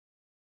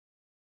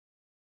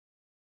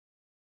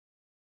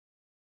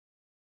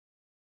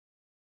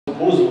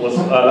proposal was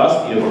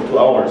last year for 2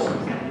 hours.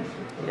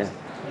 Yeah.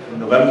 In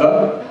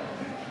November,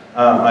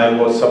 I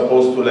was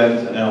supposed to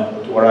land,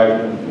 to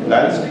arrive in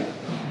Gdańsk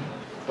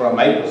for a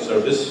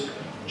microservice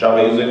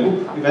Java user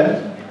group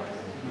event,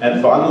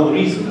 and for unknown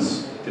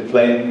reasons, the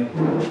plane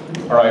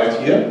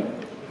arrived here,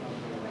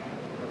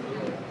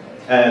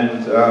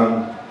 and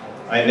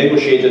I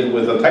negotiated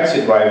with a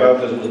taxi driver.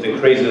 This was the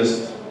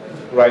craziest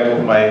ride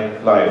of my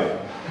life.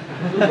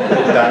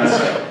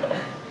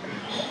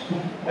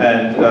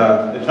 And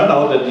it turned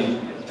out that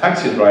the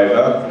taxi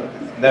driver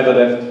never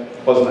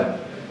left Poznan.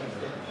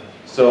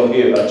 So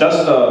here,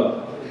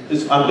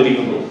 it's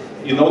unbelievable.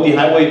 You know the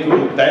highway to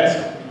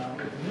Gdańsk?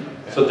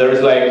 So there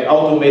is like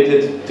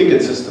automated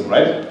ticket system,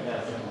 right?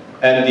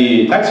 And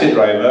the taxi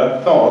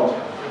driver thought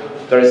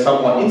there is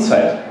someone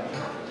inside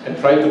and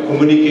tried to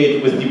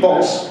communicate with the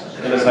box.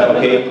 And I said,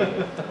 okay.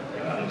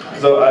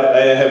 So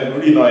I have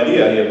really no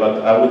idea here,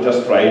 but I would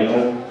just try,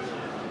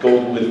 go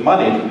with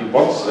money to the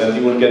box and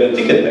you will get a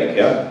ticket back,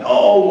 yeah?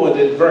 Oh,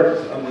 it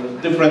worked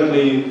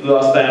differently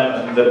last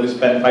time, and then we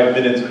spent 5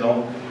 minutes,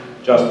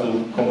 just to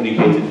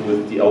communicate it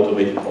with the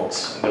automated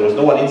box. And there was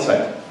no one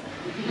inside.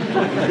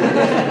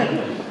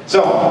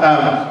 So,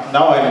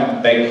 now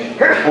I'm back.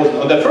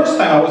 The first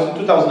time I was in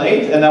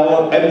 2008, and I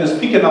was the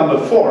speaker number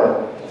 4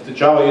 of the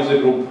Java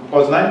user group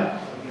Poznan.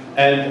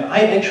 And I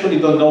actually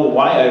don't know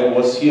why I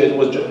was here. It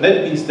was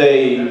NetBeans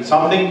Day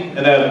something,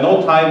 and I have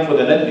no time for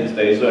the NetBeans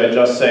Day, so I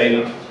just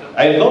say,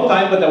 I have no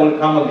time, but I will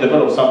come and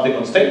develop something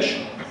on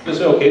stage. They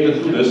say, okay,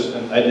 let's do this,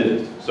 and I did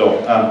it. So,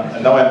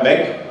 and now I'm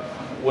back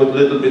with a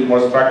little bit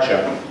more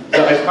structure.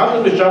 So I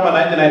started with Java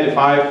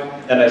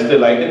 1995, and I still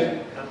like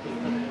it.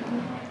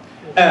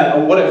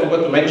 And what I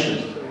forgot to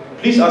mention,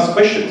 please ask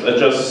questions. I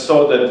just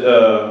saw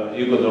that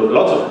you got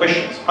lots of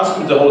questions. Ask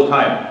me the whole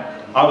time.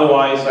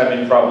 Otherwise, I'm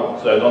in trouble.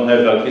 So I don't have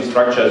a clear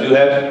structure as you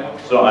had.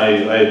 So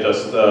I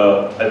just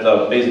had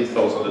the basic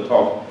thoughts on the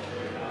talk.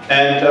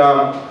 And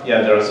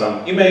yeah, there are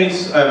some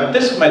emails.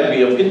 This might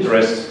be of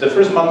interest. The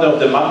first Monday of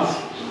the month,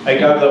 I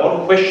gather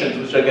all questions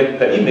which I get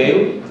per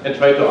email and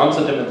try to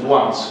answer them at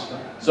once.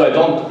 So I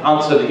don't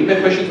answer the email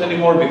questions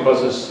anymore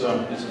because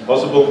it's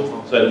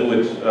impossible. So I do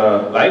it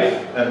live.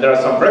 And there are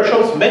some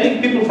workshops.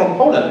 Many people from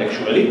Poland,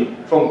 actually,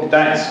 from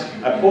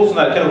Gdańsk. I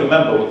cannot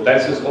remember, but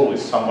Gdańsk is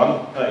always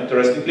someone,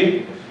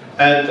 interestingly.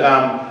 And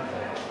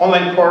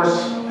online course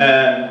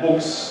and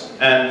books.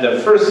 And the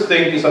first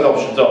thing is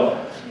adoption. So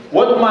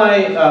what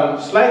my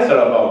slides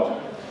are about.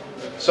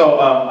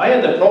 So I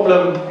had a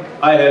problem.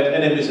 I had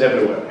enemies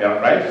everywhere, yeah,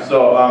 right?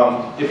 So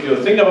if you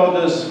think about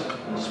this,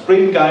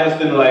 Spring guys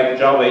didn't like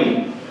Java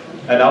E,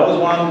 and I was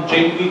one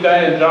JUG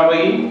guy in Java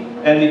E,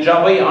 and the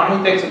Java E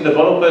architects and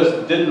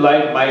developers didn't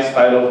like my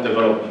style of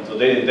development. So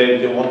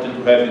they wanted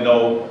to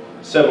have,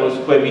 several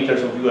square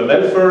meters of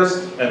UML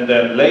first, and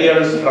then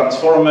layers,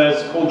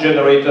 transformers, code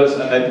generators,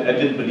 and I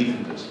didn't believe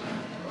in this.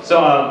 So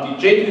the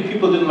JUG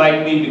people didn't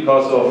like me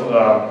because of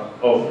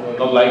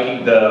not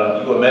liking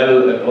the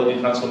UML and all the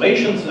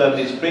transformations, and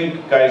the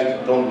Spring guys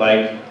don't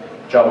like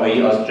Java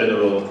E as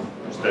general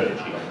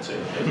strategy, I would say.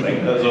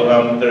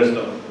 So there's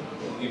no,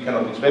 you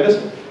cannot explain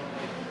this.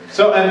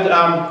 So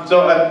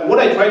what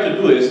I try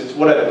to do is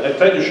I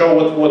try to show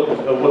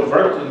what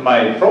worked in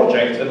my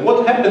project and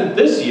what happened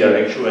this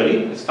year.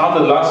 Actually, it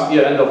started last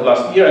year, end of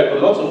last year. I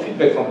got lots of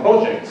feedback from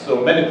projects.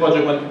 So many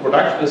projects went to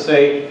production and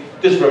say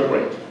this worked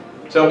great.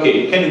 So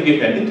okay, can you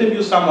give me an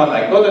interview? Someone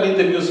I got an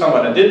interview,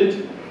 someone I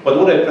didn't. But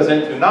what I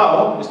present to you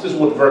now is this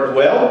what worked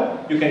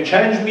well. You can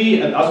challenge me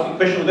and ask me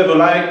questions whatever you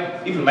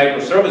like, even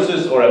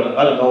microservices or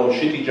I don't know,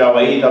 shitty Java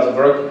E doesn't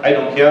work. I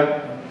don't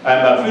care. I'm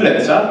a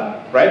freelancer.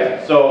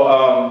 Right?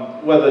 So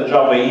whether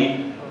Java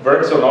E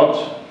works or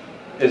not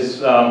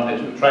is I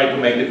try to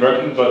make it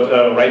working, but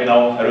right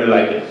now I really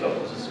like it. So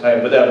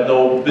but I have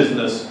no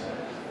business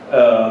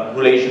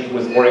relations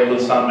with Oracle,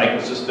 Sun,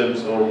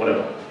 Microsystems, or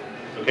whatever.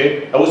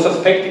 Okay? I was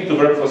suspecting to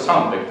work for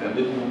Sun back then.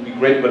 It would be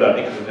great, but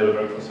I could never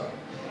work for Sun.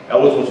 I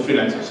always was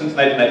freelancer since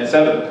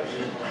 1997.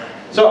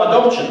 So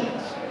adoption.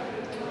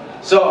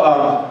 So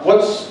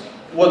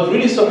what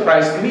really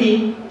surprised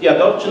me, the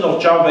adoption of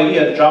Java E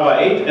and Java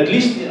 8, at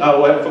least,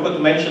 I forgot to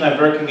mention, I'm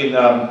working in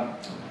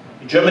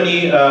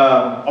Germany,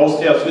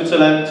 Austria,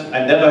 Switzerland.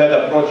 I never had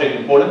a project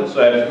in Poland,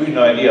 so I have really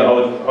no idea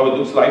how it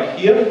looks like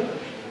here.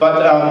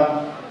 But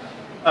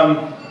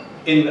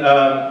in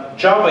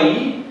Java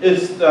E,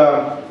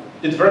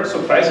 it works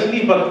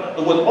surprisingly, but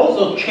what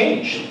also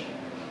changed,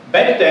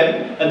 back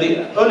then, at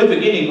the early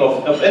beginning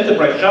of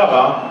enterprise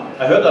Java,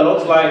 I heard a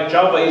lot like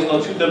Java is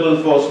not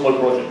suitable for small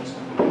projects.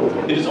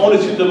 It is only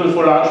suitable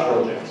for large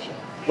projects.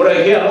 What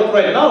I hear a lot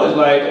right now is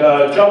like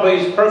Java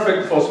is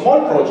perfect for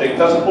small projects,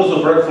 doesn't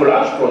also work for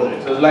large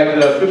projects. It's like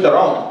flipped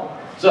around.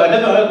 So I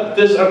never heard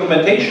this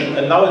argumentation,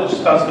 and now it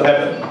starts to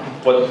happen.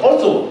 But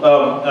also,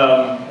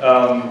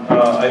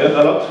 I heard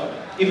a lot,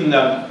 even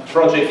a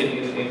project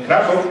in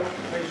Krakow,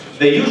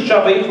 they use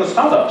Java E for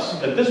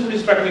startups. And this really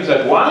struck me as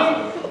like,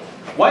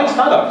 why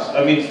startups?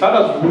 I mean,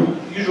 startups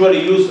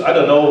usually use, I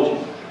don't know,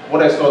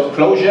 what I thought,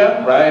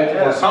 Clojure, right,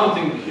 or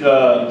something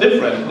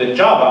different than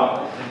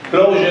Java.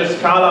 Clojure,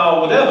 Scala,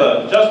 or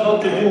whatever, just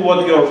not to do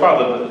what your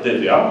father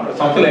did, yeah, or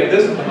something like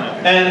this.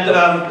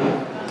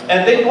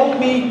 And they told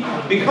me,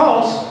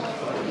 because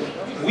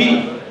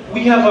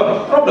we have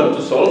a problem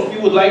to solve, we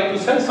would like to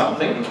send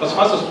something as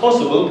fast as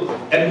possible,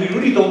 and we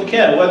really don't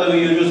care whether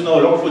you use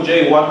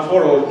Log4j 1.4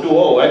 or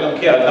 2.0, I don't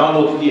care,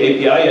 download the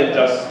API and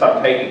just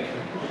start hacking.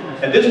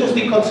 And this was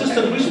the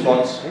consistent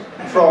response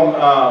from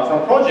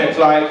projects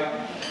like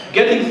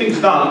getting things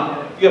done.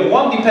 You have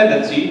one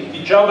dependency,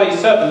 the Java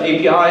 7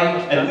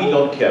 API, and we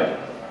don't care.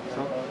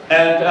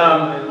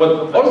 And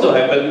what also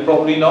happened, you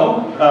probably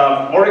know,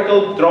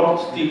 Oracle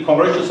dropped the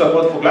commercial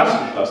support for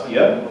Glassfish last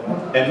year,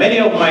 and many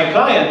of my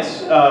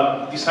clients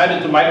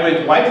decided to migrate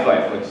to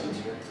Whitefly, for instance,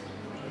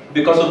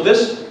 because of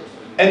this,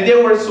 and they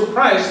were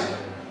surprised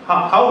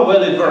how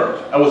well it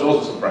worked. I was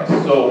also surprised.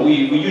 So we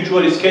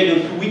usually schedule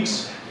 2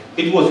 weeks.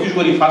 It was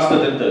usually faster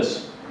than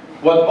this.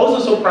 What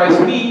also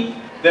surprised me,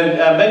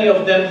 that many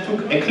of them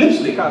took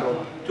Eclipse Link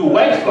to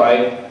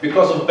Whitefly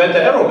because of better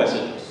error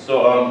messages.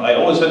 So I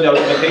always had the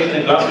argumentation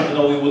in Glassfish,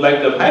 we would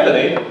like to have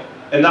Hibernate,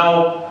 and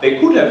now they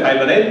could have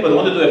Hibernate, but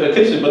wanted to have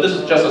Eclipse Link. But this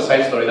is just a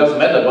side story; it doesn't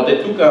matter. But they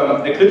took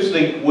Eclipse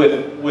Link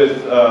with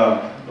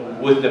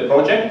the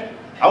project.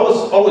 I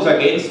was always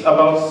against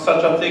about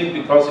such a thing,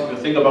 because if you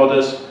think about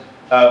this,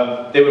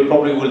 they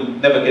will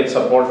never get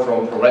support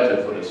from Red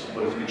Hat for this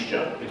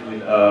mixture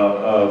between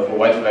for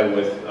Whitefly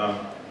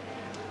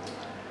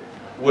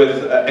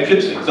with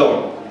Eclipse Link.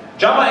 So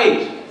Java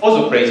 8.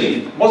 Also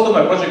crazy. Most of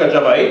my projects are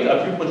Java 8,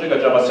 a few projects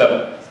are Java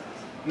 7.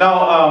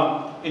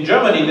 Now, in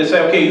Germany, they say,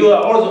 okay, you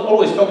are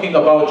always talking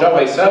about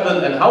Java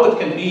 7 and how it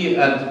can be,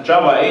 and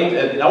Java 8,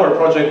 and in our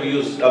project we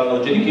use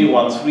JDK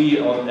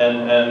 1.3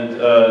 and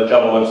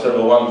Java Web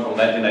Server 1 from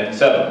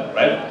 1997,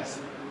 right?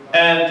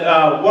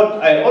 And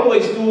what I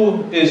always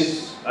do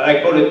is,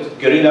 I call it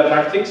guerrilla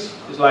tactics.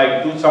 It's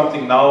like, do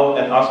something now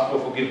and ask for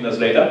forgiveness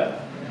later.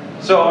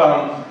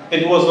 So,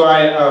 it was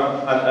like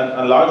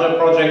a larger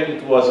project.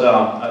 It was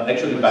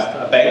actually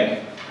a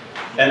bank,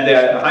 and they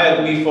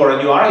hired me for a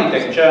new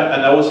architecture,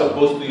 and I was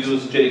supposed to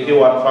use JDK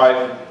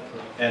 1.5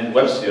 and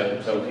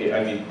WebSphere. So, okay,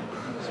 I mean,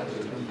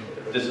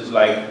 this is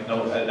like,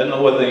 I don't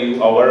know whether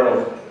you are aware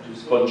of,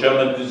 it's called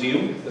German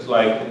Museum. It's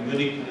like in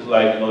Munich, it's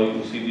like,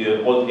 you see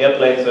the old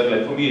airplanes,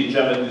 like for me it's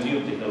German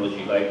Museum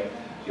technology, like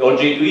the old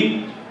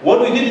J2E. What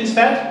we did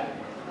instead,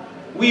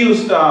 we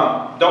used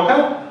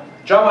Docker,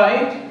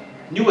 Java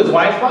 8, newest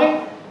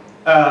Wi-Fi,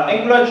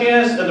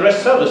 AngularJS and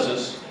REST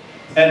services.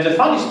 And the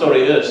funny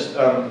story is,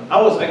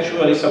 I was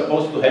actually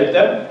supposed to help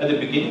them at the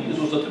beginning. This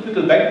was a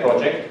typical bank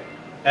project,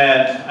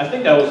 and I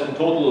think I was in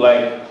total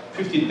like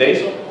 15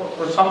 days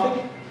or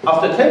something.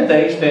 After 10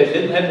 days, they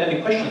didn't have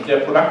any questions.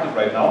 They're productive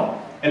right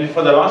now. And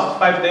for the last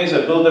 5 days,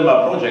 I built them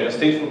a project, a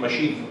stateful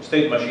machine.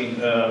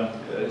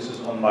 This is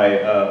on my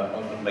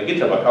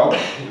GitHub account,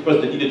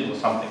 because they needed it for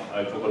something.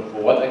 I forgot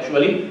for what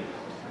actually.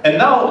 And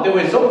now they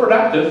were so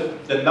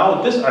productive that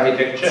now this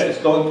architecture is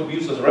going to be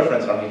used as a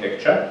reference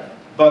architecture,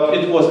 but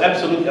it was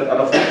absolutely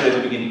unofficial at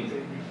the beginning.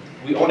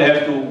 We only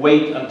have to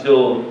wait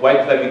until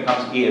Whitefly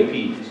becomes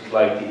EAP. It's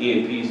like the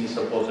EAP is the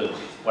supported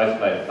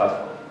Whitefly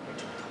platform.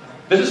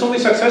 This is only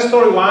success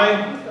story. Why?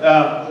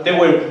 They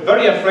were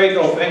very afraid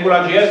of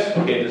AngularJS.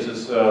 Okay, this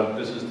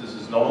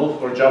is normal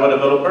for Java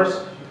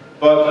developers,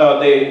 but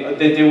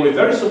they were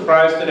very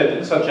surprised that I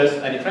didn't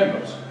suggest any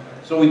frameworks.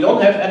 So we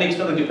don't have any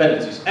external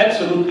dependencies,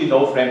 absolutely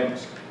no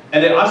frameworks.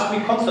 And they ask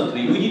me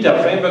constantly, we need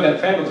a framework and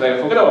frameworks.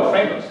 I forget about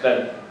frameworks.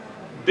 Then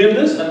build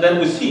this and then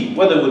we see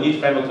whether we need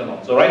frameworks or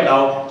not. So right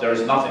now, there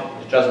is nothing.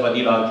 It's just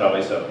vanilla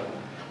Java 7.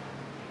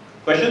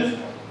 Questions?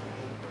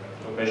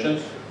 No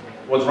questions?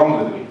 What's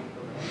wrong with me?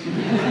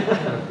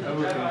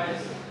 Java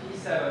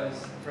E7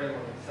 is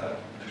framework itself.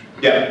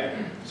 Yeah.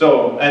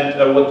 So, and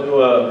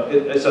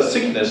it's a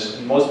sickness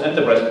in most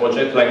enterprise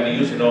projects, like they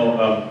use,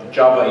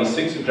 Java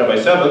E6 and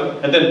Java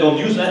 7, and then don't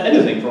use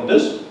anything from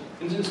this.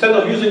 Instead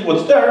of using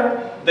what's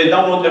there, they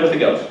download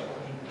everything else.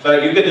 So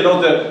like you get,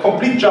 the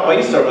complete Java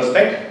E server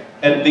stack,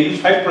 and they use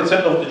 5%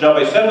 of the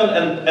Java 7,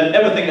 and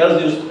everything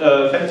else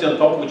is fancy on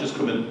top, which is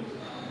commit.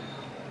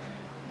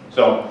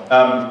 So,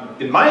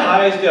 in my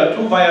eyes, there are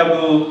two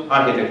viable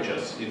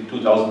architectures in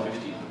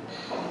 2015.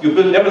 You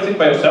build everything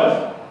by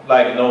yourself,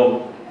 like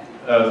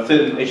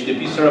thin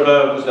HTTP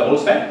server with the whole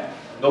stack,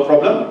 no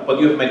problem, but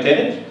you have maintained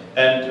it,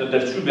 and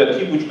there should be a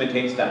team which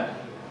maintains that.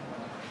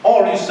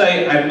 Or you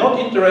say, I'm not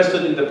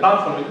interested in the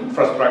platform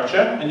infrastructure,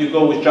 and you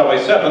go with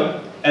Java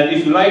 7, and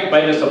if you like,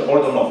 buy the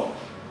support or not.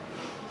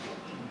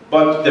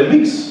 But the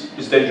mix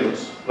is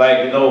dangerous.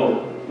 Like,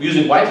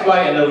 using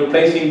Whitefly and then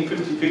replacing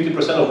 50%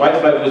 of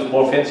Whitefly with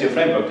more fancier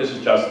framework. This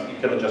is just, you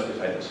cannot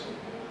justify this.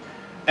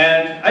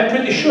 And I'm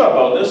pretty sure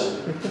about this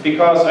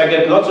because I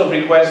get lots of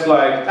requests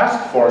like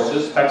task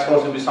forces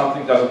if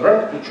something doesn't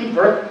work, it should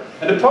work.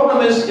 And the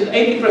problem is, in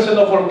 80%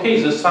 of our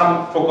cases,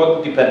 some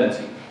forgotten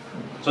dependency.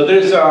 So there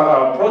is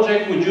a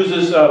project which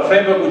uses a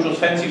framework which was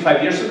fancy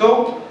 5 years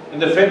ago, and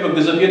the framework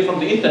disappeared from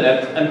the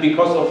internet, and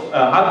because of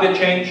hardware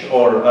change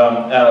or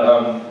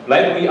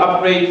library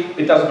upgrade,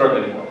 it doesn't work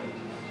anymore.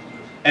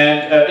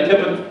 And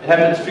it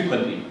happens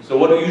frequently. So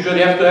what we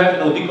usually have to have,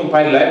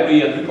 decompile the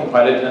library and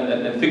recompile it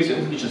and fix it,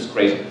 which is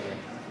crazy.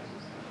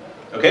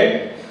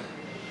 Okay?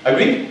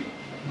 Agreed?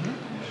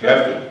 You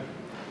have to.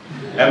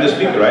 I'm the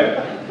speaker, right?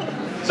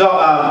 So,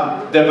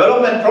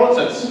 development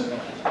process.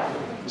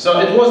 So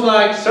it was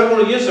like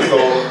several years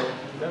ago,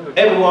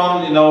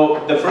 everyone,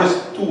 the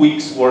first 2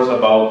 weeks was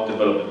about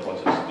development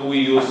process. Do we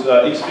use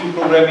extreme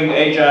programming,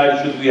 agile,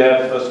 should we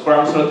have a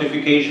Scrum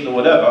certification or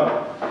whatever?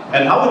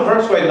 And how it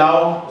works right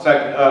now, it's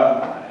like,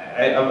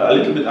 I'm a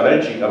little bit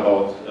allergic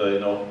about,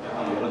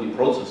 all the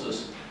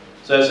processes.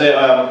 So I say,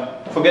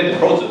 forget the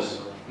process.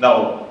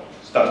 Now,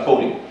 start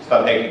coding,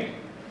 start hacking.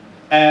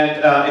 And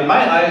in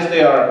my eyes,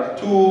 there are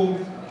two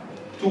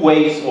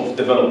ways of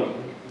developing,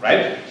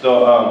 right?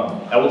 So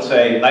I would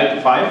say 9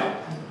 to 5.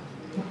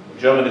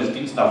 German is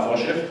Dienst nach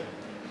Vorschrift.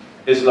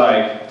 Is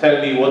like, tell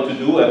me what to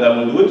do and I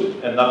will do it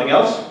and nothing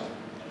else.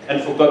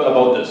 And forgot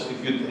about this.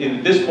 If you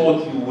in this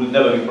mode, you will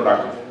never be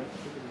productive.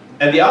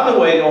 And the other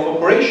way of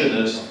operation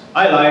is,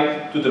 I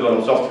like to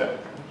develop software.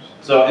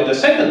 So in the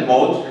second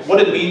mode,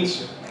 what it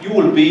means, you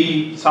will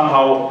be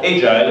somehow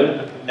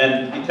agile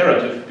and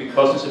iterative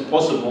because it's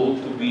impossible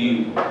to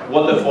be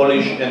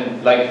waterfallish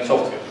and like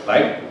software.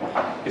 Like,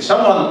 if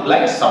someone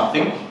likes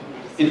something,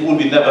 it will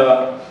be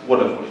never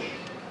waterfallish.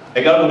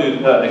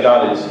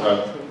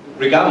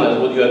 Regardless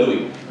what you are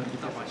doing.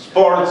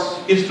 Sports,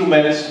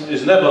 instruments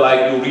is never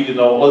like you read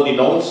all the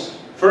notes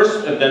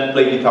first and then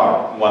play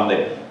guitar one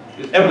day.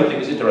 Everything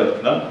is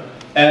iterative, no?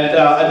 And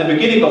at the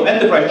beginning of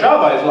Enterprise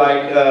Java, it's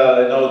like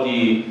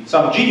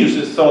some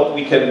geniuses thought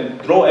we can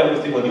draw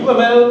everything on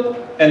UML,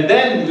 and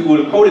then we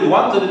will code it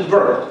once and it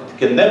worked. It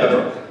can never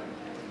work.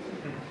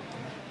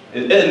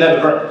 It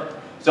never worked.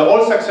 So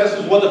all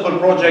successful waterfall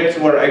projects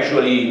were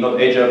actually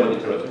not agile but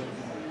iterative.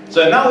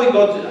 So now we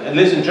got, at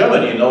least in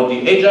Germany,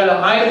 the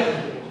agile hype.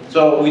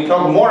 So we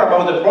talk more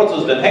about the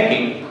process than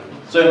hacking.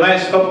 So I might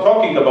stop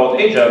talking about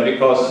agile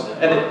because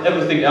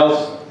everything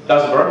else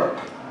does work.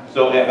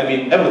 So, I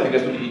mean, everything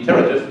has to be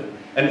iterative.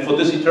 And for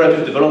this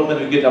iterative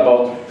development, we get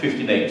about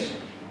 50 names.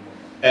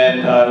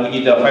 And we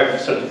need 5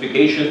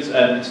 certifications,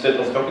 and instead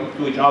of talking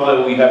to each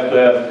other, we have to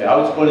have,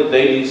 how it's called,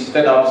 dailies,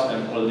 stand-ups,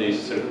 and all these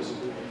services.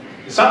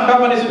 In some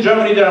companies in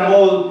Germany, there are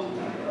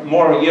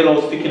more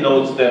yellow sticky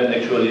notes than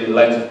actually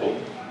lines of code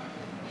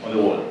on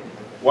the wall.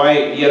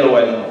 Why yellow,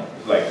 I don't know.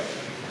 It's like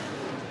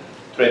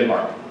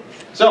trademark.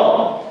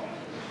 So,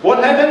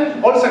 what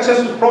happened? All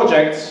successful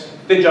projects,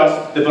 they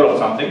just develop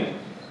something.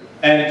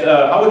 And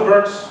how it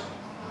works,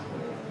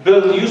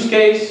 build use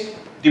case,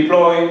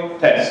 deploy,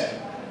 test.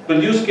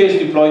 Build use case,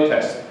 deploy,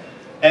 test.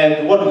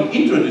 And what we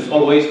introduce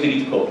always,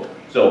 delete code.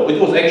 So it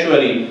was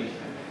actually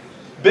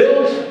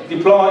build,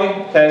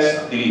 deploy,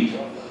 test, delete.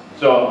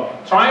 So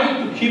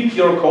try to keep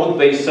your code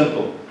base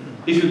simple.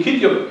 If you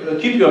keep your,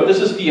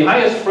 this is the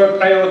highest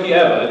priority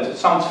ever. It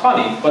sounds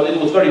funny, but it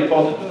was very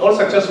important. In all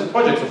successful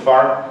projects so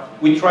far,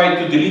 we try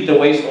to delete the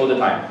waste all the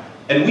time.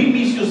 And we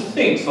misuse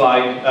things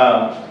like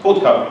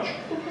code coverage.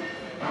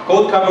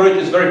 Code coverage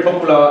is very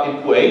popular in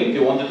QA. They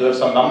wanted to have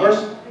some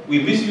numbers. We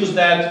misuse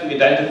that to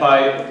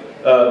identify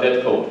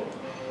that code.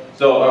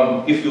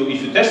 So if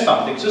you test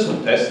something,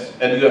 system test,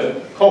 and you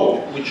have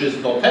code which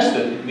is not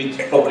tested, it means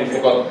probably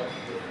forgotten.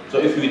 So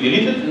if you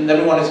delete it and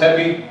everyone is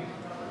happy,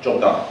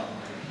 job done.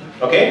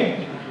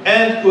 Okay?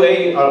 And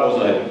QA are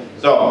also happy.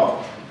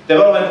 So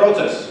development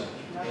process,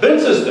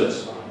 build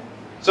systems.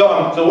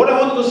 So what I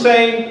wanted to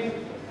say,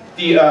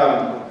 the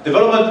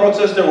development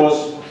process, there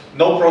was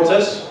no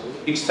process.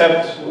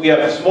 Except we have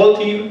a small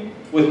team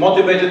with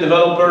motivated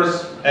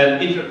developers,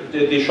 and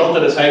the shorter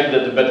the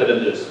cycle, the better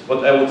it is.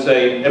 But I would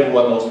say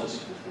everyone knows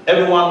this.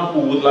 Everyone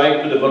who would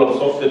like to develop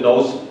software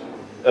knows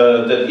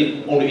that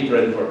it only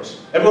iterative works.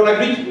 Everyone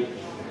agreed?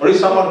 Or is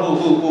someone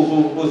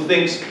who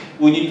thinks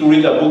we need to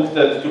read a book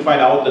to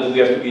find out that we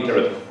have to be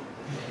iterative?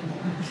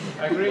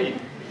 Agreed.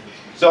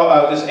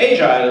 So this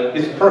agile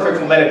is perfect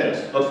for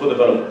managers, not for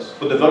developers.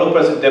 For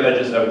developers, it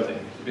damages everything.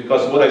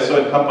 Because what I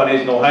saw in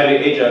companies, highly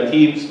agile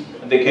teams,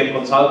 they can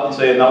consult and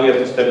say, now we have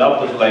to stand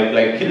up, it's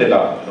like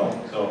kindergarten,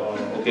 So,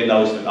 okay,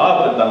 now we stand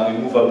up, and then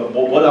we move up the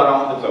wall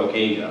around, and so,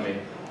 okay, I mean,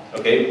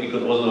 okay, we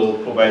could also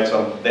provide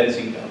some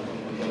dancing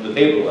on the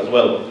table as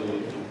well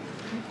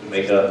to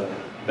make a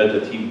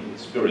better team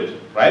spirit,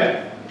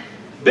 right?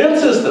 Build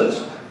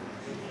systems.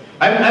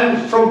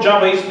 I'm from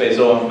Java space,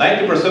 so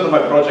 90% of my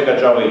project are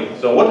Java.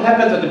 So what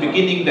happens at the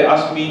beginning, they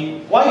ask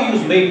me, why you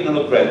use Maven and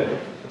not Gradle?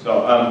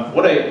 So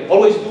what I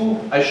always do,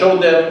 I show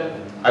them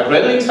a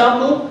Gradle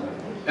example,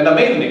 and a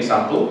Maven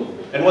example,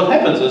 and what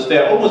happens is they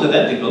are almost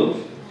identical,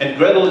 and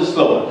Gradle is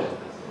slower.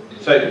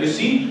 So you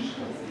see,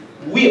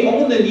 we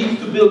only need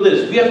to build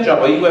this. We have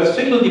Java, you have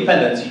single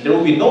dependency, there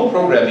will be no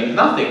programming,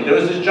 nothing. There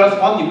is just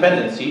one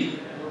dependency,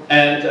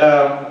 and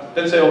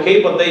then say,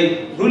 okay, but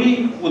they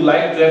really would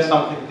like to have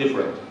something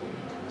different.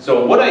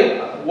 So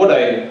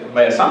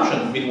my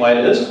assumption,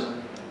 meanwhile, is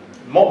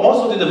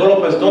most of the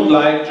developers don't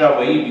like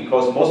Java EE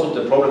because most of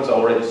the problems are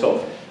already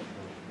solved.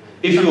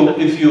 There's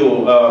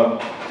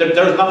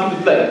nothing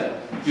to play.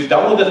 You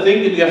download the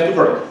thing and you have to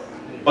work.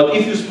 But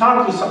if you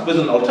start with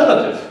an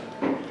alternative,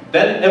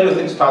 then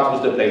everything starts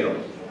with the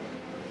playground.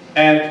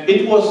 And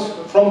it was,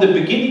 from the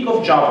beginning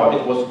of Java,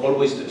 it was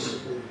always this.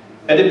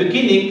 At the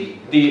beginning,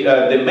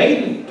 the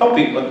main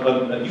topic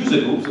on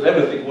user groups and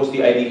everything was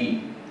the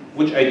IDE.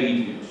 Which IDE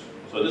to use.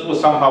 So this was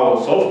somehow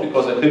solved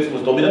because Eclipse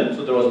was dominant,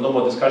 so there was no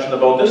more discussion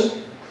about this.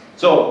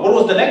 So what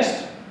was the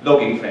next?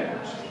 Logging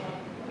frameworks.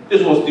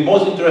 This was the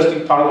most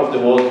interesting part of the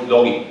world,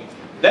 logging.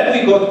 Then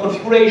we got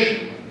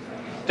configuration.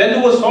 Then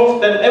it was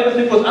solved, then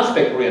everything was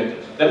aspect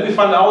oriented. Then we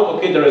found out,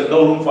 okay, there is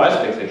no room for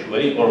aspects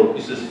actually, or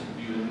is this,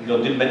 you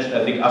didn't mention,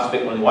 I think,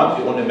 aspect only once,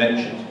 you only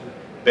mentioned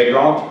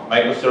background,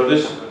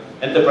 microservice,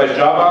 enterprise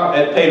Java,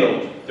 and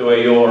payload. They were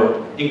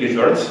your English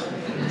words.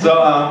 So,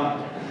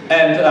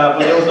 but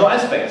there was no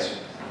aspects.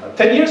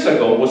 10 years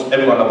ago was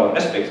everyone about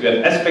aspects. We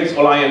had aspects,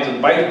 alliance,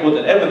 and bytecode,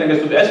 and everything has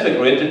to be aspect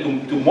oriented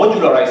to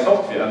modularize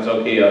software. And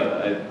so, okay,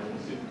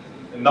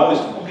 and now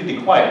it's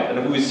completely quiet. And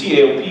when we see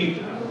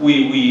AOP,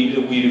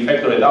 we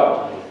factor it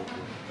out.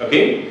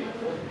 Okay?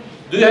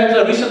 Do you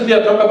have recently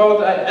a talk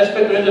about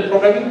aspect-oriented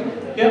programming?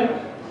 Yeah?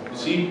 You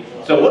see?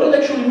 So what it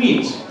actually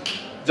means,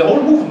 the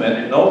whole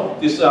movement, you know,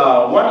 this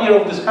 1 year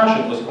of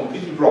discussion was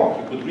completely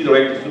wrong. You could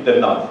redirect it to dev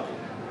now.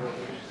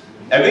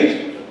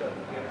 Agreed?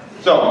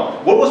 So,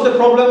 what was the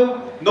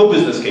problem? No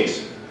business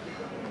case.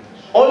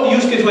 All the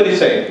use cases were the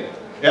same.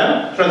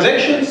 Yeah?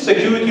 Transactions,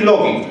 security,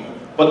 logging.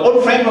 But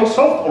all frameworks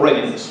solved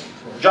already this.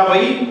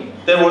 Java E,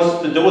 there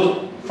was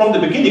from the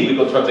beginning we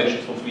got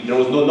transactions for free. There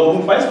was no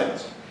room for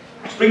aspects.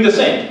 Spring the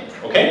same.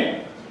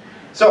 Okay?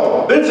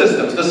 So, build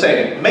systems, the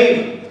same.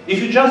 Maven.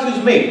 If you just use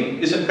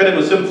Maven, it's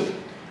incredibly simple.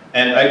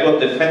 And I got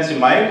the fancy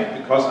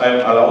mic because I'm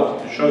allowed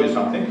to show you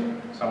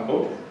something, some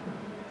code.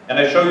 And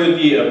I show you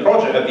the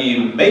project,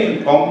 the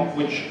Maven POM,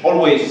 which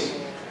always...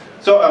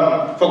 So,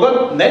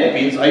 forgot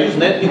NetBeans. I use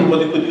NetBeans,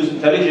 but you could use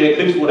IntelliJ,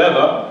 Eclipse,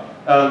 whatever.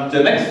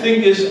 The next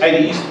thing is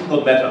IDEs do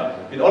not matter.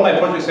 In all my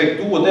projects, I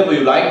do whatever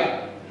you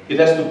like. It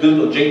has to build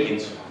on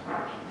Jenkins.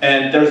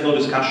 And there is no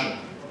discussion.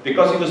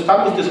 Because if you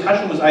start with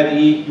discussion with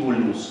IDE, you will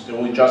lose. There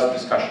will be just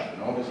discussion.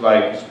 You know? It's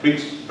like Spring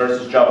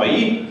versus Java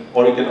E,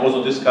 or you can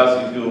also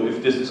discuss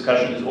if this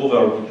discussion is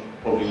over, which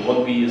probably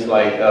won't be, is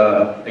like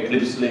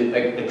Eclipse.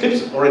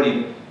 Eclipse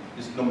already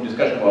is no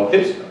discussion about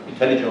Eclipse,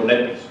 IntelliJ or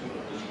NetBeans.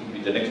 This would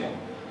be the next one.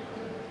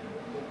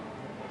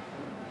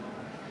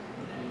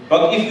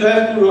 But if you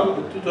have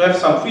to have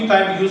some free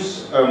time to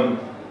use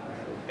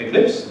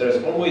Eclipse, there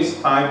is always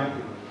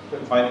time to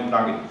find a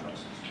plugin, for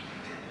instance.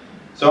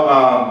 So,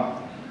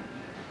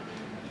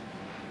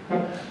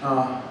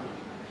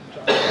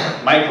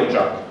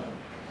 MicroJug.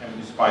 I'm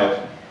inspired.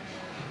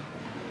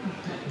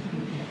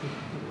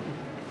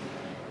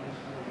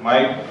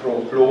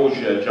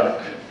 Microclosure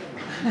jug.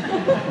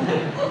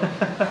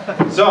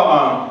 So,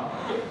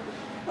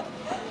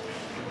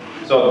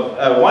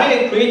 why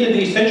I created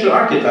the essential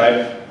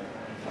archetype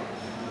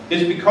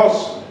is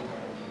because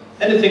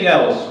anything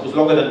else was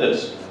longer than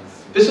this.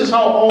 This is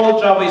how all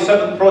Java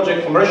 7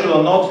 project, commercial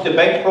or not, the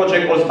bank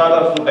project or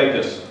startups look like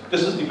this.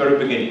 This is the very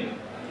beginning.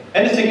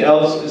 Anything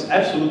else is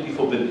absolutely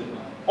forbidden.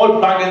 All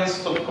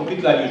plugins are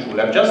completely unusual.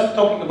 I'm just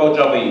talking about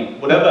Java E.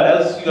 Whatever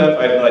else you have,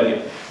 I have no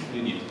idea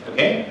you need.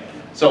 Okay?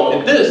 So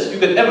in this, you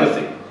get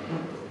everything.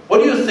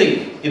 What do you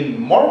think? In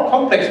more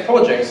complex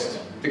projects,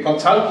 the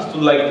consultants do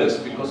like this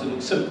because it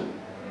looks simple.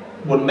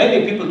 What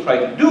many people try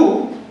to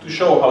do to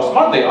show how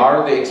smart they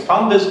are, they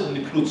expand this and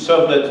include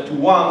servlet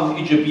 2.1,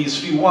 EJB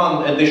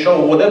 3.1, and they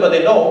show whatever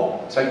they know.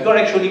 It's like, you're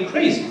actually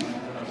crazy.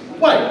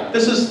 Why?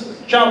 This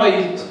is Java.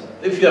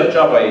 If you have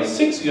Java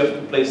 6, you have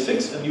to play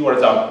 6 and you are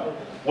done.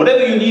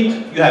 Whatever you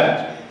need, you have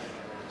it.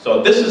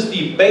 So this is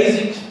the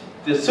basic,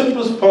 the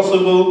simplest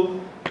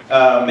possible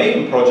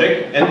Maven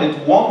project, and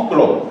it won't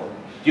grow.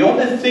 The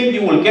only thing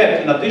you will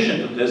get in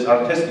addition to this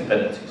are test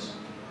dependencies.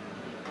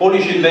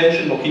 Polish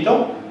invention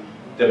Mockito,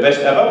 the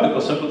best ever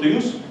because simple to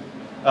use.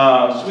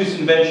 Swiss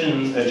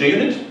invention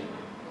JUnit,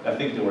 I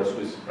think they were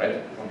Swiss,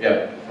 right?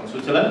 From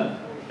Switzerland.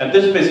 And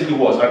this basically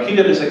was,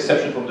 Archillion is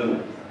exception from the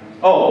rule.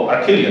 Oh,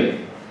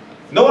 Archillion.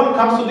 No one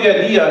comes to the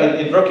idea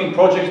in working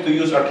projects to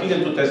use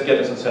Archillion to test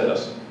getters and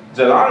setters.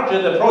 The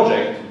larger the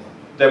project,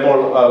 the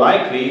more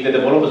likely the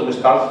developers will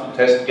start to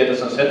test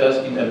getters and setters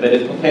in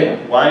embedded container.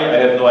 Why? I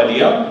have no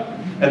idea.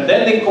 And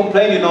then they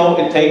complain, you know,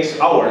 it takes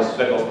hours.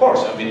 Like, of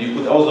course, I mean, you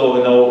could also,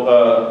 you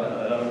know,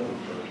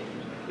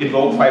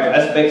 invoke 5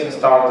 aspects and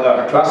start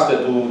a cluster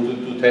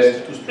to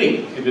test to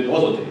Spring. It would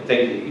also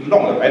take even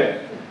longer,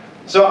 right?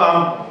 So,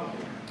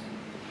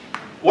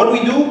 what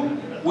we do,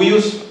 we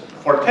use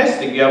for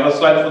testing. We have a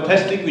slide for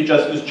testing. We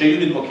just use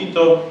JUnit,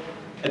 Mockito,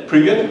 and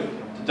period.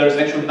 There's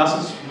actually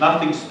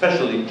nothing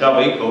special in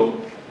Java E code.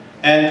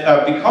 And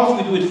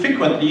because we do it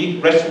frequently,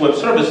 RESTful web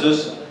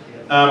services,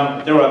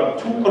 there are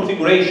 2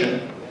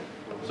 configurations.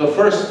 So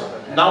first,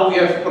 now we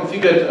have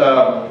configured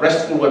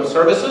RESTful web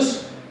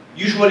services.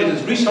 Usually it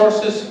is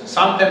resources,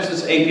 sometimes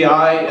it's API,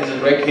 and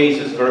in rare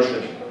cases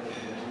version.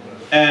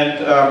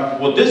 And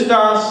what this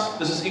does,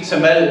 this is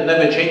XML, it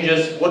never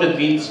changes. What it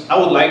means, I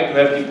would like to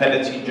have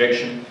dependency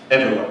injection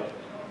everywhere,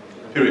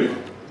 period.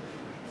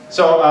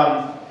 So,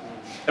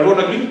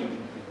 everyone agree?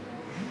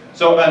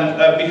 So,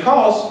 and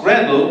because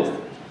Gradle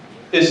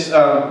is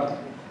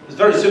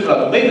very similar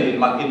to Maven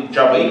in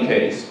Java E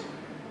case,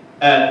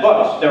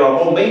 but there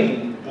are more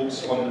Maven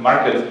books on the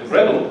market than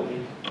Gradle,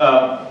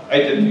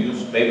 I tend to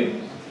use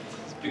Maven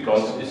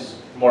because it's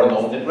more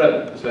known than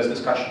Gradle. There's less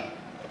discussion.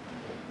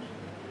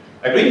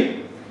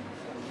 Agree?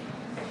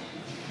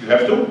 You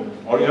have to,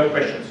 or you have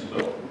questions.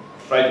 So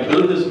try to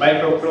build this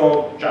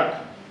micro jug.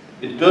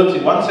 It builds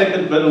in 1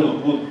 second,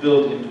 Gradle will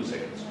build in 2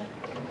 seconds.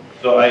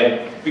 So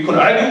we could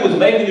argue with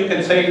Maven you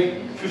can save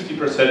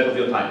 50% of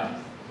your time,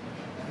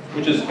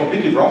 which is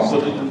completely wrong,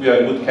 so it would be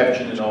a good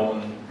caption in our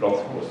own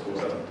blog post.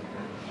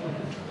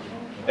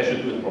 I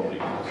should do it properly,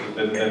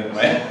 so then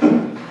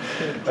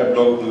my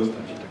blog will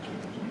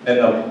end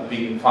up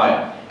being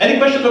fine. Any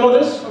questions about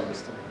this?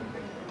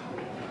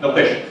 No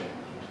questions.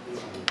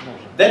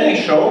 Then I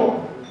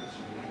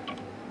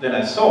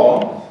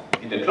saw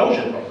in the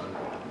closure block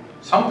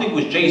something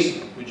with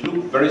JSON, which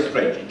looked very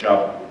strange in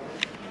Java.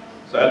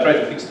 So I tried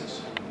to fix this.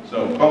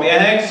 So from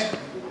Annex,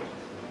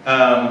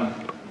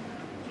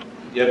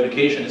 the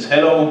application is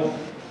hello,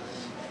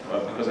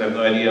 well, because I have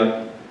no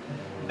idea,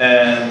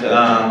 and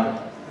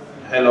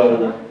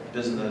hello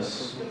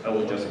business, I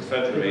will just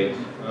exaggerate,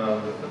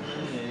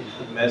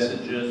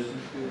 messages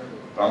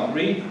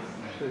boundary,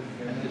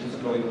 and this is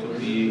going to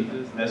be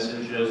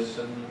messages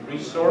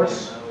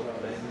resource,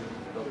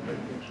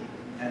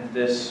 and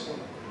this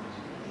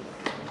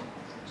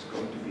is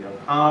going to be a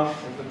path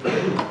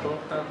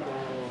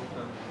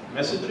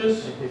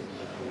messages.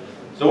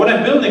 So what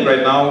I'm building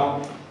right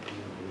now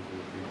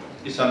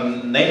is a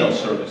nano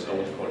service, I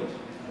would call it.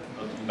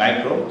 Not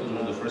micro, this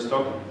was the first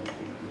talk.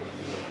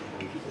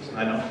 It's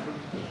nano.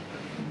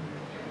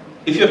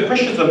 If you have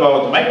questions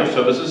about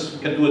microservices, you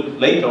can do it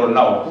later or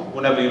now,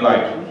 whenever you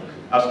like.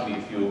 Ask me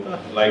if you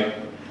like.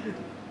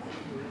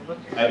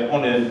 I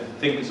only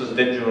think this is a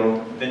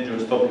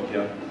dangerous topic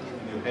here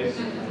in your case.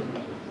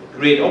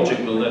 Create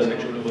object builder is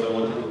actually what I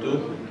wanted to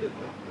do.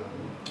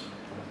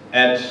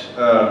 Add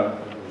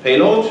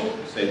payload,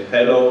 say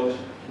payload,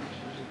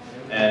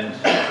 and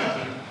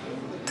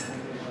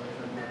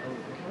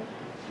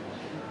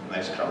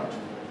nice crowd.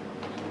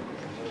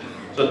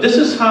 So this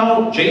is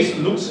how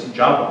JSON looks in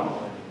Java.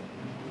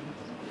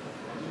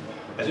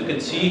 As you can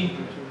see,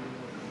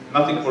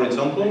 nothing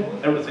horizontal,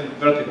 everything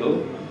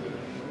vertical,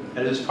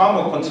 and it is far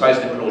more concise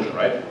than closure,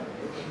 right?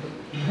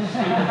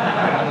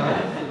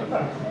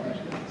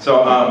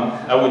 So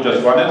I will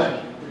just run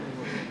it.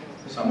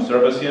 Some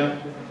servers here.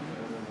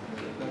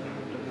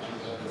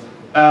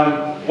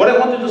 What I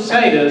wanted to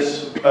say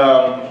is,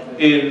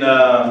 in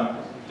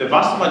the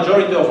vast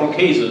majority of our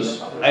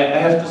cases, I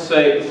have to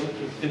say,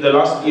 in the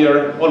last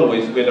year,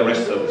 always we had a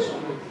REST service.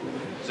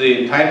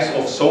 The times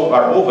of SOAP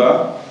are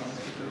over,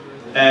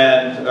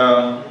 and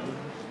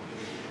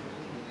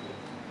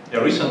yeah,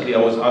 recently I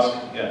was asked,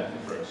 yeah,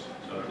 first.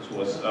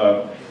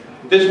 So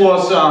this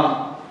was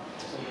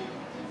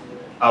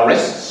a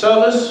REST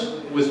service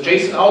with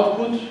JSON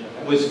output,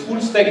 with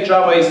full stack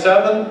Java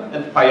 7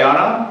 and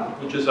Payara,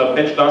 which is a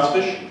patch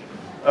Glassfish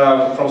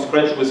from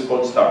scratch with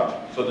cold start.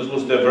 So this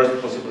was the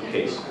worst possible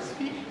case.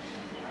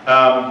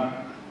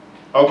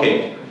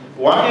 Okay,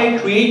 why I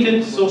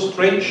created so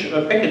strange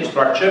package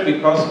structure?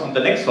 Because on the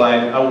next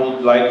slide I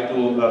would like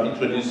to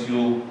introduce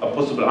you a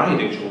possible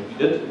architecture we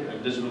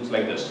did. This looks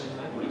like this.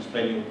 I will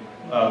explain you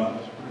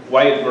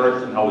why it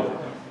worked and how it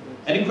worked.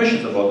 Any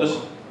questions about this?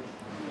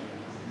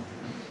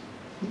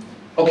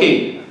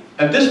 Okay,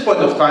 at this point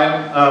of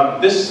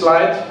time, this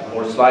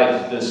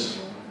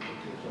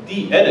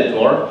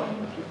editor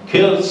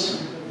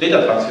kills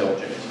data transfer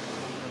objects.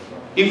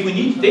 If we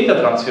need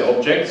data transfer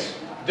objects,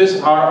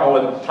 these are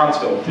our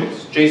transfer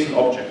objects, JSON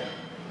object.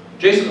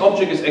 JSON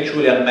object is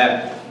actually a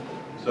map.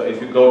 So if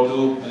you go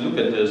to look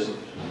at this,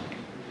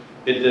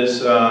 it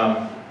is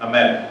a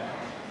map,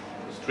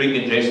 string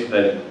in JSON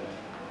value.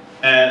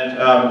 And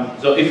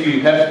so if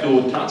you have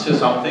to transfer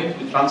something,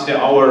 you transfer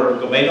our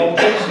domain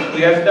objects,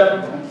 we have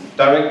them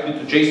directly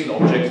to JSON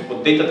objects,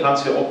 but data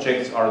transfer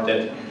objects are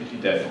dead, completely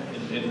dead.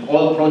 In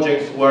all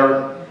projects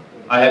where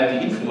I had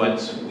the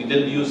influence, we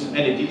didn't use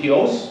any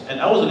DTOs, and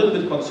I was a little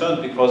bit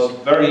concerned because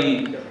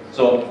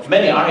so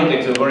many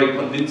architects are very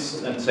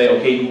convinced and say,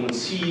 okay, you will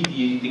see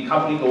the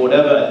coupling or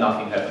whatever, and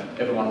nothing happened.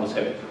 Everyone was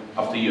happy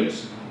after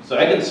years. So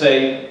I can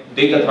say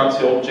data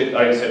transfer objects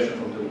are exception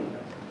from the rule.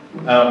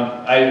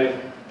 I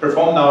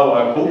perform now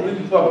a code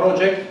review for a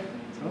project.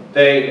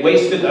 They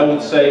wasted, I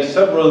would say,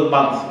 several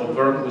months of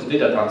work with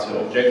data transfer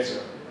objects.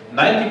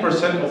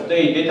 90% of the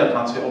data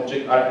transfer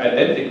objects are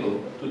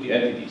identical to the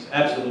entities,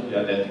 absolutely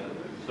identical.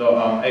 So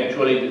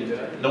actually,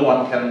 no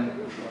one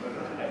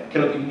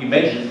cannot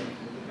imagine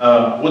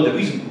what the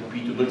reason would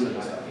be to build such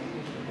a stuff.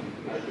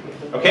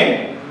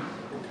 Okay?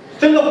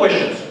 Still no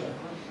questions.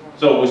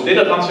 So with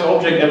data transfer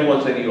object,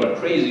 everyone's saying you are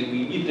crazy.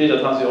 We need data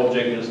transfer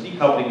object, there's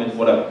decoupling and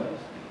whatever.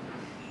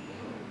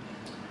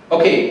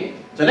 Okay,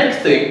 the next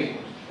thing,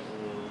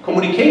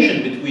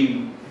 communication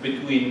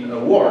between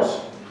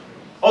wars,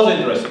 also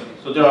interesting.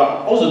 So there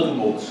are also two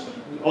modes.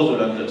 We also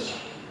learned this.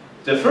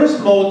 The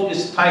first mode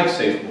is type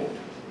safe mode.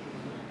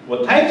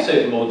 What type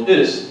safe mode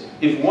is,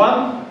 if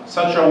one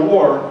such a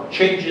war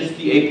changes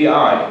the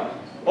API,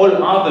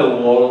 all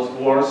other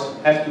wars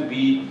have to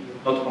be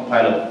not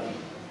compilable.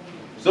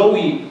 So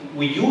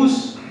we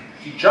use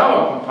the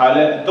Java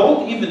compiler and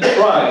don't even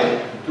try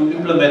to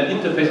implement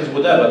interfaces,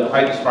 whatever, to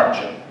hide the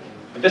structure.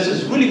 And this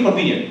is really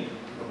convenient.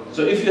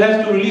 So if you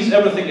have to release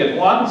everything at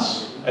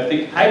once, I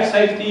think type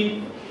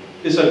safety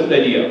is a good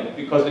idea,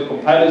 because the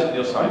compiler is on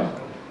your side.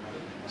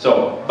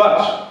 So,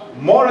 but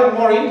more and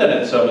more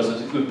internet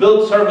services, if we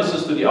build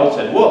services to the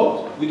outside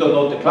world, we don't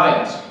know the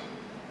clients.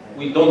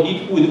 We don't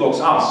need who invokes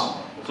us.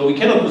 So we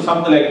cannot do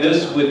something like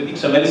this with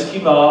XML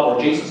schema or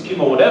JSON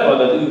schema or whatever,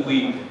 that if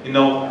we,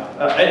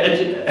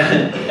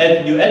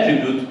 add new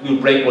attribute, we'll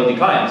break all the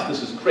clients.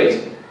 This is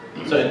crazy.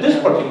 So in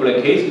this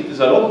particular case, it is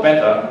a lot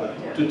better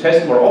to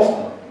test more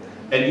often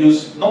and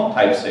use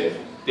non-type safe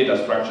data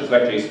structures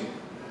like JSON.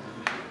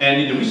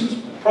 And in the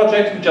recent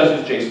project, we just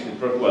use JSON. It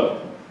worked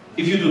well.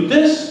 If you do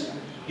this,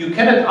 you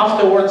cannot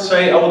afterwards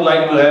say, I would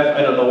like to have,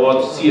 I don't know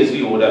what,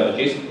 CSV or whatever.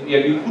 JSON, yeah,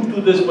 you could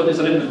do this, but it's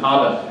a little bit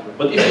harder.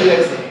 But if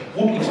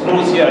you would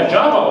expose here a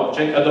Java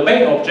object, a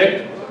domain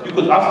object, you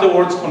could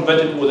afterwards convert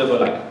it to whatever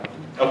like.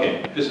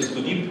 Okay, this is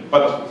too deep,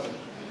 but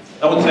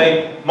I would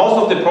say most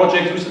of the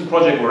projects, recent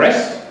projects were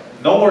REST,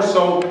 no more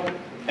so,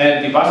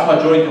 and the vast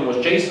majority was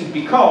JSON,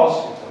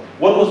 because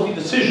what was the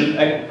decision?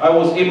 I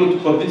was able to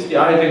convince the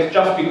architects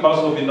just because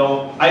of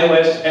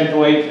iOS,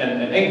 Android,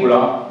 and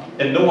Angular,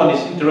 and no one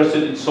is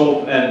interested in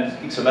SOAP and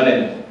XML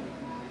anymore.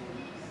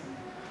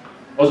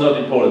 Also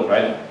not in Poland,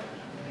 right?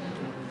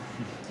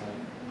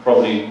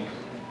 Probably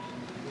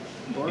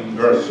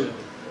inverse.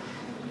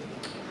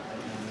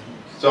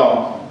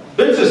 So,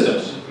 build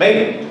systems,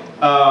 maybe.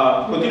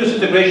 Continuous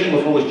integration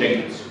was always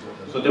Jenkins.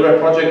 So there were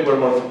projects were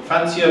more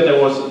fancier.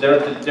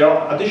 There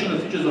are additional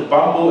features of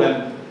Bamboo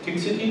and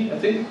TeamCity, I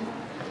think.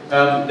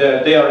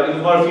 They are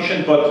even more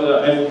efficient, but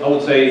I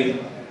would say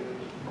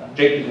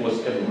Jenkins was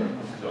everywhere.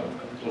 So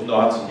there was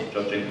no Hudson,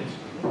 just Jenkins.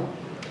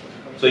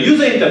 So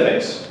user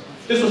interface.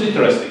 This was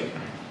interesting.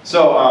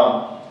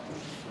 So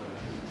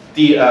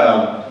the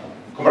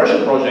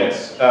commercial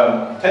projects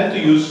tend to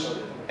use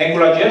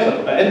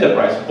AngularJS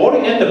enterprise.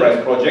 Boring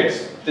enterprise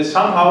projects, they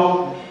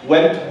somehow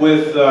went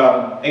with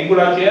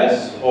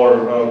AngularJS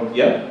or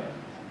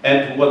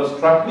And what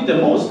struck me the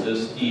most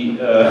is the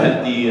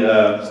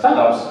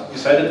startups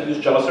decided to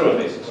use Java server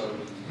faces.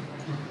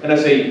 And I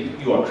say,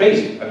 you are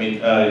crazy. I mean,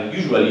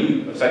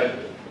 usually,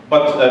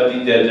 but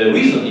the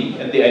reasoning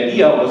and the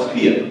idea was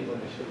clear.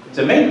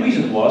 The main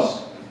reason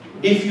was,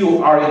 if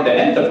you are in the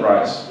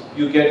enterprise,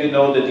 you get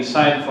the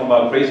design from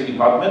a crazy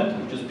department,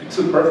 which is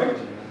pixel perfect,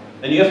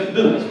 and you have to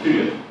build this,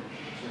 period.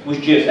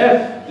 With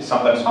JSF, it's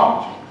sometimes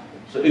hard.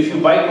 So if you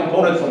buy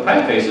components from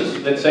time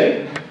faces, let's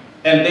say,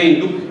 and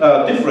they look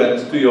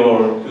different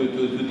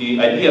to the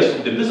ideas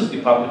from the business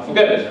department,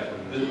 forget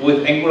it.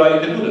 With Angular,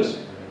 you can do this.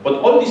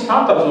 But all these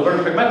startups are very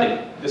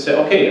pragmatic. They say,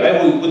 okay,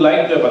 I would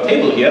like to have a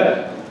table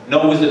here.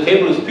 Now, with the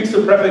table is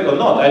pixel perfect or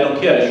not, I don't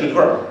care, it should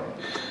work.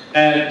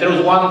 And there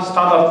was one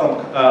startup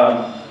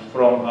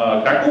from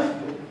Krakow.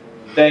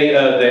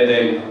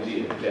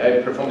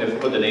 I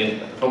forgot the name,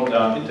 from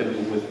the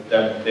interview with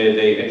them.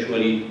 They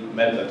actually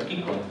met at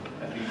GeekCon,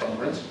 at the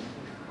conference.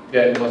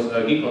 Yeah, it was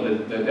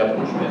GeekCon that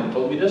approached me and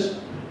told me this.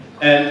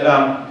 And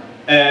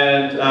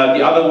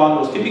the other one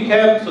was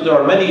Typicab. So there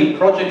are many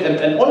projects,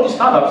 and all these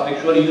startups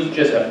actually use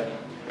JSF.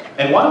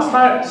 And one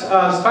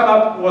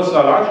startup was a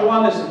larger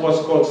one. It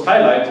was called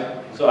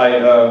Stylight. So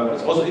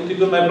it's also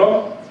integrated in my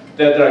blog.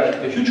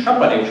 They're a huge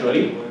company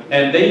actually,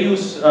 and they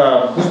use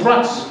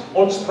struts,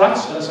 old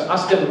struts. And I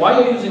ask them, why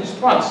are you using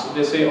struts?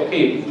 They say,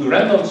 okay, if we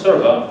render on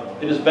server,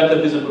 it is better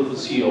visible for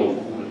CEO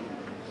for Google.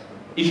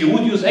 If you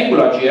would use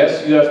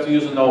AngularJS, you have to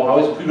use how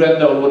it's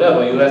pre-render or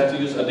whatever. You have to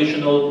use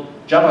additional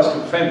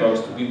JavaScript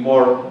frameworks to be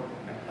more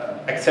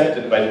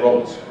accepted by the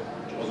robots,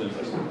 which was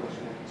interesting.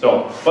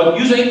 So, but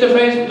user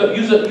interface, the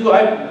user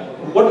UI.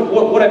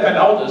 What I found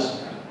out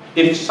is,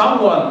 if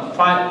someone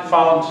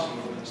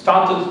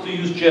started to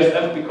use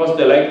JSF because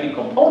they like the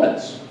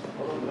components,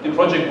 the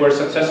project were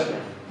successful.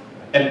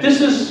 And this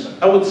is,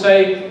 I would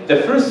say, the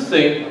first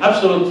thing,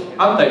 absolute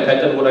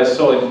anti-pattern what I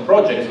saw in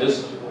projects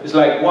is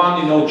like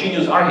one,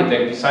 genius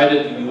architect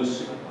decided to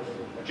use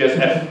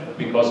JSF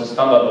because it's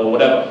standard or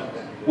whatever,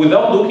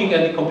 without looking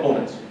at the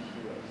components.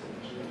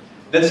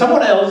 Then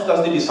someone else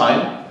does the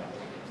design,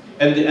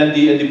 and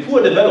the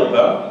poor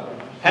developer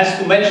has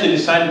to match the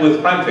design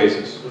with prime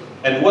faces.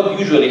 And what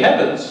usually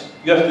happens,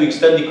 you have to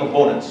extend the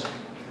components.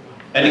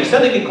 And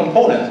extending the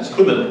components is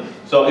criminal.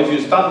 So if you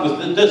start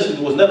with this, it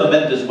was never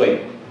meant this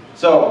way.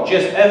 So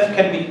JSF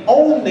can be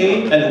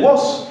only, and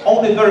was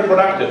only very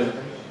productive,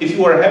 if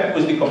you were happy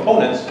with the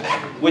components,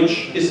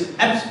 which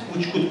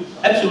could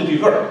absolutely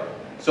work.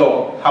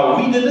 So how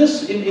we did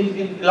this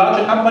in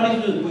larger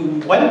companies,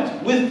 we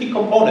went with the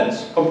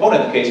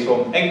component case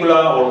from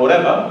Angular or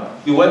whatever.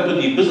 We went to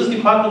the business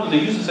department, and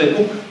the user said,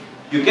 look,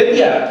 you get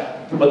the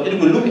app, but it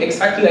will look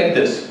exactly like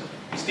this.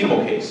 It's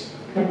demo case.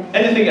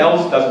 Anything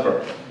else doesn't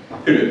work.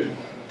 Period.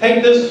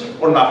 Take this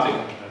or nothing.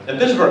 And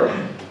this worked.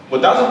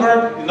 What doesn't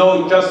work, you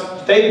know,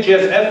 just take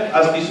JSF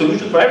as the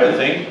solution for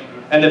everything,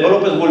 and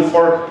developers will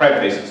fork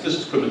private bases. This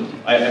is criminal.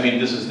 I mean,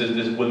 this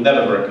will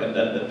never work, and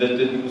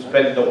you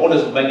spend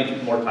orders of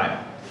magnitude more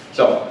time.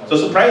 So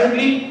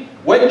surprisingly,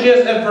 when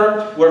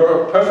JSF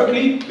worked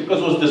perfectly,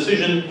 because it was a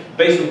decision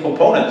based on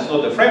components,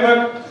 not the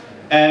framework,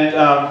 and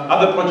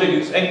other projects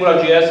used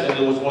AngularJS,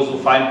 and it was also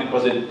fine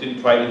because it didn't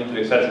try to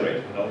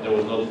exaggerate. You know, there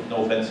was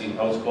no fancy,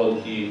 how it's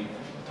called, the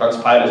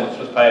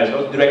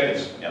transpilers,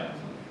 directives. Yeah.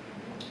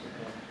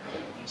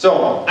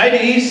 So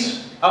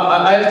IDEs,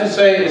 I have to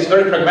say, it's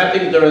very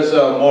pragmatic. There is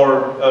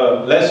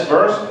less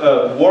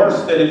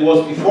worse than it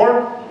was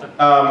before.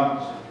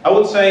 I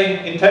would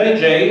say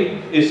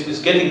IntelliJ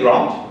is getting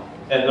around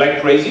and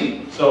like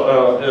crazy.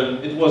 So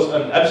it was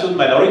an absolute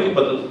minority,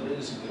 but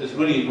it's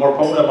really more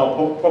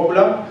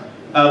popular.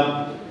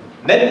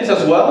 NetBeans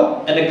as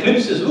well, and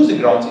Eclipse is losing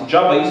ground in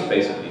Java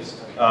space at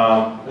least,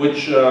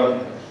 which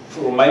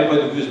from my point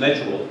of view is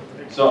natural.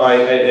 So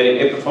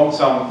I performed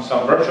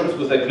some workshops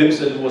with Eclipse,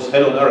 and it was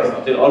hell on earth.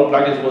 Until all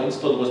plugins were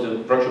installed, was the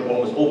workshop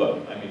almost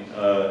over. I mean,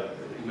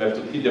 you have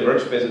to clean the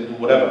workspace and do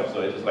whatever.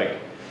 So it is like.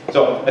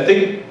 So I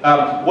think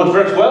what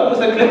works well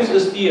with Eclipse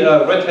is the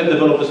Red Hat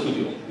Developer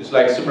Studio. It's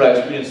like similar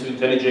experience to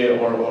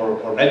IntelliJ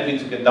or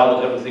NetBeans. You can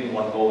download everything in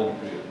one go and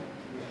create.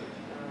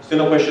 Still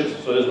no questions?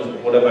 So this was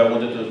whatever I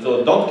wanted to.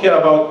 So don't care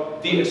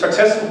about the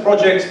successful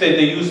projects. They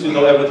used to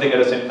know everything at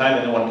the same time,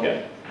 and no one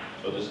cared.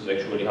 So this is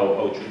actually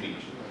how it should be.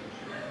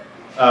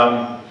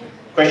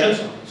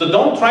 Questions? So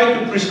don't try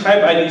to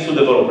prescribe IDEs to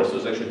developers.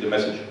 That's actually the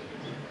message.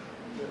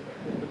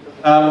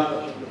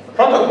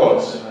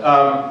 Protocols.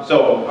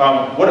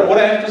 What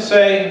I have to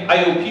say,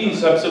 IOP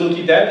is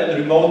absolutely dead, and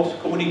remote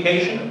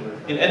communication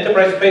in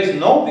enterprise space.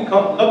 No,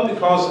 not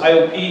because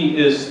IOP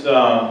is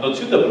not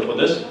suitable for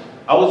this.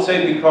 I would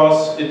say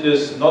because it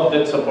is not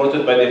that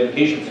supported by the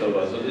application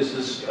server. So this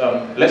is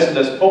less and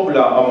less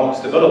popular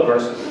amongst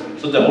developers.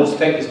 So the whole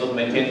stack is not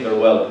maintained very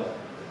well.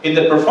 In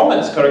the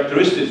performance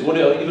characteristics, what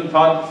I even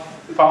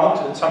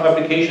found in some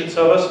application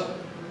servers,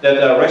 that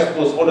REST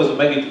was orders of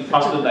magnitude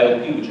faster than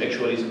IOP, which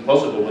actually is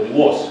impossible, but it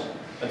was.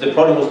 And the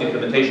problem was the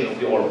implementation of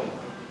the order.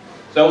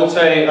 So I would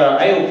say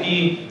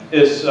IOP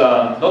is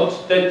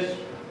not that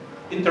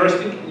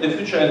interesting in the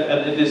future,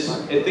 and it is,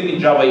 I think in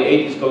Java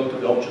 8 is going to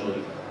be optional.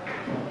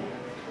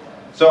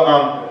 So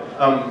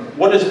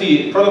what is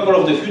the protocol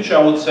of the future?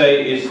 I would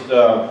say is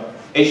the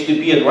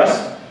HTTP and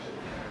REST.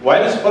 Why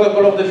this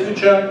protocol of the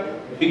future?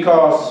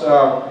 Because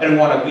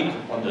everyone agreed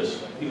on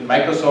this. Even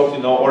Microsoft,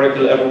 you know,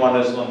 Oracle, everyone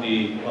is on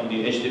the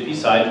HTTP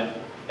side,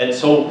 and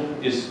so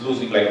is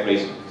losing like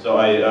crazy. So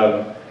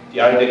the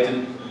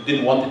architect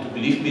didn't want it to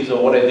believe me. So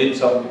what I did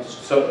some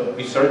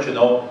research, you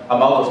know,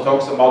 amount of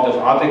talks, amount of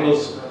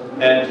articles,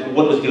 and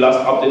what was the last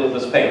update of the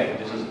spec.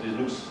 This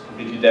looks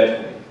completely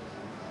dead for me.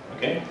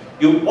 Okay.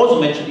 You also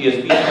mentioned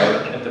ESB,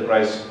 right?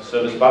 Enterprise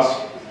Service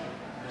Bus.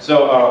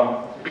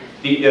 So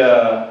the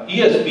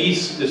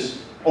ESBs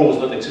is almost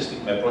not existing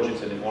in my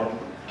projects anymore.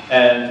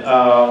 And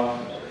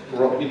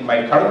in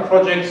my current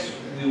projects,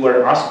 we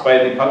were asked by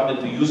the department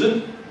to use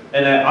it,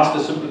 and I asked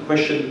a simple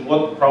question: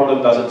 what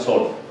problem does it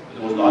solve?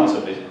 There was no answer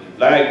basically.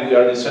 Like we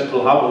are the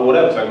central hub or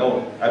whatever. So I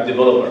know I'm a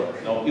developer.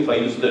 You know, if I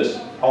use this,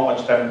 how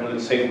much time will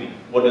it save me?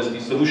 What is the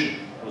solution?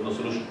 There was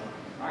no solution.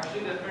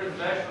 Actually, the first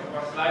version of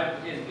our slide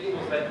ESB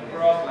was like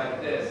crossed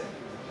like this.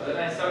 But then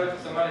I saw it,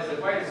 somebody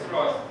said, why is it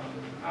crossed?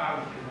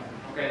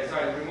 Okay, so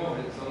I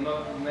removed it, so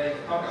not to make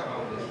talk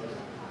about this.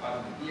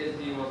 But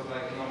ESB was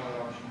like a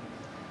normal option.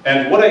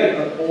 And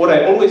what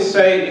I always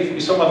say,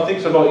 if someone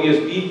thinks about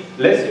ESB,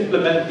 let's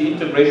implement the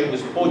integration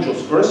with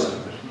POJOS first,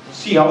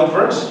 see how it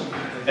works,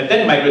 and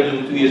then migrate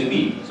it to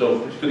ESB.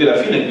 So to get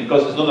a feeling,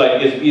 because it's not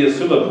like ESB is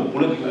silver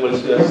bullet, you will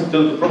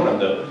still to program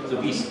the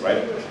beast,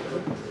 right?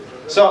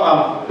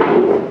 So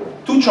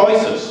two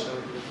choices,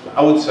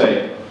 I would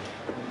say.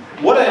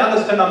 What I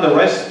understand under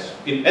REST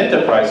in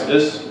enterprise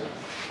is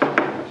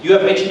you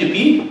have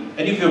HTTP,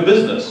 and if you're a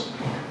business,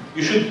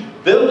 you should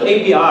build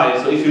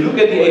APIs. So if you look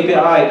at the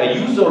API,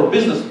 a user or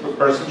business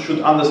person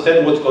should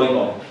understand what's going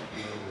on.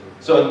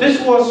 So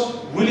this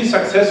was really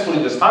successful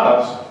in the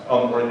startups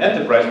or in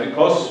enterprise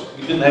because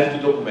we didn't have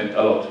to document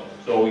a lot.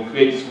 So we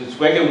created with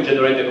Swagger, we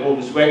generated a code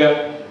with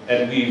Swagger,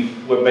 and we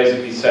were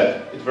basically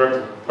set. It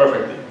worked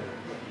perfectly.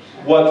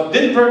 What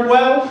didn't work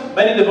well,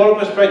 many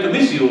developers tried to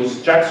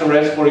misuse JUGs or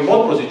REST for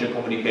remote procedure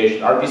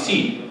communication,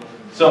 RPC.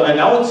 So, and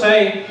I would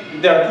say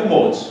there are two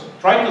modes.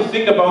 Try to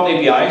think about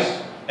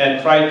APIs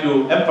and try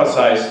to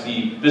emphasize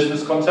the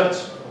business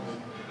concepts.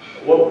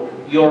 What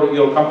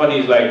your company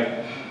is like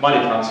money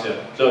transfer.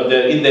 So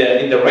in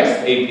the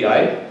REST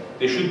API,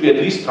 there should be at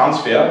least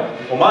transfer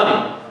or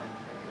money.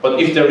 But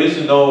if there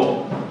is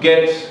no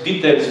get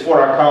details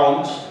for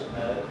account,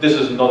 this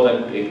is not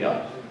a good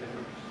API.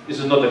 This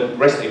is not a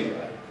REST API.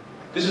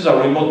 This is a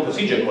remote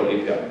procedure called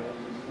API.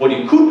 What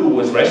you could do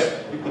with REST,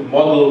 you could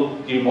model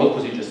the remote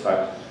procedure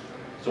style.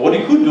 So what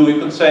you could do, you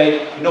could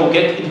say, you know,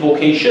 get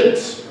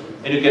invocations,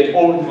 and you get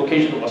all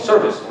invocation of a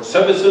service, or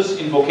services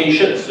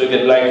invocations, so you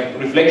get like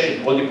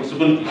reflection, all the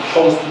possibilities,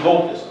 post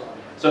invoke this.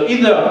 So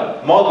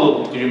either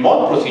model the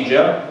remote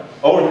procedure,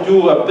 or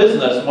do a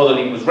business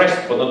modeling with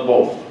REST, but not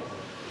both.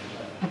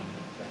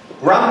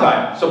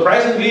 Runtime.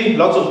 Surprisingly,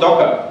 lots of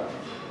Docker.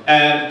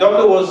 And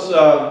Docker was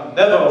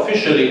never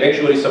officially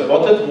actually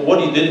supported. What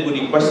he did, when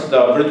he requested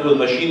a virtual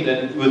machine,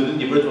 then within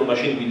the virtual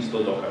machine we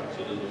installed Docker.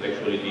 So this was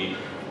actually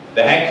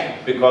the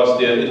hack,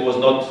 because it was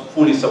not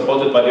fully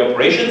supported by the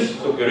operations,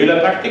 so guerrilla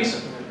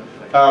tactics.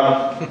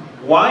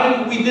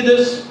 Why we did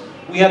this?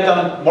 We had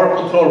done more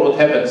control what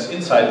happens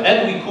inside,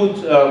 and we could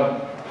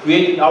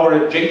create in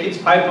our Jenkins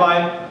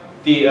pipeline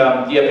the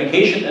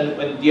application, and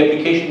when the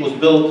application was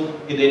built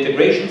in the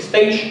integration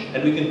stage,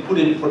 and we can put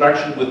it in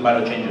production with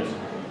minor changes.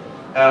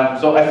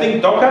 So I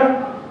think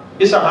Docker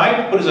is a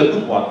hype, but it's a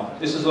good one.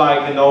 This is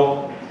like, you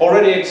know,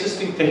 already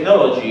existing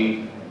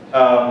technology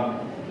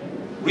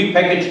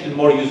repackaged in a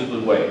more usable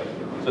way.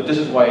 So this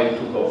is why it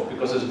took off,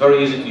 because it's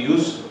very easy to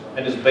use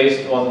and it's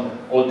based on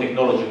old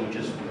technology, which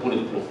is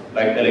bulletproof,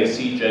 like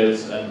LXC,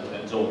 jails,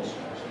 and zones.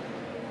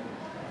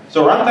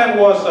 So runtime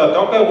was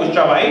Docker with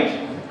Java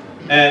 8,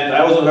 and I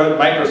also heard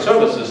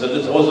microservices, and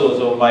this is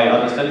also my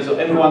understanding. So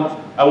everyone,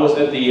 I was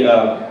at the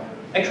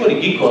actually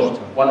GeekCon,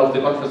 one of the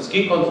conferences.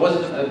 GeekCon, was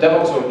it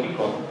DevOps or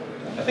GeekCon?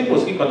 I think it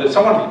was GeekCon.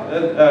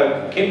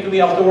 Someone came to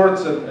me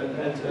afterwards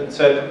and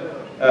said,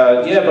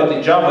 yeah, but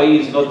the Java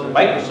is not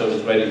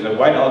microservice ready. Like,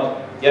 why not?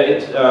 Yeah,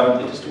 it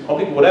is too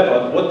complicated,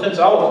 whatever. And what turns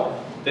out,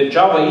 that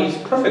Java is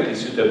perfectly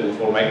suitable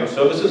for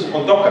microservices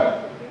on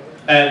Docker.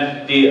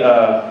 And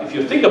if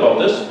you think about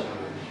this,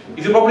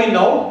 if you probably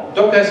know,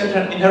 Docker has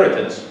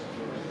inheritance.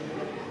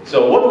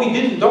 So what we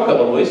did in Docker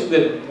always, we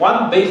had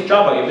one base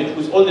Java image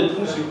with all the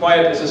tools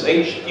required,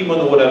 SSH, daemon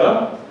or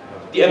whatever.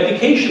 The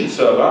application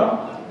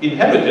server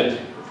inherited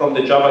from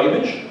the Java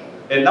image,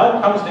 and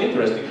now comes the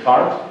interesting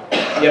part.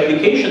 The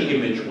application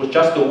image was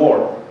just a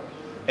war.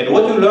 And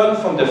what you learned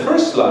from the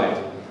first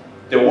slide,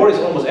 the war is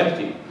almost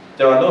empty.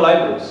 There are no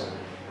libraries.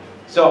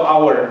 So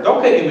our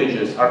Docker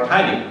images are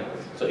tiny.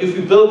 So if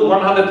we build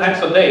 100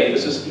 times a day,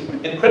 this is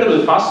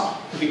incredibly fast,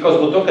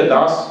 because what Docker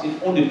does, it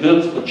only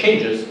builds what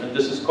changes, and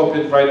this is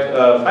copy and write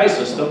file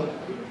system.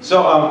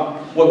 So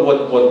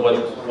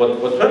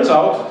what turns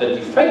out that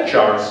the fetch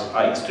jars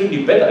are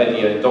extremely bad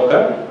idea in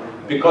Docker,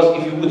 because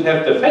if you would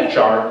have the fetch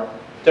jar,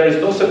 there is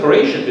no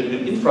separation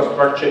between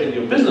infrastructure and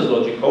your business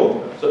logic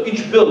code. So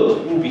each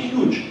build will be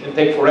huge and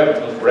take forever,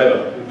 not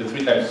forever. It will be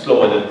 3 times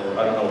slower than,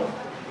 I don't know.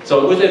 So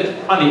it was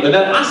funny. And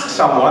then ask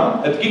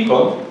someone at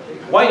GeekCon,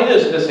 why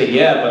this? And they say,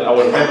 yeah, but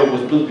our framework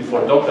was built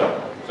before Docker.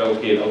 So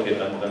okay,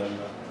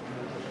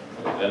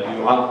 then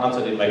you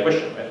answered my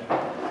question. Right?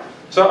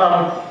 So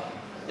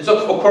it's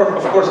of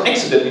course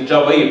accident in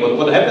Java 8, but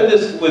what happened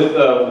is with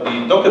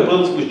the Docker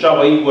builds with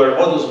Java 8 were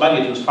almost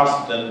magnitudes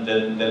faster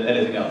than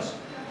anything else.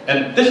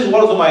 And this is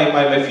also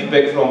my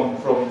feedback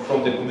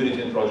from the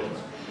community and projects.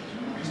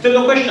 Still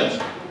no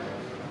questions?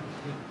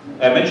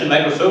 I mentioned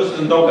microservices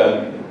and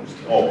Docker.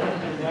 Oh.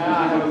 Yeah,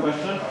 I have a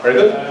question. Very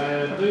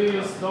good. Do you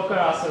use Docker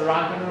as a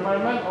runtime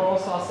environment or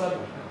also as a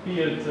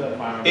build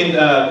environment? In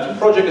two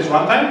project is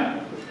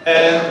runtime,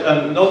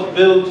 and not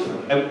build,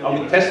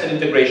 test and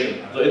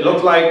integration. So it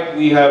looks like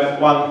we have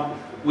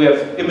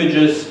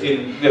images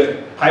we have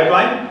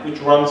pipeline, which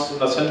runs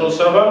in a central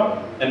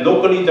server, and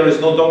locally there is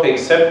no Docker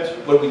except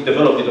when we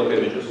develop the Docker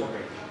images.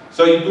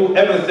 So you do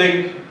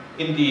everything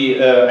in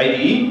the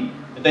IDE,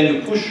 and then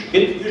you push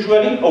Git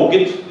usually. Oh,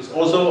 Git is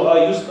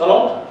also used a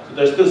lot. So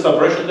there's still some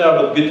version there,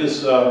 but Git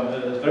is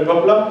very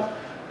popular.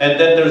 And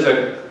then there's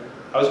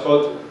how it's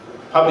called,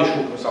 publish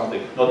hook or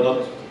something.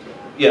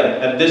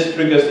 And this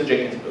triggers the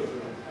Jenkins build.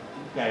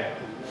 Okay.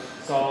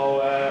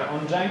 So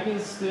on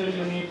Jenkins still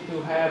you need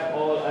to have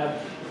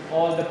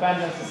all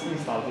dependencies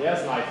installed,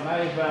 yes? Like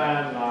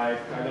Maven, like,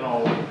 I don't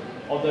know,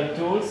 other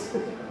tools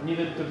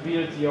needed to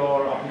build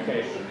your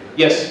application.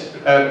 Yes,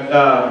 and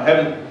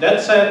having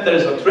that said, there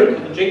is a trick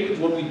in Jenkins.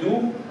 What we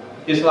do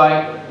is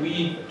like,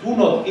 we do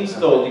not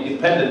install the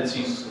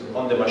dependencies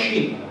on the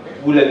machine.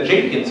 We let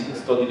Jenkins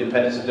install the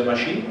dependencies on the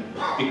machine,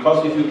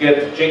 because if you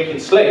get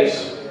Jenkins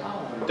slaves,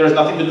 there's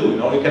nothing to do, you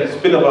know. You can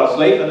spin up a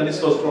slave and then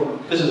install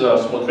from, this is a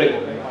small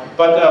trick.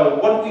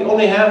 But what we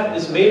only have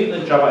is Maven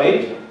and Java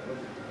 8.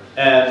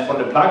 And for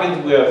the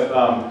plugins, we have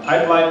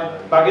pipeline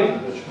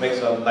plugin, which makes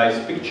a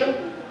nice picture,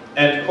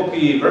 and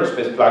copy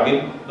workspace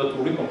plugin, not to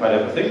recompile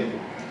everything.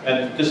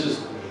 And this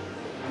is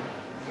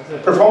a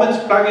performance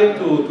plugin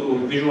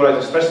to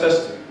visualize the stress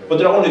test, but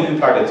there are only a few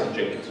plugins in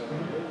Jenkins.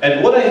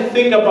 And what I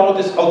think about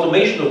this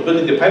automation of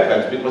building the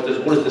pipelines, because there's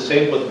always the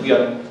same, but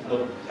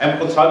I'm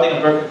consulting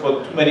and working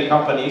for too many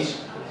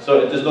companies, so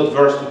it is not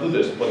worth to do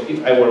this. But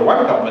if I were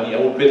one company, I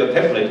would create a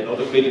template,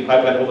 to create a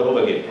pipeline over and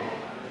over again.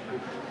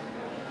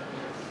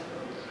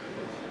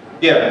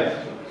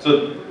 Yeah,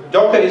 so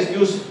Docker is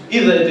used,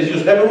 either it is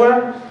used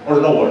everywhere or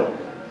nowhere.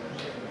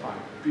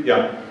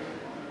 Yeah.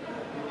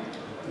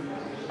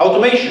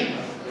 Automation.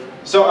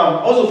 So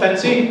also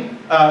fancy.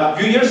 A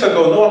few years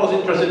ago, no one was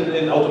interested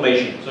in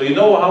automation. So you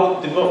know how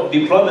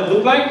deployment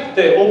looked like?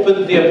 They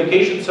opened the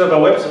application server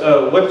web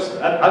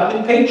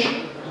admin page,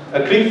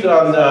 clicked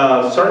on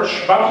the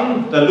search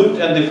button, they looked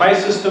at the file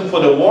system for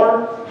the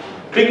war,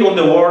 click on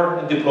the war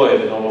and deploy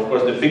it. Of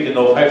course, they pick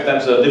 5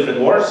 times different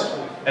wars.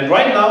 And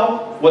right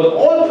now, what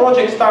all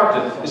projects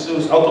started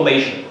is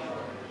automation.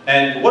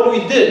 And what we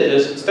did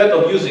is, instead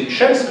of using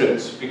shell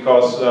scripts,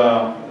 because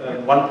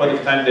at one point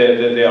of time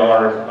they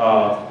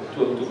are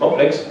too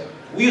complex,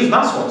 we use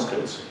NAS1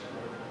 scripts,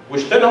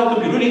 which turned out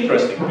to be really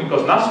interesting,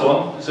 because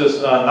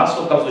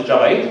NAS1 comes with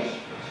Java 8,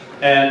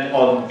 and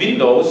on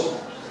Windows,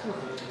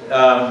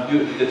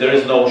 there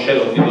is no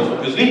shell on Windows,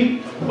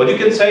 obviously, but you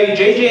can say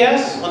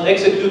JJS on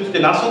execute the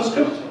NAS1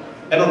 script,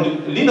 and on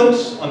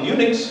Linux, on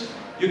Unix,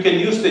 you can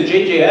use the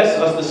JJS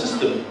as the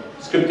system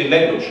scripting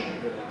language.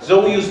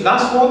 So we use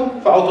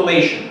NAS1 for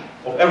automation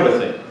of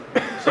everything.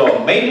 So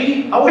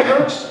mainly how it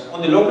works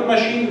on the local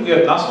machine, we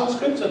have NAS1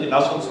 scripts, and the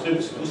NAS1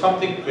 scripts do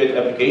something, create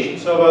application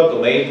server,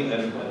 domain,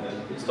 and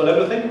install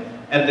everything.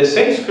 And the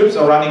same scripts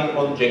are running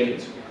on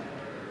Jenkins.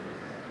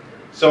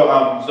 So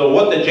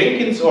what the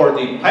Jenkins or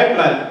the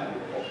pipeline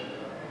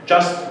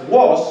just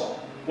was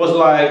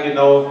like,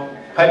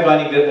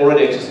 pipelining the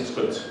already existing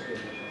scripts.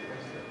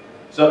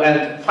 So,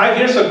 and 5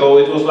 years ago,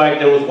 it was like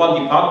there was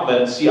one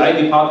department, CI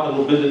department,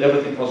 who built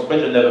everything from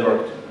scratch and never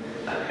worked.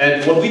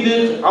 And what we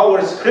did, our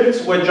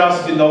scripts were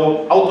just,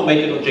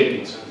 automated on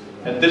Jenkins.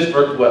 And this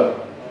worked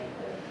well.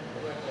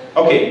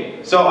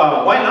 Okay, so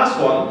why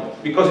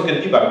NAS1? Because you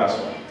can debug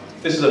NAS1.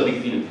 This is a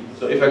big deal.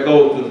 So if I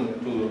go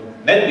to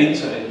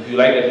NetBeans, and if you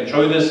like, I can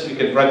show you this, you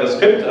can write a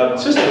script, a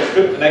system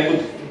script, and I could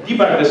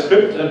debug the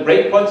script and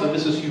breakpoints, and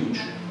this is huge.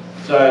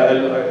 So I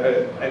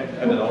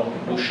don't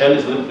know, shell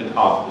is a little bit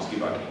hard with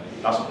debugging.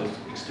 NAS1 is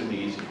extremely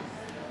easy.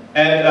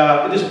 And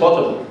it is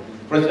portable.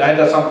 For instance, I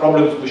had some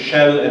problems with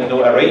shell and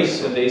no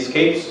arrays and the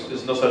escapes.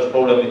 There's no such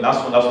problem in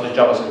NAS1. NAS1 is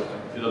JavaScript.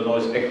 If you don't know,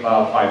 it's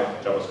ECMA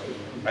 5 JavaScript.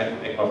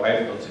 Right? ECMA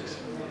 5, not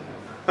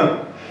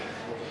 6.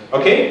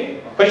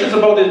 Okay? Questions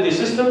about the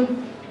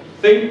system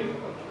thing?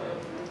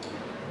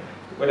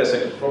 Wait a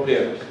second. Probably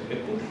a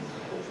good.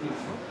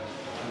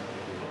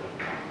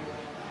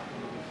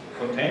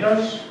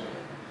 Containers.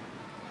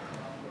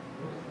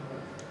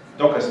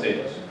 Docker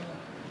status.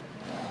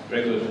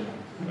 Very good.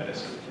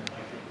 Medicine.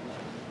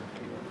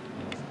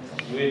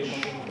 Which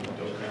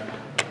Docker?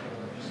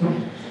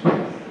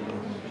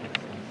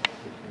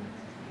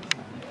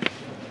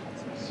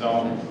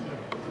 So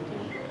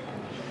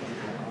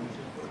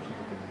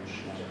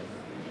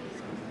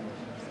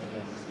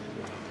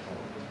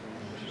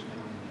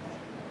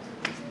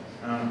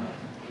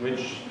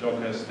which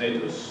Docker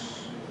status?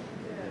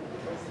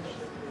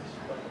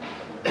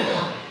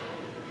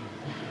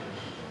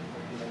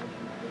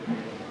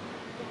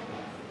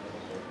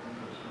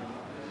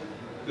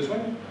 This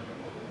one?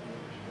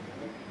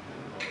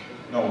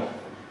 No.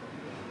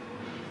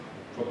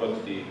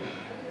 Forgot the.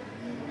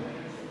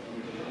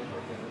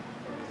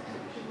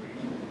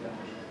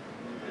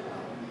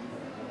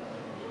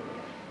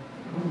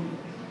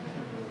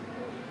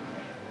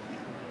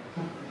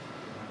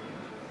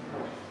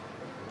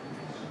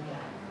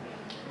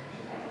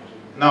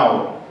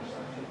 Now,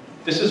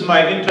 this is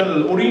my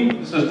internal URI.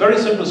 This is a very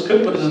simple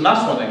script, but this is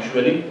NAS1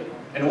 actually.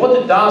 And what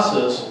it does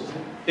is,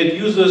 it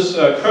uses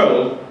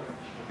curl,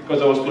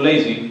 because I was too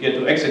lazy here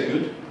to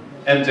execute.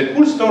 And the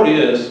cool story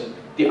is,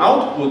 the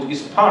output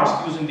is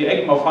parsed using the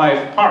ECMA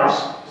 5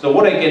 parse. So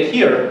what I get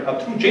here are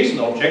true JSON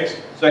objects,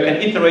 so I can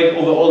iterate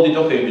over all the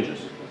Docker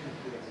images.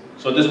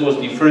 So this was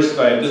the first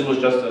time, this was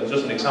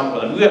just an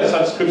example. And we have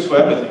such scripts for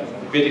everything,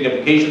 from creating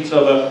application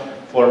server,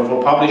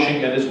 for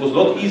publishing, and it was a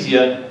lot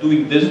easier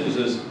doing this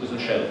with a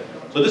shell.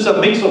 So this is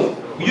a mix of,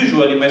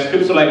 usually my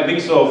scripts are like a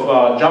mix of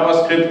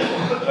JavaScript,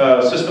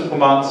 system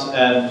commands,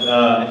 and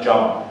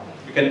Java.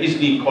 You can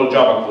easily call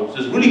Java code. So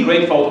it's really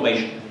great for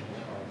automation.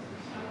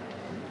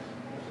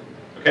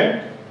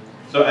 Okay?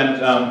 So,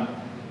 and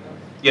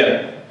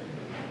yeah.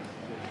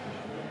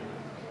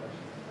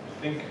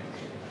 I think,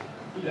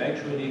 could I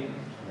actually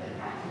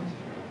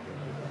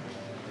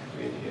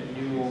create a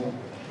new,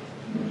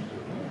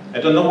 I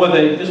don't know whether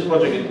in this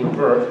project it would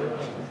work.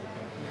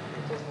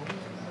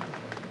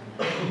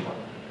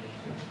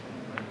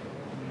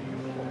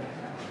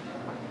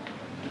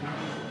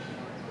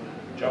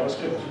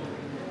 JavaScript.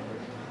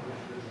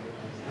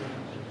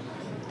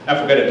 I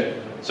forget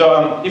it.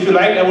 So if you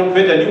like, I will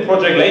create a new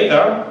project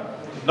later,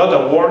 not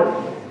a war,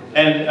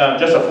 and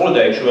just a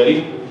folder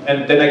actually,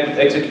 and then I could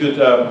execute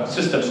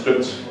system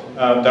scripts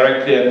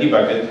directly and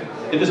debug it.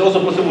 It is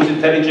also possible with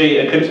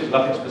IntelliJ Eclipse. There's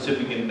nothing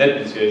specific in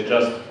NetBeans here, it's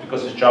just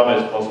because it's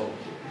Java is possible.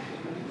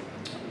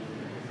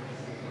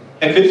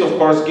 Eclipse, of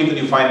course, given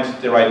you find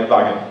the right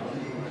plugin.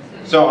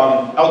 So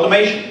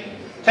automation,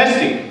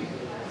 testing.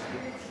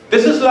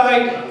 This is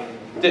like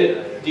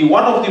the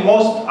one of the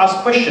most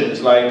asked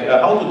questions, like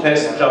how to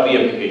test Java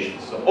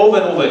applications. So over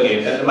and over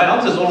again, and my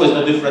answer is always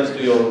no difference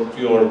to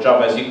your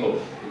Java SE code.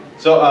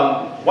 So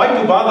why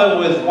to bother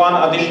with one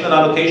additional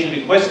annotation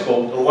request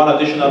code or one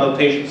additional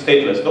annotation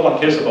stateless? No one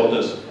cares about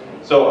this.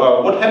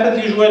 So what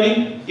happens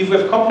usually if we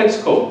have complex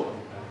code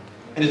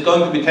and it's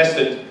going to be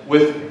tested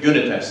with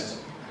unit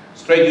tests,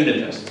 straight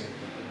unit tests.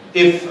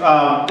 If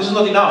this is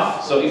not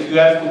enough, so if you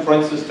have to, for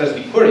instance, test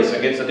the queries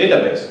against a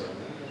database,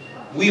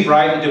 we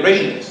write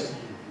integration tests.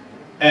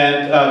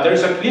 And there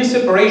is a clear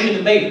separation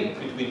in Maven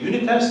between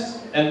unit tests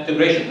and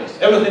integration tests.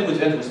 Everything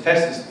which ends with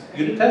test is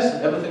unit test,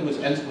 and everything which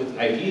ends with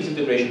IT is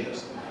integration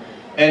test.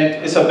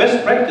 And it's a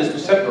best practice to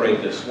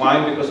separate this.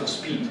 Why? Because of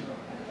speed.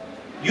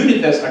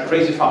 Unit tests are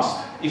crazy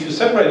fast. If you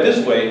separate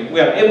this way, we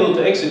are able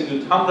to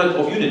execute hundreds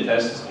of unit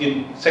tests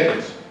in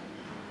seconds.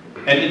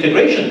 And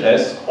integration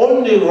tests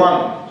only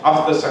run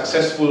after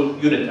successful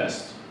unit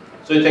tests.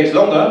 So it takes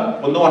longer,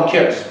 but no one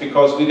cares,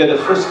 because we get the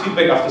first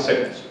feedback after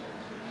seconds.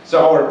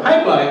 So our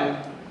pipeline,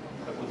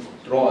 I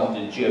could draw on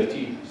the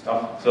GFT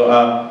stuff. So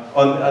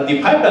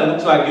the pipeline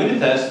looks like unit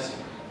tests,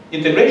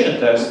 integration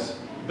tests,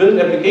 build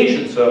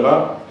application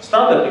server,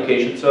 start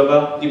application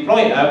server,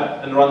 deploy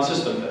app, and run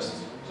system tests.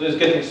 So it's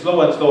getting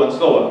slower and slower and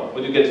slower,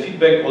 but you get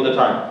feedback all the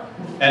time.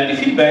 And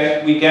the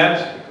feedback we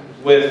get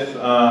with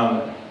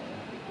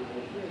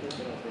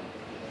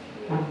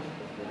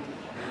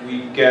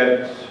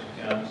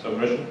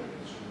subversion.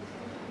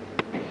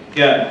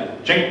 Yeah,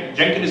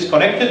 Jenkins is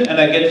connected, and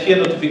I get here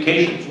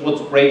notifications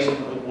what breaks and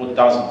what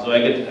doesn't. So I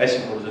get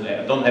asynchronous in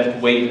there. I don't have to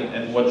wait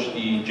and watch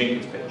the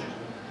Jenkins page.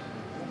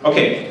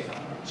 Okay,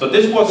 so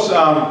this was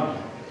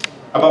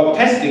about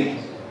testing.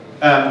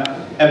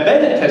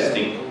 Embedded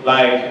testing,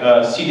 like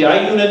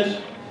CDI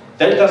unit,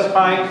 Delta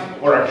Spike,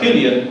 or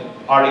Achillean,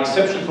 are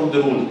exception from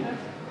the rule.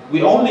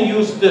 We only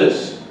use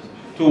this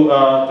to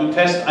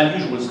test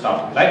unusual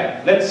stuff.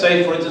 Like, let's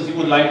say, for instance, you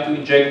would like to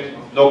inject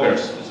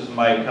loggers. This is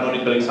my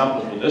canonical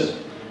example for this.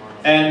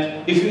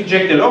 And if you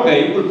inject the logger,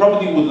 you would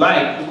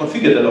like to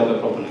configure the logger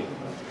properly.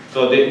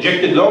 So the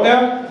injected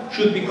logger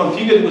should be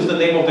configured with the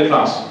name of the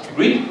class.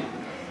 Agreed?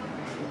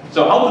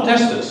 So how to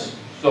test this?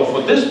 So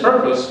for this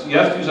purpose, you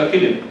have to use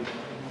Achillean.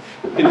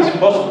 It is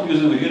impossible to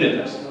use it with unit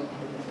tests.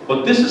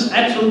 But this is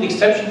absolute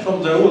exception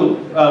from the rule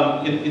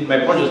in my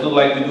projects. Not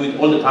like we do it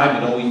all the time.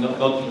 You know, we're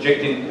not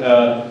injecting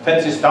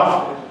fancy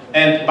stuff.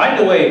 And by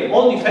the way,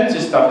 all the fancy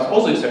stuff is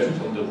also exception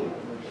from the rule.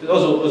 It's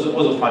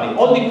also funny.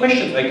 All the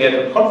questions I get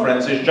at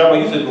conferences, Java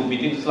user group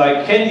meetings, is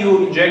like, can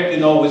you inject,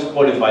 with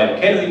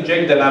qualifier? Can you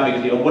inject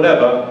dynamically or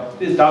whatever?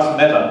 This doesn't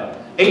matter.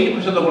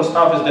 80% of our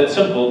stuff is that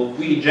simple.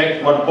 We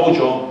inject one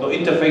POJO, no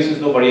interfaces,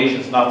 no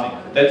variations, nothing.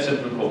 That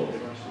simple code.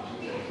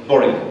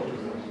 Boring code.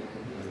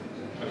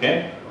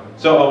 Okay?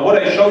 So what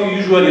I show you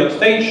usually on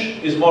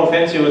stage is more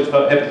fancy with the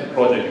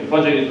project. In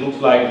project it looks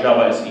like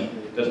Java SE.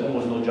 There's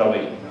almost no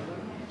Java E.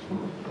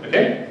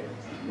 Okay?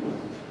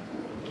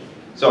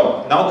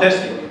 So, now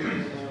testing.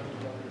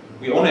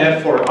 We only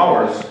have 4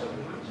 hours.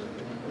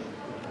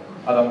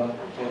 Adam,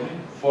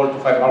 4 to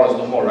 5 hours,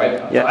 no more,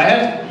 right?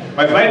 Yeah.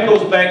 My flight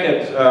goes back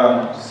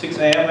at 6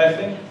 a.m. I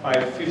think,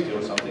 5:50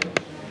 or something.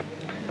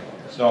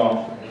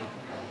 So,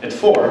 at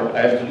 4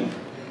 I have to leave.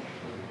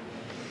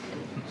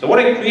 So what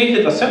I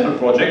created a sample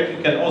project,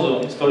 you can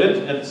also install it.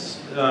 It's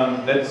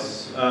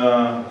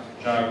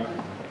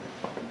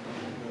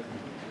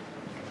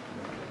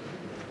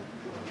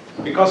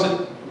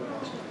because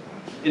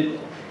it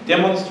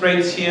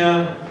demonstrates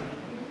here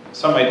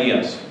some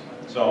ideas.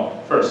 So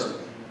first,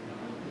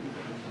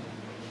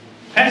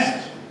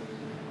 test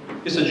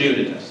is a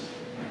JUnit test.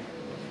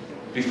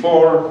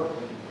 Before,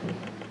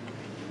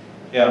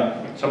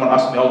 someone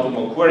asked me how to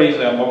mock queries,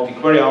 I mocked the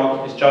query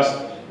out. It's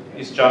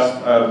just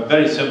a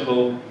very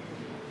simple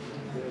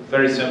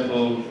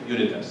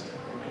unit test.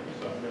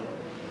 So,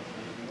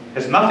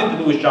 has nothing to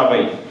do with Java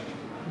 8.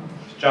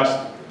 It's just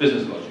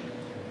business logic.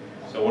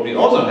 So what we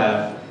also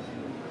have,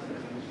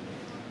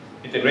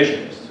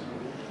 integration test.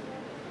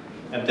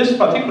 And this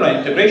particular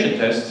integration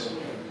test,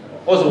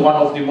 also one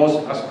of the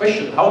most asked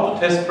questions, how to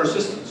test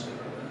persistence.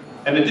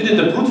 And I did it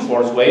the brute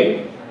force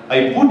way.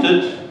 I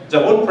booted the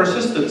whole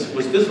persistence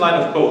with this line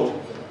of code.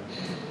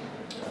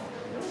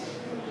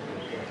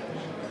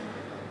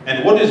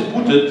 And what is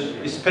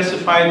booted is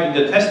specified in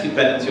the test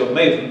dependency of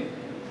Maven.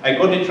 I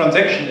got the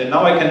transaction, and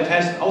now I can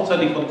test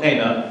outside the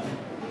container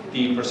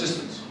the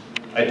persistence.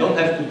 I don't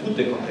have to boot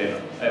the container.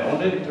 I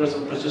only interest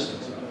in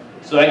persistence.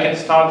 So I can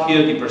start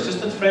here the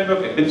persistence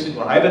framework, Eclipse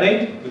or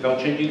Hibernate, without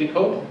changing the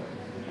code.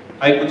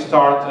 I could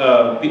start,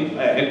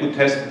 I could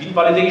test bin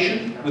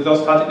validation without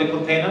starting the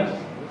container.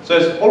 So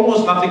there's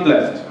almost nothing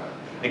left,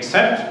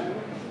 except,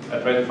 I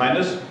try to find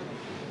this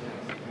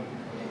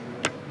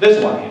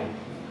one here.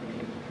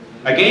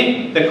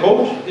 Again, the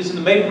code is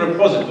in the Maven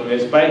repository.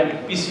 It's by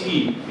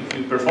BCE. If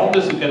you perform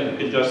this, you can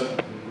just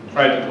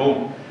try it at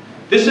home.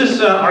 This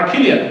is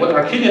Achillean. What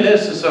Achillean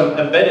is an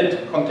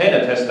embedded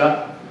container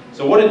tester.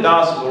 So what it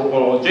does,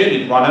 or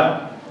JUnit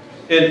runner,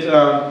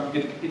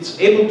 it's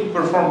able to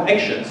perform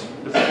actions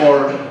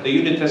before the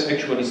unit test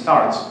actually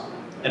starts.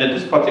 And in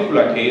this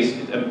particular case,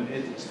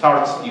 it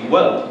starts the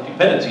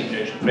dependency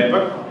injection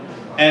framework.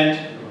 And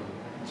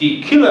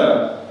the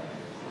killer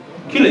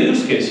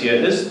use case here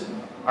is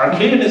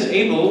Achillean is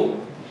able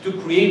to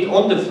create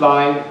on the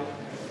fly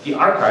the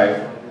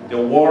archive, the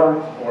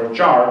war or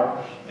jar,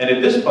 and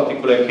in this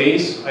particular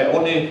case, I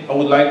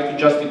would like to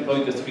just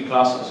deploy the 3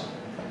 classes.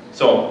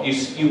 So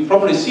you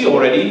probably see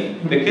already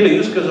the killer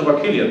use case of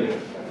Achillean.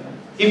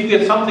 If we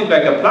had something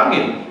like a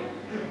plugin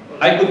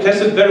I could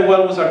test it very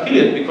well with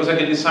Archillion because I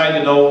can decide,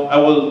 you know, I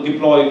will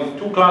deploy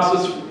 2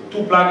 classes,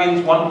 2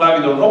 plugins, 1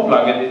 plugin or no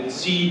plugin, and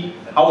see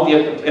how the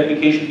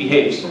application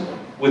behaves.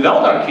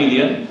 Without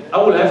Archillion, I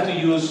will have to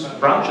use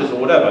branches or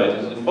whatever. It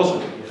is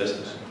impossible to test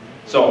this.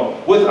 So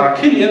with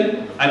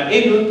Archillion, I'm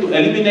able to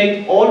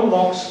eliminate all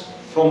mocks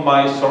from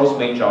my source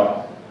main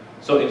Java.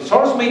 So in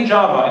source main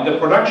Java, in the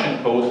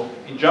production code,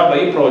 in Java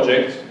 8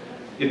 project,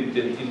 in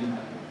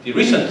the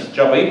recent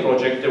Java 8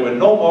 project, there were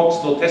no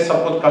mocks, no test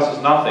support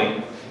classes,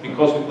 nothing,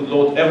 because we could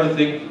load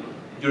everything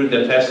during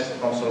the test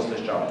from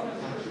source/Java.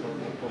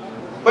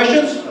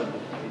 Questions?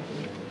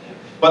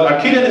 But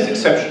Archillion is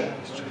exception,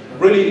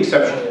 really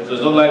exception. So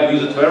it's not like I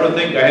use it for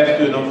everything. I have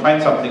to, you know,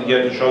 find something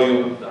here to show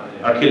you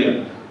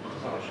Archillion.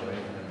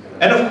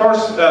 And of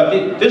course,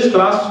 this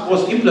class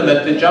was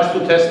implemented just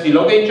to test the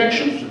log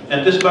injection,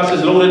 and this class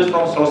is loaded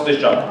from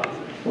source/Java.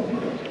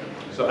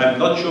 So I'm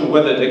not sure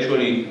whether it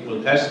actually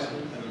will test.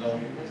 I don't know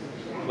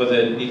whether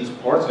it needs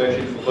support. So I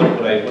actually forgot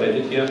what I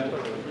did here.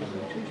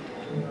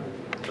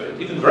 So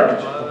it even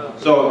worked.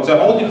 So the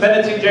whole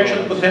dependency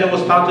injection container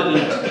was started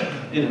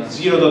in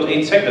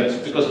 0.8 seconds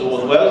because it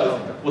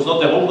was not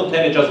the whole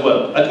container, just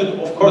well. I could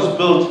of course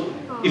build,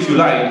 if you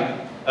like.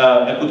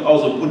 I could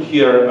also put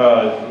here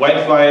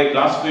whitefly,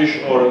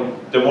 glassfish, or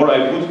the more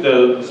I put,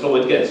 the slower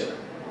it gets.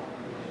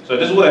 So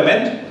this is what I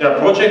meant. There are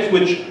projects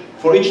which,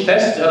 for each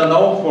test, I don't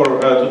know, for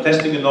to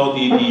testing, you know,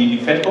 the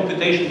fed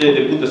computation,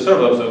 they put the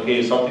server. So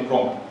okay, something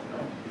wrong.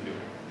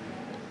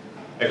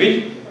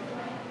 Agreed?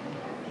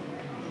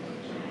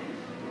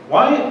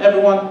 Why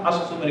everyone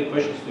asks so many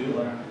questions to you?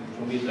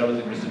 For me,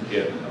 everything crystal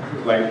clear.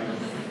 Like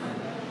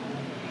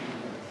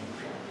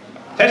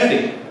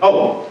testing.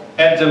 Oh.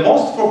 And the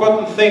most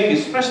forgotten thing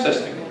is stress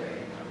testing.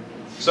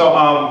 So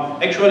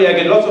actually I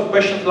get lots of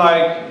questions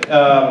like,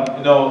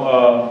 you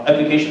know,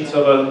 application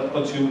server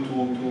consumed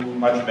too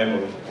much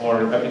memory,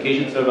 or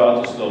application server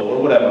are too slow,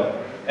 or whatever.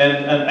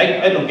 And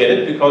I don't get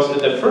it, because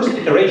at the first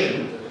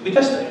iteration, we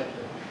test it.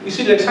 We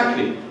see it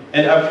exactly.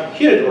 And I've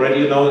heard it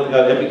already, you know,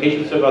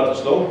 application server are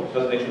too slow,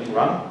 doesn't actually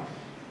run.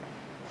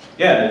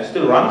 Yeah, it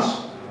still runs,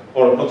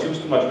 or consumes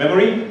too much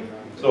memory.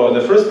 So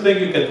the first thing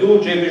you can do,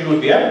 JVisual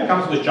VM,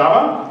 comes with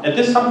Java, and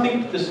this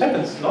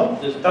happens, no?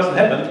 This doesn't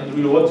happen in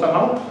real world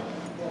somehow.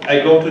 I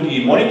go to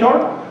the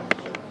monitor,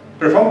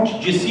 perform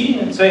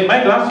GC, and say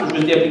my glass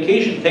with the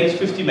application takes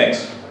 50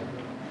 megs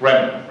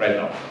RAM right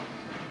now.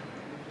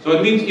 So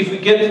it means if we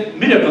get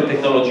miracle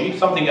technology,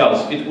 something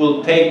else, it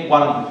will take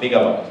 1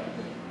 megabyte.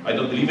 I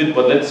don't believe it,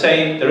 but let's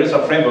say there is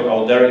a framework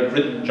out there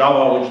written in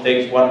Java which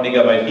takes 1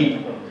 megabyte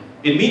heap.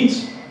 It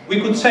means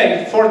we could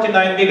save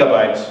 49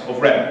 megabytes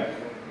of RAM.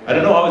 I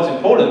don't know how it's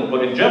in Poland,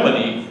 but in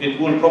Germany, it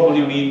will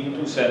probably mean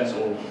 2 cents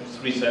or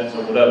 3 cents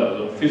or whatever.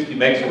 So 50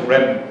 megs of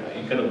RAM,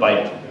 you cannot buy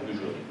it,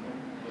 usually.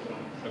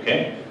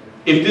 Okay?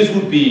 If this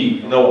would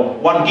be, you know,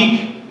 1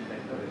 gig,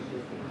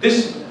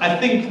 I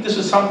think this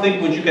is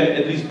something which you can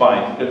at least buy.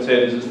 You can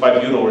say this is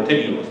 €5 or 10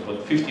 euros,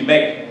 but 50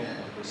 meg,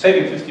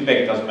 saving 50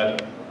 meg doesn't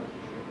matter.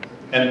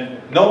 And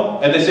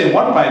they say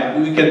one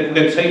time we can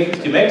save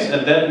 50 megs,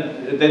 and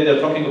then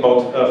they're talking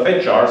about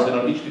fed jars, and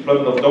on each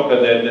deployment of Docker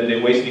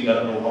they're wasting, I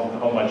don't know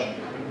how much,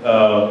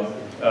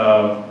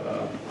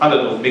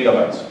 hundreds of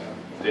megabytes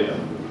of data.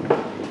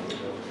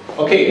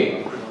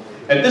 Okay,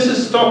 and this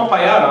is stock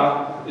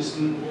Payara is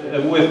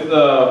with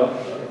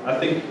I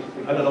think,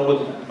 I don't know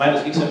what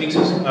minus XMX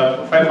is,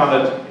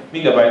 500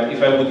 megabyte.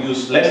 If I would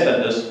use less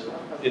than this,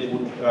 it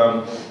would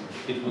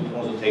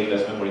also take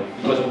less memory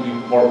because it would be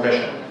more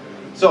pressure.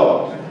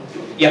 So,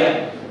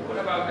 yeah. What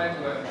about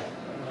end-to-end?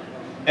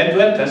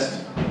 End-to-end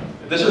test.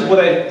 This is what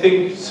I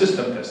think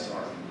system tests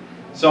are.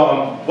 So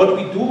what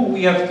we do,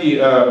 we have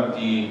the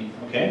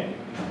okay.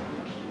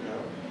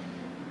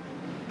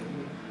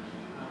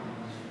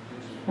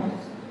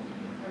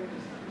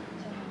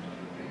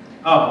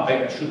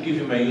 I should give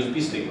you my USB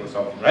stick or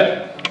something,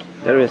 right?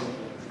 There is.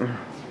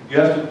 You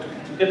have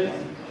to get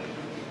one.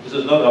 This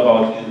is not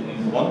about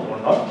you want or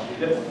not.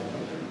 Get one.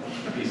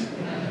 Please.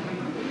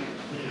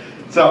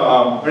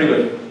 So, very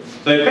good.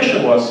 So the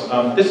question was,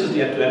 this is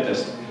the end-to-end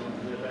test.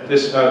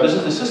 This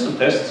is the system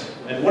test,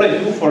 and what I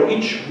do for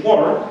each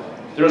word,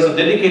 there is a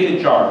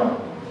dedicated jar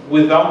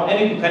without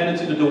any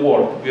dependency to the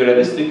word, to be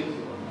realistic,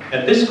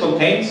 and this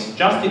contains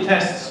just the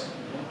tests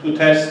to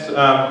test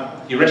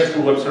the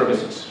RESTful web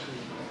services.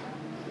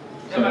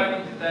 Yeah, but I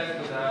need to test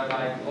with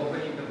like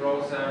opening the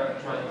browser,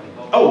 trying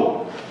to.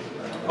 Oh,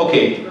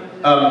 okay.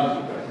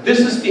 This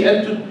is the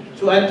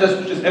end-to-end test,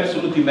 which is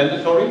absolutely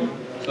mandatory.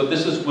 So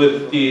this is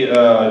with the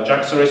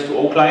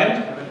JUGtoberFest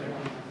client.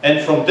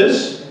 And from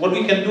this, what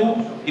we can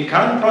do, in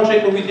current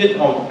project what we did,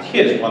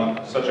 here's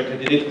one such a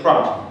candidate,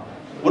 CRUD.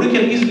 What you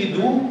can easily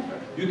do,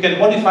 you can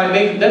modify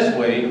maybe this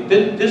way,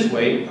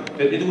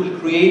 that it will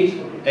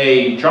create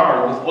a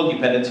jar with all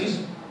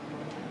dependencies.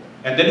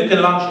 And then you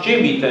can launch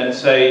JMeter and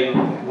say,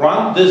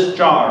 run this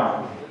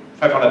jar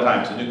 500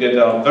 times, and you get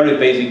a very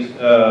basic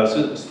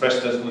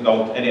stress test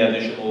without any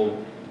additional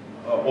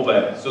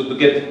overhead. So to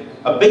get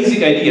a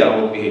basic idea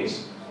how it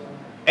behaves.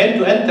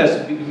 End-to-end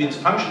test means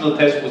functional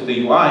test with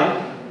the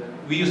UI.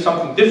 We use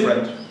something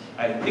different.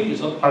 I think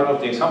it's not part of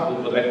the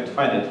example, but I could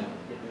find it.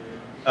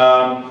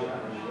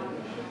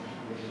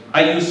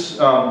 I use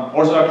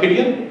also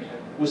Arcadian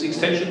with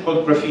extension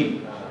called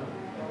Graphene.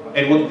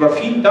 And what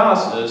Graphene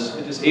does is,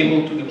 it is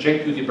able to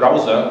inject you the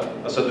browser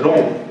as a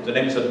drone. The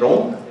name is a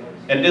drone.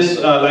 And this,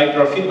 like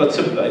Graphene, but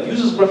simpler. It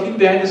uses Graphene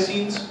behind the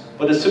scenes,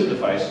 but it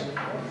simplifies.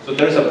 So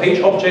there is a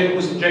page object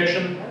with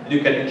injection, and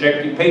you can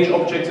inject the page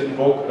objects and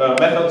invoke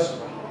methods.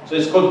 So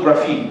it's called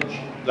Graphene.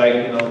 Like,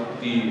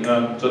 you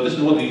know, so this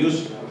is what we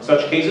use in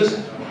such cases.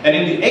 And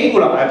in the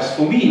Angular apps,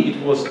 for me,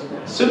 it was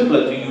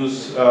simpler to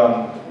use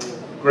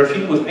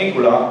Graphene with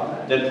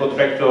Angular than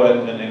Protractor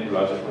and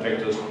Angular. The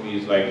Protractors for me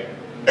is like,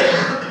 I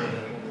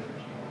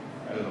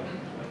don't know,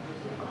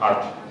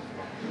 hard.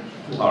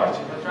 Too hard.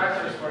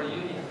 Protractor is for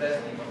unit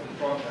testing of the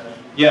front-end.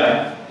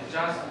 Yeah. It's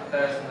just to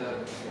test the...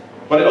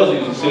 But it also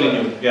uses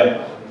Selenium,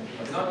 yeah.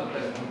 But not to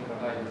test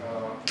like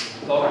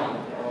logging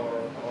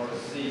or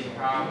seeing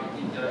how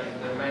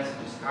the message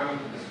is coming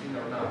to the screen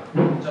or not.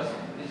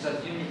 It's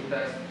just unit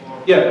test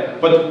for... Yeah,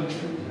 but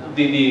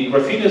the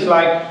Graphene is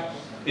like,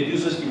 it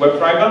uses the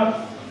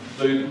WebDriver,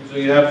 so you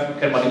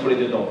can manipulate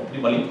the node.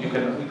 You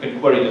can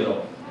query the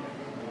node.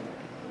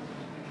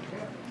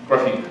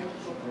 Graphene.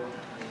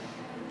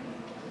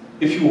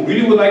 If you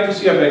really would like to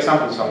see, I have an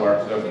example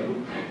somewhere. So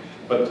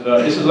but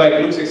this is like,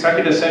 it looks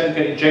exactly the same. You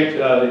can inject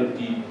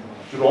the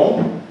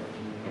drone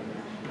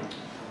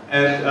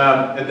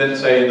and then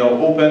say, you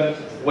know, open,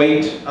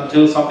 wait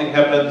until something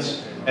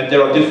happens, and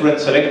there are different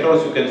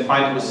selectors you can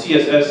find with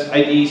CSS,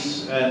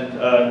 IDs,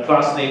 and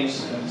class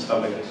names and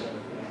stuff like this.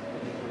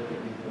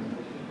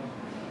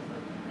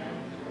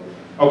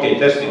 Okay,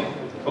 testing.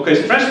 Okay,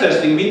 stress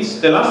testing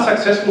means the last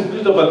successful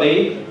build of a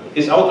day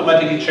is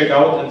automatically checked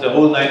out and the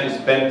whole night is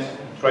spent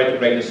trying to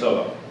break the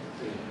server.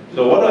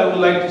 So what I would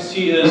like to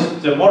see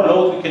is the more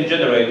load we can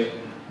generate,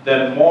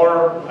 the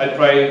more I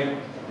try.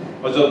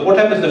 So what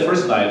happens the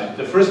first night?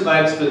 The first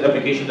night the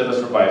application never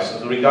survives.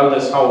 So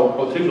regardless how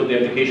trivial the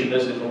application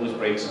is, it always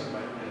breaks.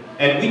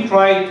 And we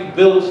try to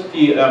build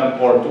the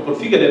or to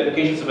configure the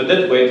applications in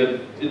that way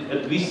that it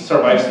at least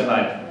survives the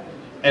night.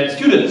 And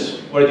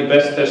students were the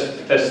best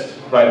test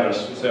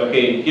drivers. We say,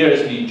 okay, here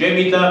is the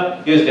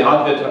JMeter, here's the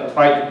hardware to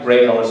try to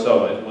break our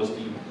server. It was the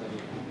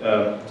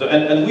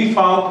and we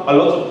found a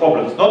lot of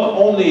problems, not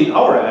only in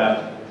our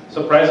app,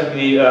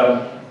 surprisingly,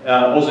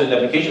 also in the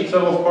application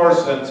server, of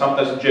course, and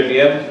sometimes in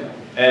JVM,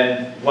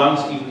 and once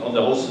even on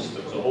the host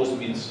system. So host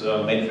means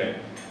mainframe.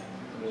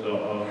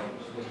 So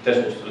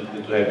test was a little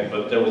bit too heavy,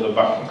 but there was a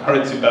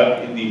concurrency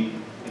bug in the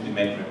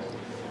mainframe.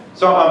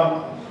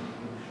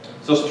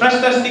 So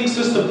stress testing,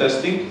 system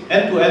testing,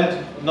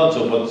 end-to-end, not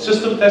so, but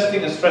system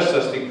testing and stress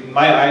testing, in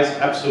my eyes,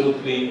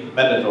 absolutely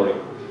mandatory.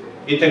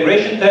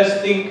 Integration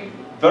testing,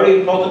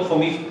 very important for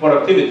me for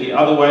productivity,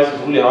 otherwise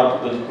it's really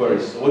hard to build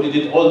queries. So what we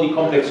did, all the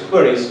complex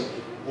queries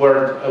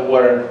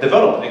were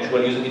developed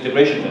actually using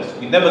integration tests.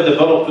 We never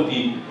developed to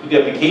the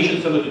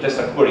application server to test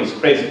our queries,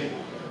 crazy.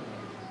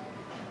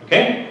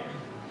 Okay?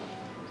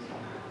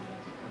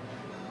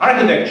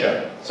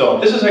 Architecture. So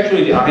this is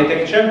actually the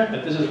architecture,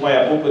 and this is why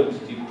I opened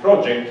the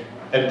project.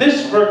 And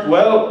this worked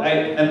well,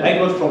 and I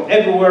got from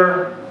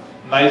everywhere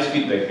nice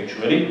feedback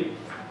actually.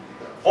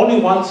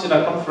 Only once in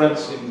a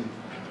conference in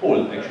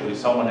Poland, actually,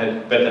 someone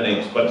had better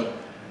names. But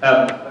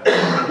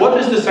what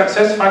is the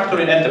success factor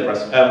in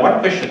enterprise? One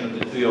question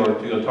to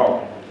your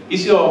talk: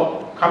 is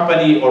your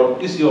company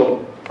or is your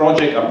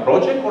project a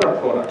project or a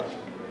product?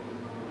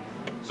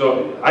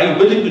 So, are you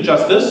building to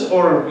just this,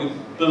 or are you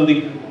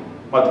building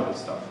multiple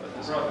stuff?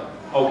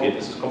 Okay,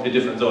 this is completely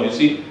different. So you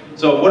see,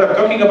 so what I'm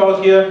talking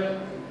about here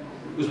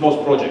is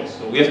most projects.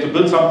 So we have to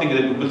build something and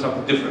then we build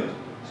something different.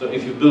 So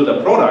if you build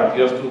a product,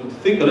 you have to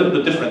think a little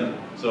bit different.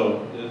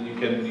 So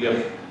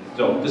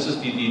so this is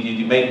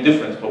the main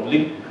difference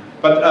probably.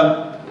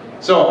 But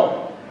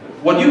so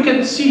what you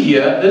can see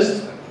here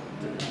is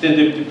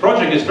the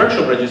project is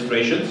virtual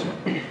registrations,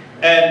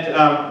 and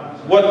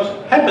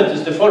what happens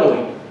is the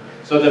following.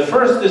 So the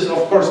first is of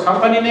course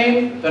company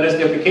name, that is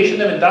the application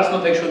name. It does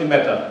not actually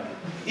matter.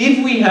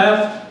 If we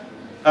have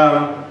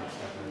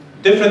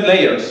different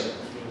layers,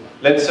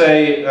 let's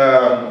say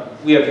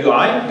we have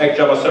UI, like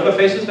Java server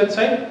faces, let's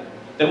say,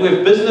 then we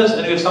have business,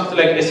 and we have something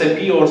like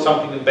SAP or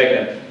something in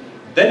backend.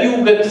 Then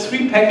you get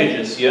 3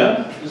 packages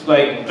here. It's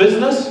like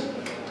business,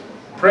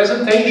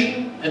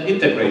 presentation, and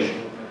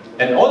integration.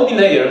 And all the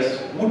layers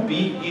would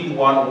be in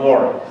one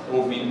war. There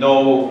would be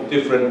no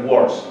different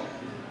wars.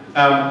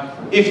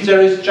 If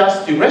there is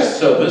just the REST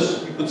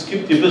service, you could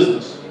skip the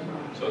business.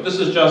 So this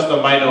is just a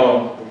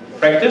minor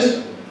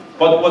practice.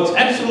 But what's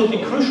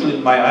absolutely crucial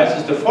in my eyes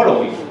is the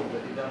following.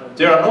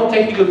 There are no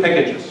technical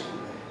packages.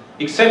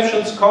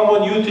 Exceptions,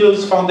 common,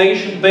 utils,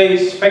 foundation,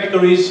 base,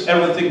 factories,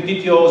 everything,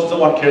 DTOs, no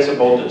one cares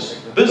about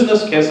this.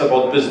 Business cares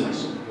about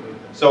business.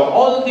 So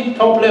all the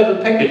top level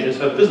packages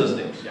have business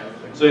names.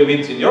 So it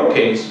means in your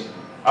case,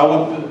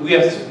 we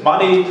have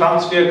money,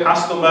 transfer,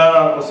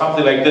 customer, or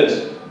something like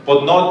this,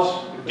 but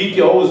not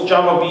DTOs,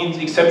 Java beans,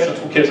 exceptions,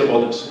 who cares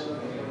about this?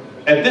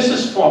 And this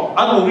is for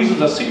unknown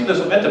reasons a sickness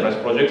of enterprise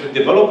projects, and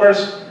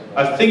developers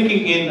are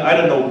thinking in, I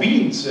don't know,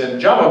 beans and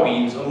Java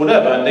beans or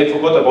whatever, and they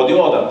forgot about the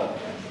order.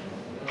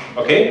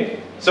 Okay?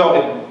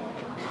 So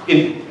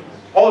in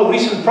all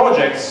recent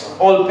projects,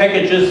 all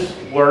packages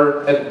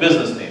were at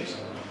business names.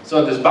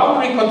 So this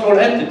boundary control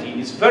entity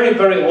is very,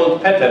 very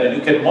old pattern, and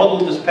you can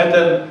model this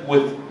pattern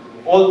with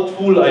all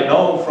tool I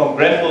know, from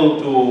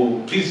Graphical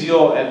to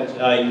Visio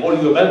and all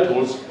UML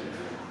tools.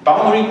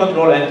 Boundary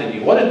control entity.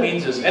 What it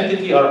means is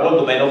entity are all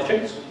domain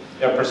objects.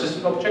 They are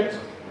persistent objects.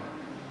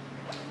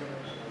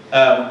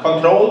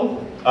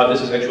 Control,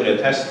 this is actually a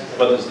test,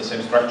 but it's the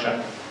same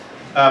structure.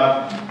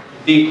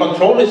 The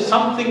control is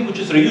something which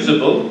is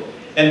reusable,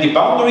 and the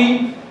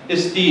boundary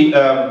is the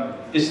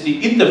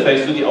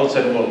interface to the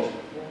outside world.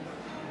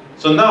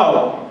 So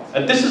now,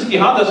 and this is the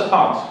hardest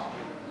part.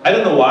 I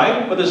don't know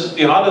why, but this is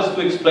the hardest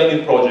to explain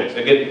in projects.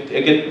 I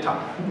get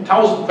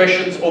 1,000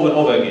 questions over and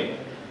over again.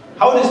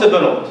 How it is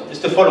developed is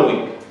the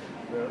following.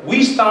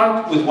 We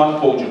start with one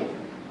POJO.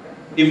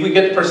 If we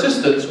get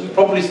persistence, we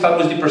probably start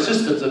with the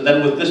persistence and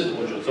then with this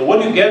POJO. So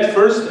what you get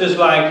first is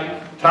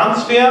like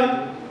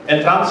transfer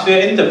and transfer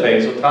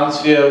interface, or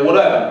transfer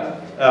whatever.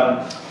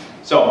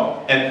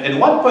 And in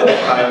one point of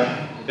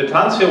time, the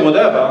transfer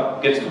whatever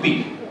gets too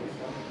big.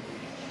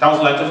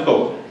 1,000 lines of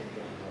code.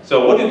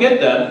 So what you get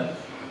then,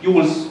 you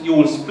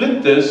will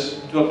split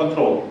this to a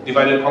control,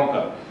 divide and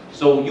conquer.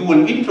 So you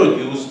will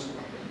introduce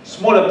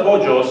smaller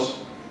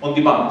POJOs on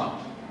demand.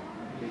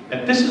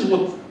 And this is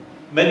what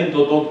many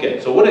don't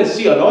get. So what I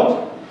see a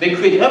lot, they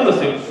create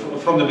everything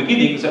from the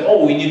beginning, say,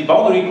 oh, we need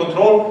boundary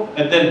control,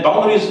 and then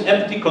boundary is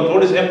empty,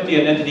 control is empty,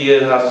 and entity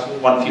has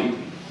one field.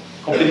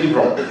 Completely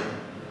wrong.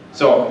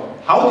 So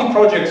how the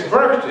projects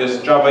worked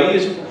is Java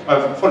is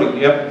fully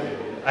clear.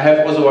 I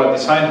have also a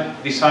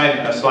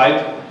design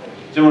slide.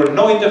 There were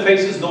no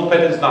interfaces, no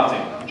patterns,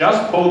 nothing.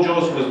 Just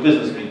POJOs with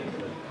business meaning.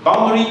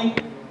 Boundary,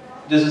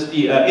 this is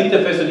the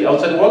interface to the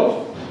outside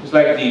world. It's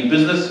like the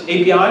business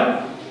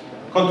API.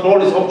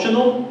 Control is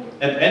optional,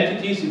 and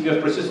entities, if you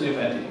have persistent, you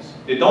have entities.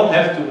 They don't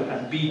have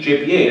to be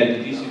JPA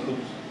entities. You could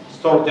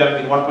store them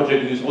in one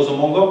project, you use also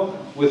Mongo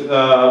with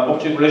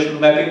object relational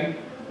mapping,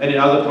 and in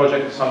other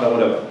projects, Sanda,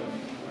 whatever.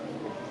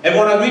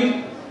 Everyone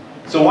agreed?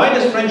 So why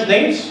the strange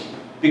names?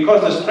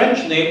 Because the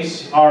strange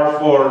names are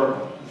for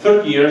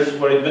 30 years,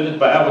 were invented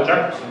by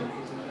JUGtoberFest.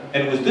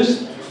 And with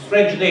these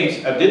strange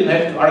names, I didn't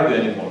have to argue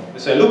anymore. I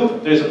say,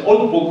 look, there's an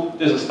old book,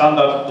 there's a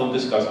standard, don't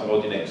discuss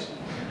about the names.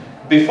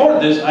 Before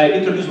this, I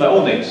introduced my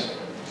own names.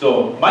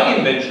 So my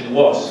invention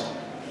was,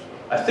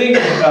 I think,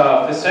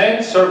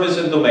 facade, service,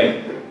 and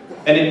domain.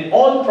 And in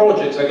all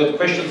projects, I got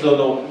questions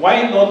on,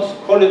 why not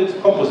call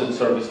it composite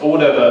service or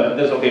whatever. And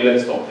that's okay,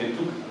 let's stop.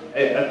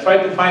 I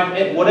tried to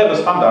find whatever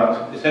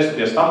standard. It has to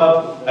be a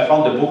standard. I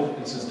found the book,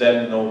 and since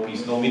then, no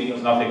peace, no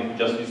meetings, nothing.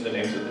 Just use the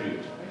names and read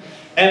it.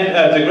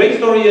 And the great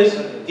story is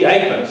the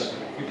icons.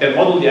 You can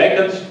model the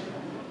icons.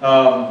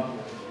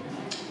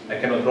 I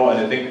cannot draw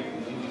anything.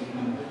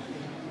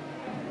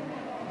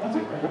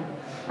 Nothing.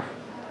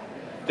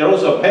 There's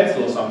also a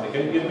pencil or something.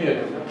 Can you give me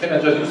a? Can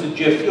I just use the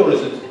GFT or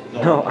is it?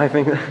 No, I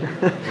think.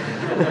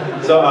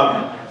 So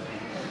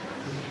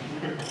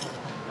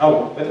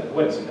oh,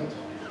 wait a second.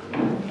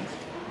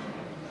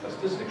 Does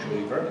this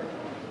actually work?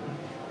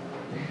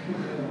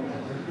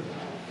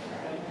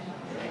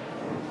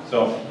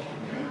 So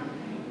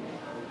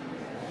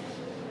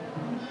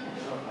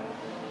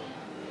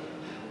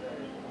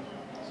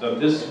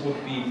this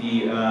would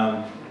be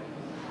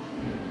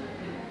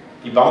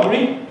the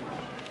boundary.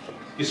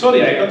 You saw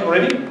the icon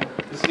already.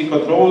 This is the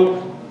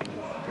control.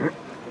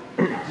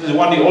 This is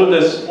one of the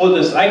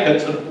oldest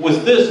icons. And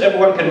with this,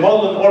 everyone can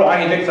model, and all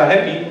architects are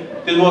happy.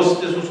 This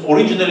was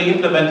originally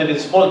implemented in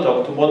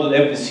Smalltalk to model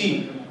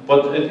MVC,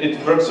 but it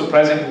works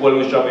surprisingly well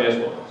with Java as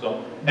well.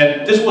 So,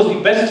 and this was the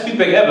best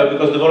feedback ever,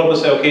 because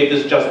developers say, okay,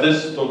 this is just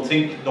this, don't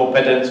think, no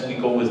patterns, we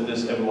go with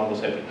this, everyone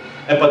was happy.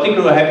 And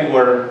particularly happy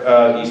were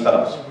the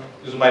startups.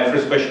 This is my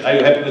first question, are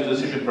you happy with the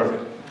decision?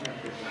 Perfect.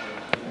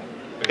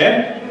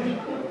 Okay?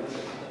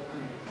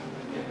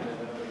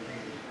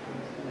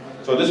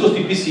 So this was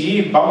the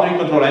PCE, boundary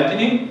control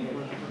entity.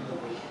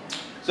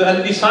 So and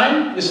the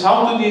design is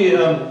how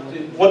to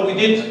what we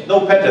did,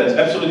 no patterns,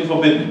 absolutely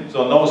forbidden.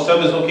 So no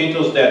service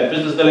locators dead,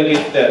 business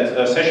delegates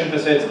dead, session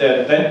facades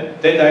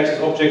dead, data access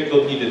object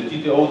don't need it,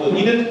 DTO don't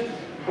need it.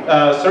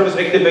 Service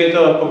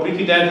activator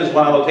completely dead is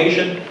one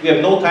annotation. We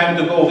have no time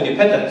to go over the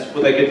patterns,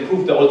 but I can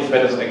prove that all the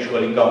patterns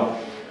actually gone.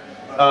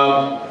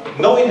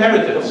 No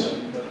inheritance.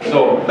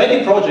 So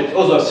many projects,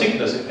 also a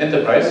sickness in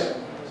enterprise.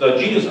 So a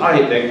genius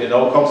architect,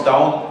 comes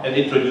down and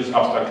introduces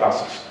abstract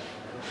classes.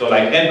 So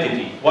like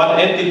entity, one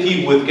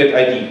entity with get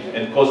ID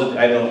and calls it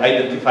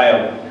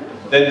identifiable.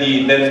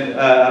 Then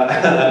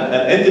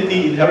an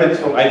entity inherits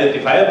from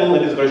identifiable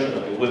and is version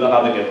of it with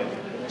another get.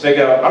 It's like,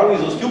 are we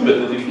so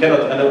stupid that we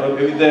cannot?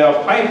 And there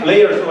are 5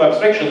 layers of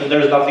abstraction and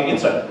there is nothing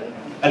inside,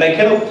 and I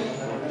cannot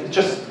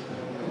just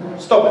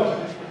stop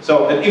it.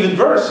 So and even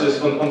worse is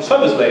on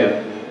service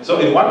layer. So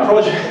in one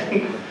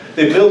project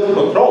they built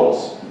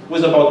controls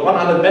with about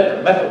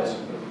 100 methods.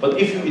 But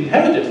if you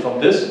inherited from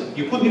this,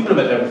 you couldn't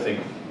implement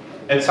everything.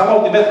 And some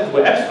of the methods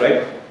were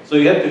abstract, So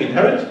you have to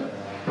inherit,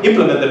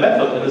 implement the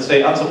method, and then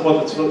say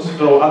unsupported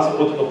throw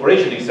unsupported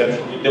operation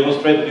exception. You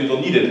demonstrate that you don't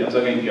need it. As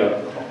again, you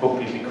are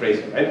completely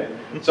crazy, right?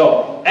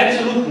 So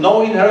absolute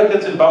no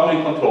inheritance in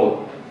boundary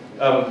control.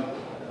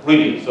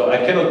 Really. So I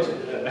cannot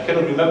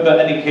remember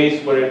any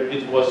case where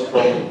it was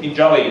from in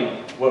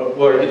Java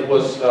where it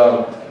was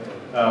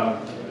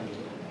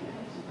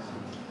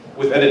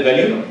with added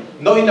value.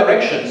 No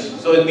interactions.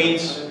 So it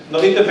means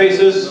no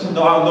interfaces,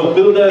 no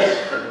builders,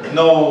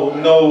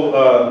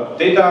 no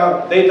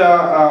data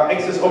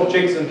access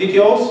objects and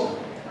DTOs,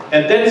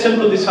 and then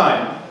simple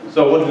design.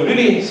 So what we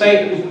really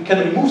say, if we can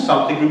remove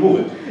something,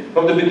 remove it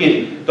from the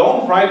beginning.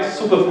 Don't write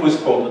superfluous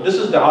code. And this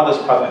is the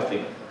hardest part, I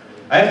think.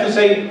 I have to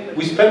say,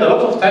 we spend a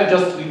lot of time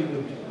just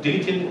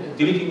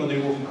deleting and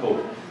removing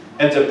code.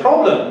 And the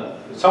problem,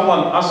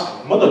 someone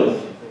asked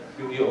monolith.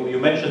 You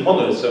mentioned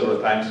monolith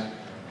several times.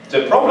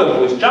 The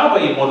problem with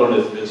Java in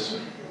monolith is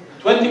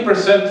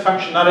 20%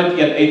 functionality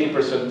and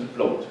 80%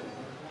 float.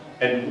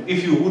 And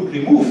if you would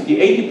remove the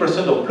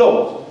 80% of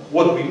float,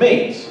 what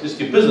remains is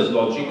the business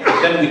logic,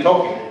 and then we're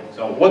talking.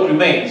 So what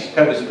remains,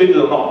 can we split it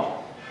or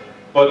not?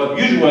 But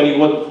usually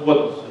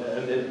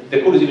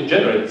the code is even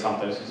generated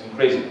sometimes, it's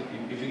crazy.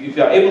 If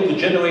you are able to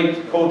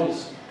generate code,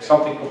 it's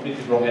something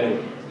completely wrong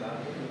anyway.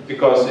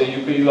 Because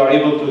you are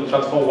able to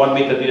transform one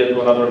metadata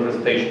to another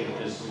representation,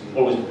 which is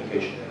always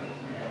duplication.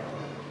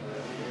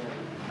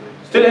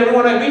 Still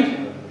everyone agreed?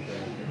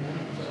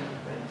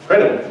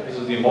 Incredible. This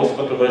is the most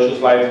controversial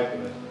slide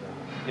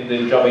in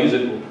the Java user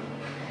group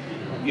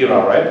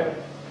era, right?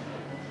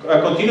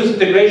 Continuous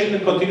integration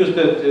and continuous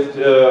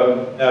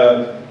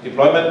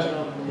deployment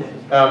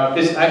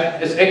is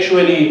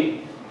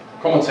actually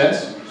common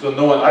sense, so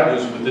no one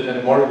argues with it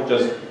anymore, we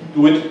just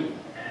do it.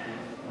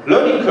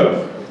 Learning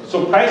curve,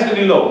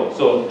 surprisingly low.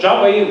 So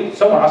Java EE,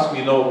 someone asked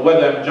me,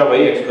 whether I'm Java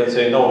EE expert,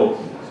 say no.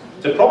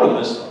 The problem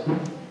is,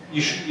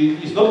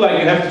 it's not like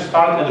you have to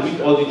start and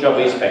read all the Java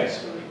EE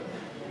specs.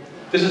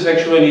 This is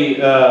actually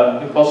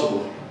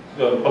impossible.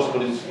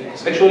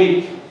 It's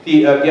actually,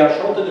 they are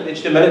shorter than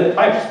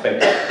HTML5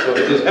 specs, so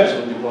it is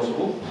absolutely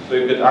possible. So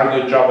you could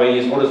argue Java EE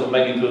is orders of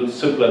magnitude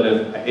simpler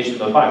than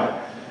HTML5.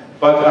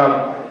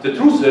 But the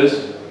truth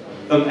is,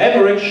 on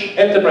average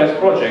enterprise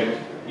project,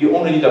 you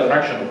only need a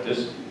fraction of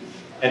this.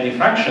 And the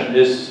fraction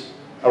is,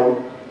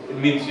 it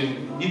means you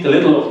need a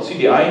little of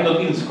CDI, not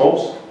even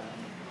scopes.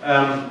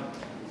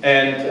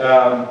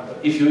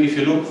 If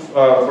you look,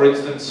 for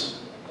instance,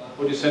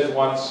 what you said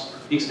once,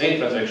 X8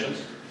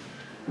 transactions.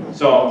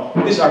 So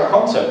these are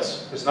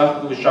concepts. It's nothing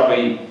to do with Java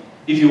EE.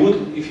 If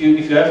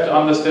you have to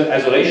understand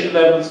isolation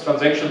levels,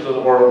 transactions,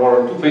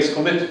 or two-phase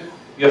commit,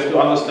 you have to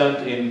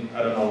understand in,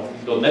 I don't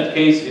know, in .NET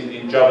case,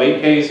 in Java EE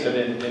case, and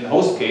in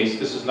host case.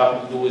 This has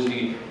nothing to do with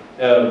the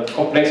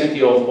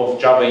complexity of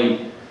Java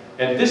EE.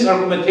 And this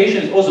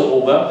argumentation is also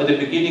over. At the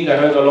beginning, I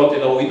heard a lot,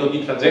 we don't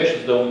need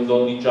transactions, though we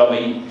don't need Java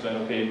EE. So,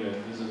 okay,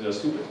 this is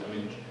stupid. I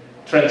mean,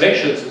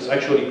 transactions is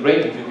actually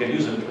great if you can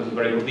use them because it's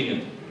very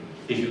convenient.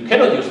 If you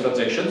cannot use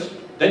transactions,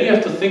 then you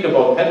have to think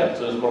about patterns,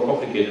 so it's more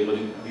complicated. But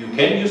if you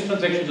can use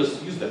transactions,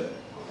 just use them.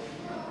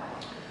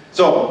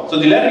 So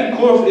the learning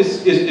curve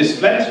is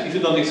flat if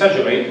you don't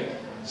exaggerate.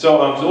 So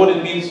what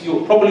it means,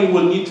 you probably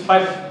will need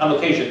 5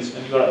 annotations,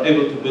 and you are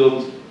able to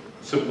build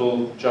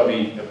simple Java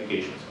EE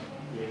applications.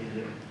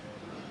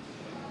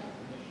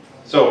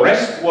 So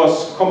REST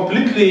was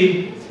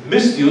completely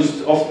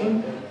misused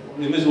often.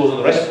 This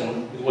wasn't RESTful.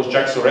 It was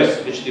JUGto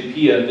REST,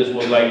 HTTP, and this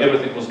was like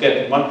everything was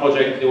GET. In one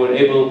project, they were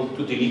able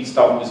to delete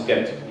stuff with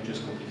GET, which is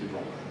completely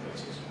wrong.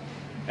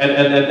 And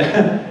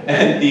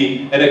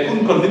I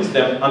couldn't convince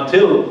them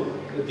until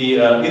the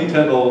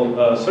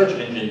internal search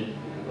engine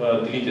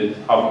deleted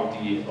half of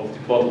the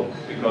portal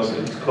because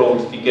it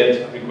crawled the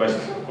GET request,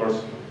 of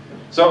course.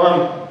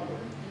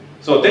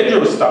 So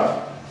dangerous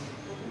stuff.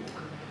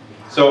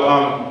 So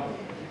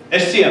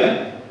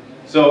SCM.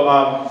 So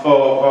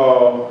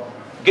for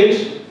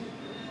Git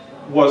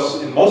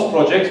was in most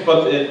projects,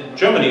 but in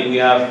Germany we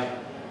have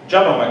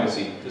Java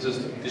Magazine. This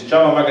is this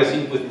Java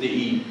Magazine with the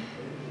E.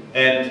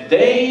 And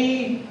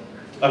they,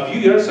 a few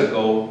years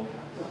ago,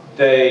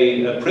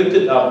 they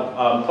printed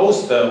a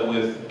poster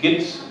with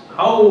Git,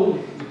 how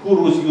the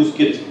gurus use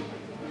Git.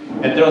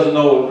 And there was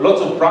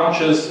lots of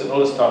branches and all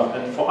this stuff.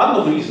 And for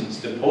unknown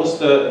reasons, the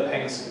poster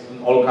hangs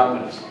in all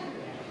companies.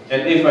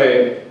 And if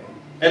I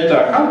enter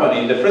a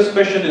company, the first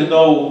question is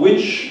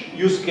which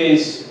use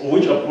case or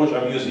which approach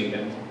I'm using.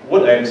 And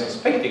what I'm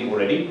suspecting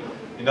already,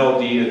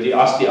 they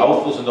ask the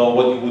authors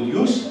what you would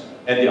use,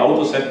 and the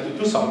authors have to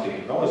do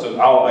something. So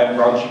I'm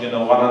branching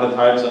 100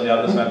 times on the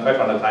other side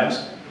 500 times.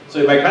 So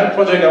in my current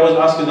project, I was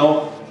asked,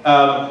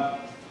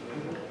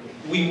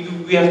 we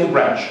have to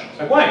branch.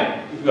 Like,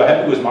 why? If you are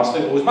happy with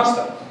master, go with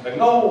master. Like,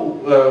 no,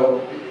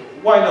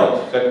 why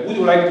not? Like, would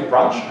you like to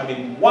branch? I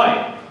mean,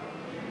 why?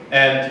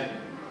 And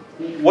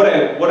what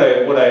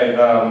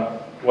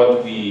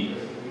we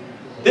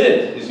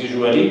did is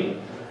usually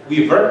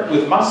we worked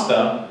with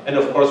master, and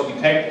of course we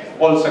tagged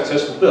all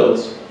successful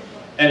builds.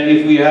 And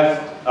if we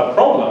have a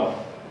problem,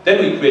 then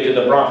we created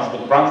a branch,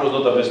 but branch was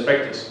not a best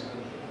practice.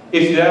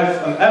 if you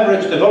have an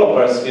average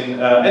developers in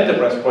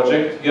enterprise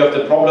project, you have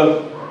the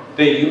problem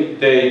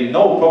they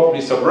know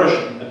properly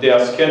subversion and they are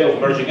scared of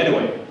merging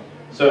anyway.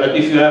 So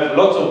if you have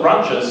lots of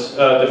branches,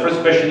 the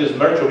first question is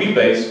merge or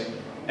rebase.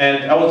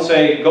 And I would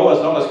say go as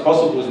long as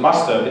possible with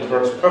master. It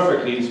works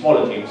perfectly in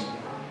smaller teams.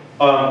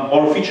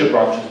 Or feature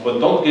branches, but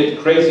don't get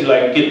crazy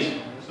like Git.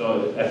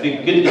 So I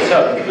think Git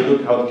itself, if you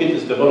look how Git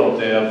is developed,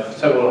 they have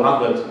several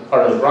hundred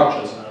parallel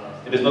branches.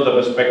 It is not a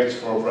best practice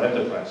for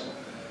enterprise.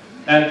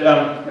 And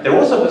there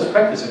was a best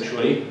practice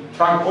actually,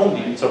 trunk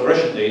only in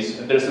subversion days,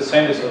 and there's the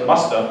same as on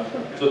master.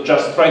 So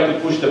just try to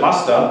push the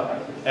master,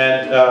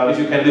 and if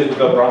you can live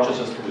without branches,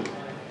 just do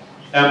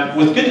it.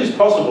 With Git it's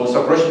possible,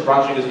 subversion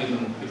branching is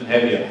even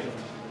heavier.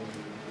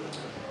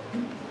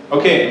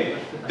 Okay,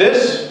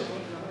 this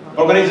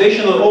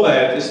organizational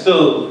overhead is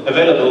still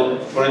available,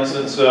 for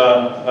instance,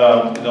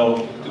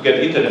 to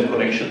get internet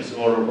connections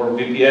or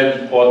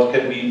VPN port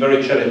can be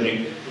very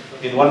challenging.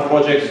 In one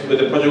project, when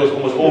the project was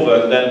almost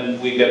over, then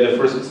we get the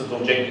first instance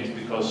of Jenkins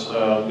because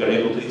we are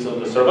able to install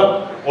the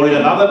server. Or in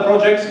another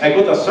project, I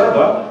got a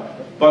server,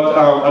 but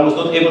I was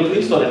not able to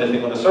install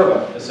anything on the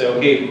server. I say,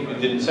 okay, you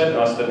didn't send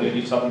us that we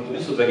need something to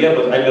install. Yeah,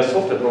 but I'm a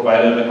software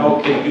provider, and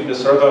how can you give the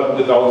server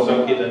without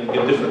some kit and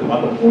get a different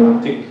one?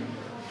 I think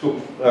took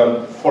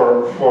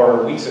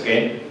 4 weeks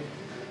again.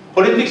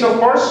 Politics, of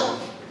course.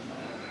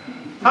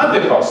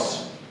 Hardware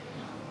costs.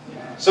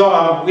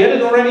 So we had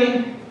it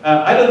already.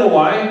 I don't know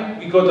why.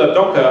 We got a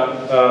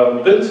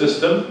Docker build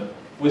system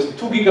with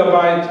 2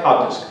 GB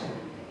hard disk.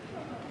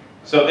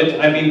 So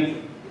I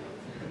mean,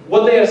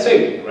 what they are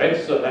saving, right?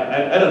 So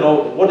I don't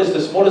know, what is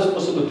the smallest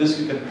possible disk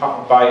you can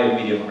buy in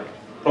MediaMarkt?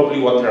 Probably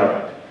 1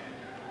 terabyte.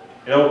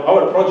 You know,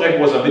 our project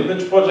was a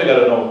mid-range project. I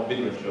don't know,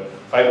 mid-range of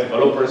 5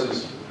 developers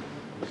is,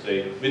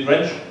 say,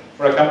 mid-range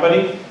for a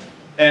company.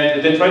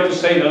 And they try to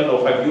save, I don't know,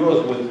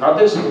 €5 with hard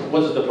disk.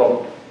 What is the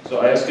problem? So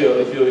I asked you,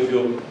 if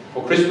you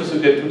for Christmas you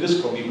get 2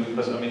 disks from me,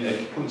 because I mean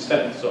I couldn't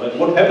stand it. So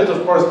what happens,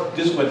 of course,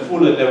 disk went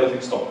full and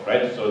everything stopped,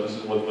 right? So this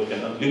is what can.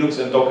 Linux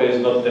and Docker is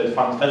not that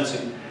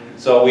fancy.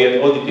 So we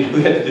had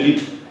to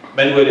delete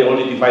manually all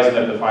the devices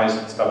and amplifiers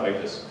and stuff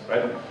like this,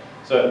 right?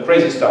 So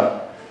crazy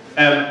stuff.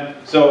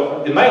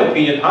 So in my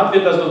opinion,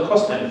 hardware does not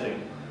cost anything.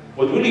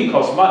 What really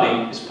costs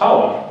money is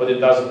power, but it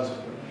doesn't.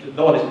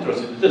 No one is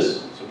interested in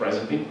this,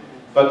 surprisingly.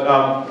 But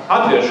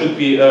hardware should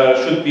be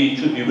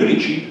really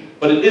cheap.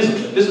 But it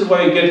isn't. This is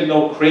why you get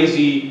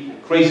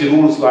crazy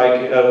rules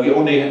like we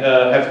only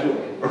have to,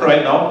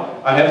 right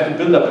now, I have to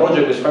build a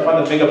project with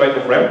 500 megabytes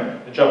of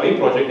RAM, a Java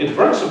project. It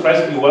works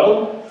surprisingly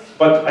well,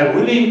 but I'm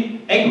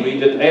really angry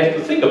that I have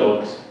to think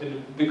about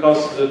it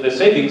because the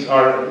savings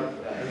are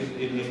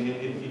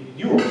in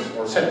euros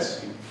or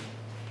cents.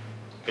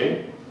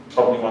 Okay?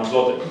 Probably one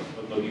zloty,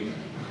 but not even.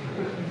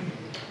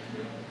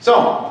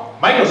 So,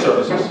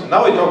 microservices.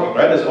 Now we're talking,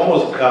 right? It's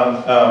almost,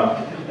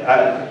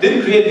 I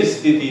didn't create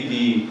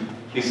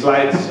the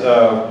slides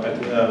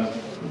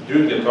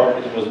during the talk,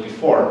 it was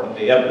before, in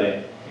the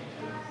airplane.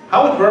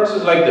 How it works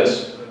is like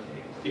this.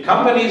 The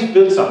companies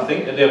build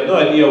something and they have no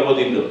idea what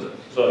they built.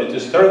 So it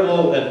is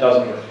terrible and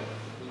doesn't work.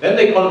 Then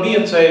they call me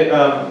and say,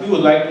 we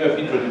would like to have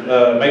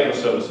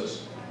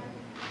microservices.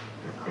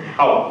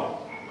 How?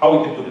 How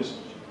we can do this?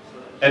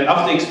 And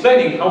after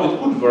explaining how it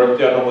could work,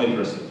 they are no more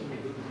interested.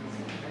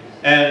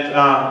 And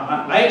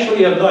I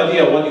actually have no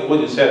idea what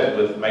you said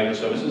with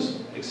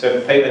microservices,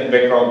 except payment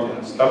background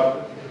and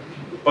stuff.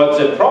 But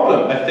the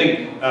problem, I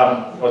think,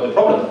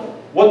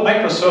 what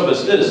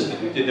microservice is,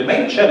 the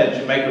main challenge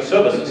in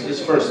microservices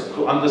is first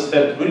to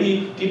understand,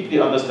 really deeply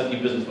understand the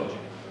business logic.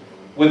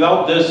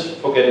 Without this,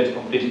 forget it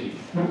completely.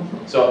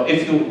 So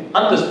if you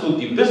understood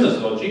the business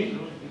logic,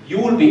 you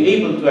will be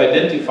able to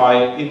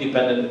identify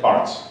independent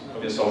parts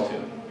of your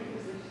software.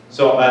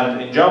 So,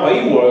 and in Java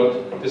EE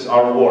world, these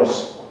are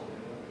wars.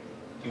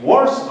 The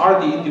wars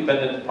are the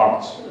independent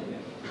parts.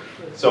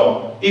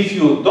 So if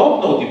you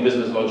don't know the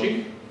business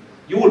logic,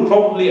 you will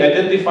probably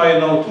identify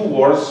 2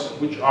 wars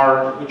which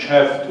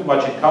have too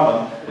much in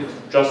common. It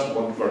just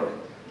won't work.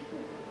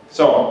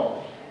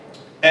 So,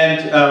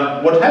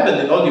 and what happened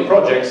in all the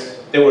projects,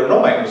 there were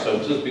no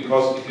microservices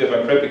because if you have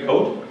a crappy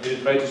code, you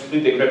try to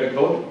split the crappy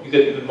code, you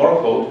get even more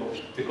code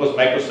because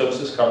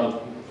microservices come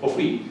for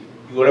free.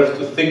 You will have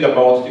to think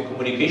about the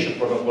communication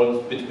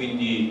protocols between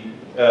the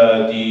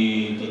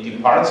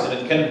parts, and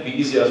it can't be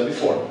easy as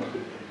before.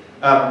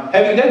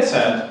 Having that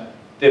said,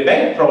 the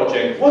bank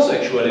project was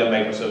actually a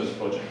microservice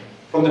project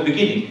from the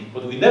beginning,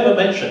 but we never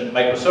mentioned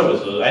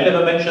microservices. They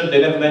never mentioned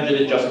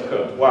it just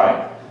occurred.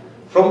 Why?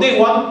 From day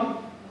one,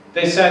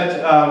 they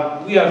said,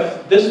 we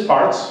have this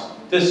parts,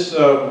 this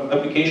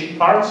application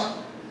parts,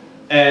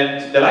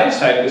 and the life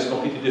cycle is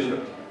completely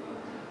different.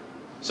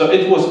 So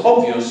it was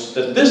obvious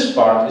that this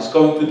part is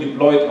going to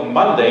deploy it on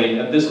Monday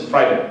and this on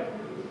Friday.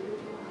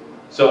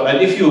 So,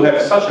 and if you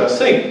have such a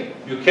thing,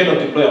 you cannot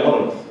deploy a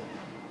monolith,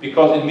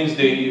 because it means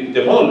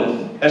the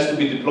monolith has to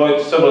be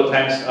deployed several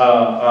times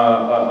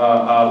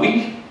a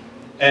week,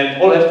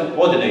 and all have to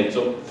coordinate,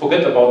 so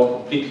forget about it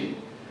completely.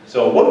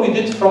 So what we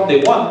did from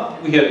day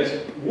one, we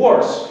had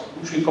wars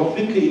which were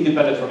completely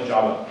independent from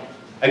Java.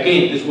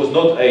 Again, this was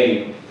not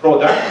a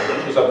product,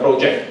 it was a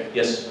project.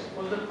 Yes?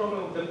 What was the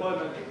problem with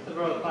deployment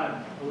several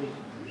times a week?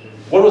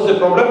 What was the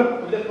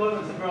problem? With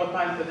deployment several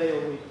times a day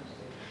or week.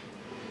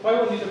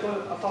 Why would you deploy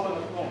a software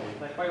at home?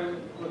 Like, why would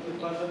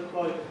you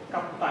deploy a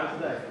couple times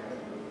a day?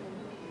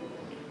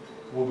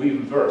 Would we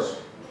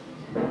reverse?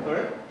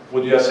 Sorry?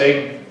 What you are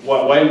saying,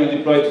 why we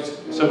deploy it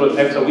several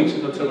times a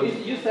week? Not several...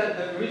 You said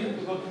the reason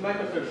to go to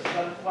microservices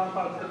that one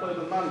part is deployed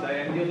on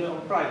Monday and the other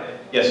on Friday.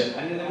 Yes.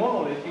 And in the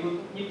monolith, you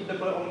would need to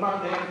deploy on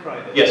Monday and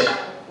Friday. Yes.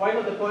 Why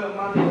not deploy on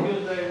Monday,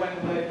 Tuesday,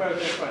 Wednesday,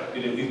 Thursday,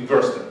 Friday? You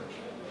reverse them,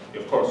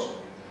 of course.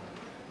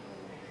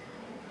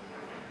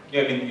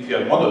 Yeah, I mean, if you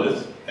have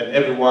monolith, and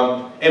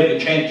every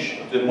change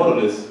to the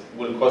monolith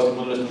will cause the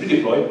monolith to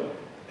redeploy,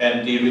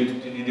 and they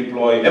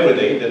redeploy every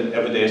day, then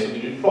every day has to be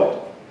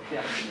redeployed.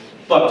 Yeah.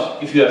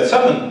 But if you have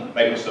 7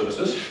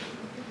 microservices,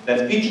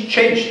 then each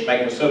changed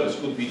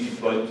microservice would be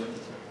deployed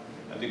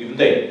at a given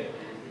day.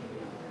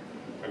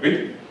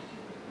 Agreed?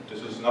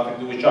 This is nothing to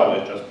do with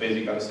Java, it's just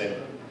basic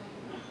understanding.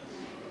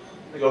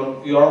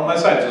 You are on my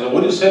side. So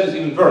what you said is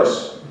even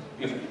worse.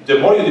 If the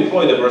more you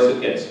deploy, the worse it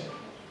gets.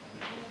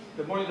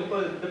 The more you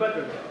deploy, the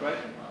better it gets, right?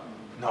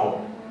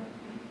 No.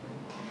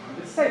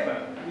 It's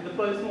safer. You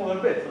deploy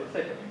smaller bits, so it's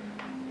safer.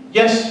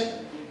 Yes.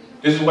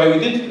 This is why we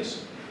did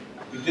this.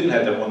 We didn't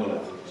have that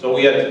monolith. So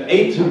we had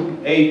eight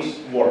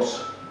wars,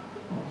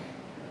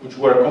 which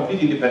were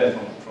completely independent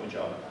from each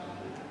other.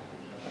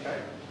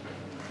 Okay.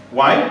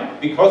 Why?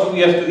 Because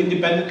we have to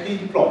independently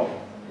deploy.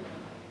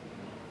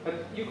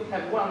 But you could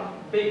have one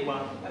big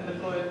one and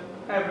deploy it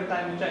every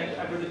time you change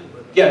every little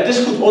bit. Yeah,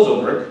 this could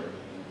also work.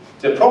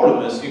 The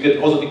problem is you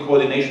get also the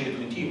coordination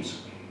between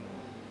teams.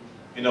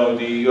 You know,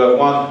 you have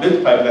one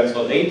build pipe that's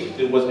not 8.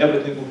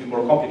 Everything would be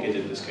more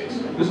complicated in this case.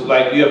 This is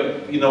like you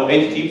have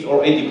 8 teams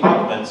or 8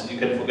 departments. You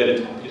can forget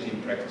it completely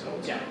in practice. I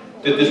would say.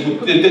 Yeah.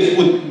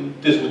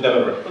 This would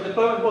never work. But the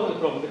deployment wasn't a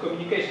problem. The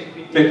communication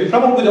between teams. The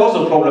problem would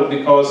also a problem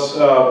because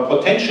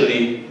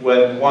potentially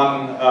when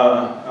one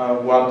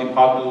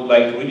department would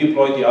like to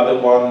redeploy, the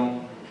other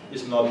one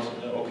is not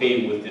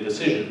okay with the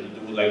decision. They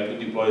would like to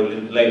deploy a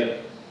little bit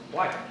later.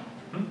 Why?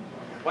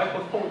 Why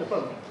postpone the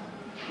deployment?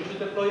 You should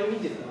deploy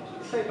immediately.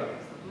 It's safer.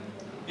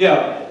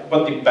 Yeah,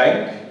 but the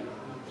bank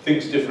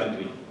thinks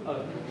differently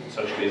in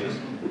such cases.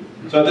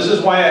 So this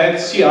is why I had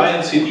CI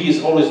and CD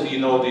is always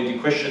the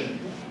question,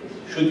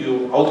 should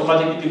you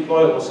automatically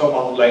deploy or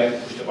someone would like to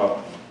push the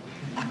button?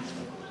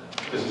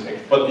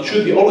 But it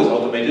should be always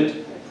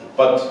automated.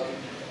 But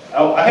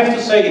I have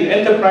to say in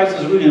enterprise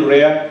it's really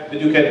rare that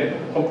you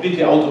can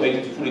completely automate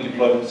it, fully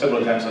deploy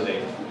several times a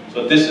day.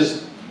 So this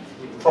is,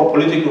 for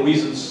political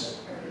reasons,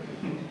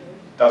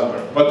 doesn't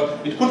work.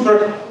 But it could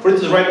work. For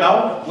instance, right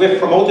now, we have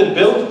promoted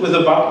build with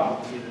a button.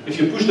 If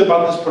you push the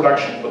button, it's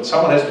production, but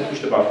someone has to push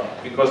the button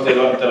because they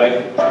like to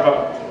push the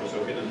button. So it's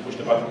okay to push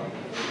the button.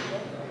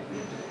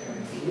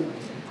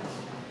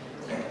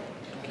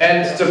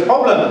 And the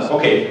problem is,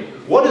 okay,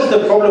 what is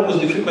the problem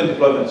with the frequent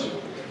deployments?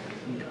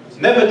 It's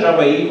never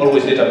Java EE,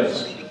 always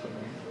database.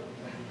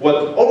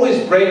 What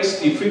always breaks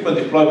the frequent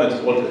deployment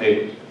is alter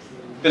table.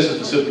 This is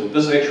the simple.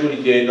 This is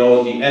actually the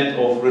end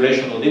of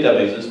relational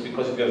databases,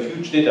 because if you have a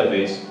huge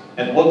database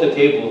and alter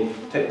table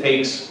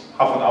takes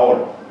half an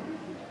hour,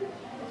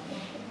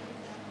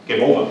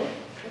 game over.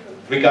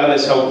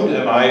 Regardless how good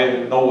am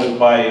I with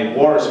my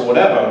wars or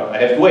whatever, I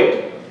have to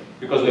wait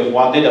because we have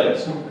one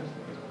database.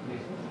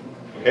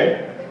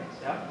 Okay?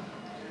 Yeah.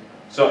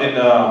 So in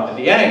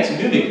the annex in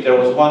Munich, there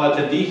was one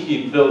attendee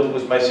he built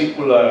with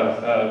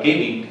MySQL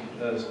gaming,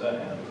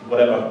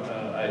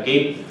 a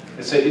game.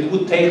 He said it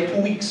would take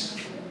 2 weeks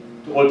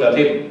to alter a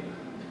table.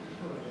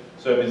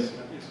 So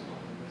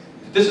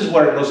this is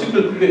where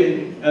NoSQL,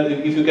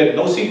 if you get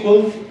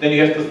NoSQL, then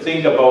you have to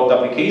think about the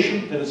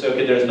application. Then it's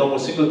okay, there's no more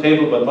single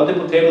table, but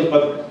multiple tables,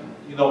 but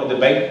in the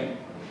bank,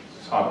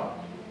 it's hard.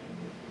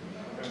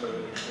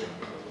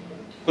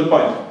 Good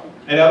point.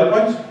 Any other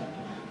points?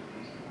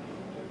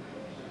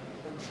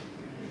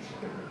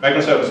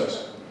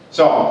 Microservices.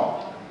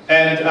 So,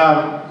 and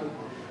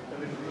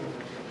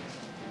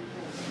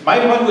my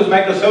point with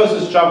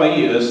microservices Java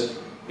EE is,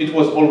 it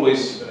was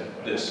always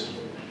this.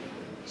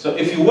 So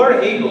if you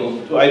were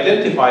able to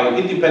identify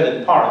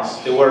independent parts,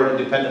 they were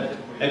independent.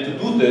 And to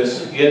do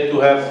this, you had to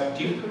have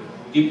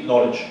deep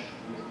knowledge.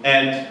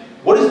 And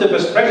what is the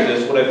best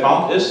practice? What I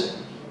found is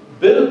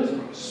build,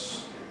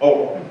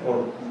 or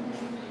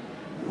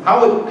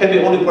how it can be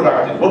only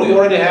productive. What we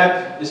already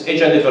had is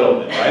agile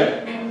development,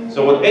 right?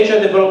 So what agile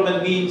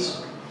development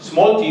means,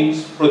 small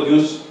teams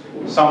produce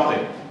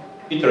something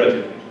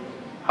iteratively.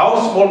 How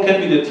small can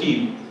be the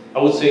team? I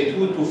would say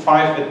 2 to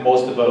 5 at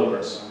most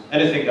developers.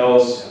 Anything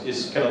else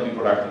cannot be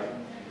productive.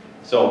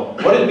 So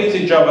what it means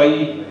in Java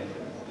EE,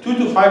 2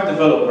 to 5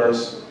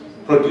 developers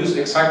produce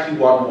exactly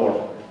one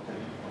war.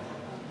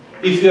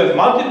 If you have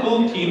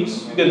multiple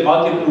teams, you get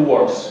multiple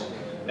wars.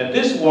 And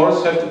these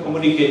wars have to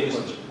communicate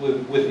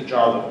with each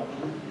other.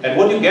 And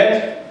what you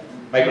get?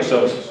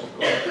 Microservices.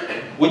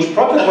 Which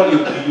protocol you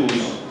use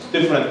is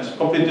different,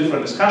 completely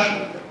different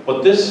discussion.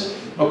 But this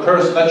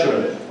occurs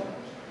naturally.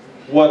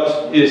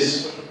 What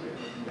is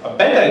A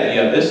bad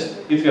idea is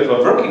if you have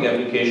a working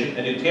application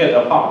and you tear it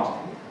apart.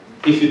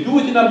 If you do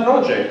it in a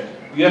project,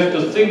 you have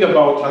to think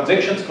about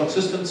transactions,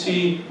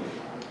 consistency,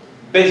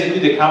 basically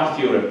the CAMP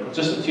theorem,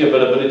 consistency,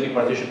 availability,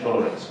 partition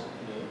tolerance.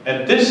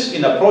 And this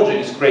in a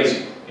project is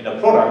crazy. In a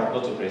product,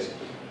 not so crazy.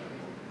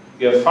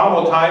 You have far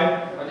more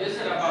time. But you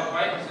said about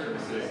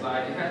microservices,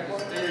 like you have to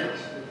split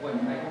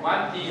like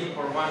one team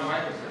for one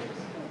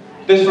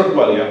microservice. This worked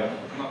well, yeah.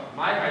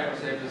 My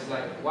microservice is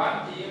like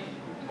one team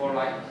for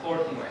like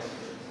 40 microservices.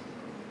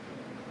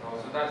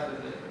 So that's the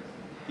difference.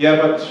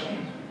 Yeah, but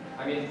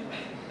I mean,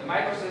 the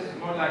microservice is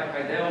more like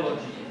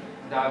ideology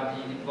than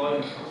the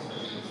deployment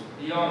process. It's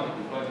beyond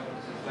the deployment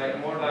process. Like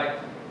more like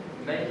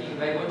making,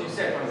 like what you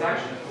said,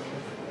 transaction.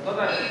 Not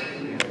that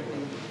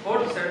for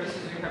the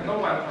services you have no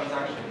one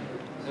transaction.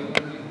 So you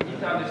need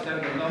to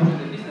understand the logic,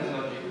 the business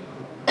logic,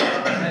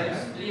 and then you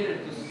split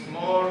it to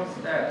small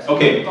steps.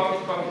 okay.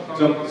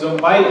 So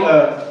my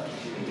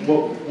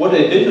what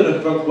I did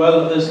that worked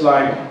well is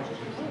like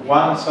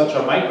one such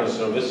a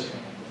microservice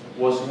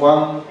was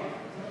one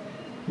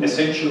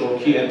essential or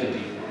key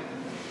entity.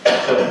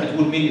 So it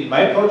would mean in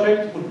my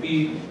project would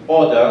be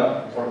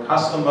order or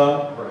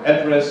customer or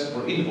address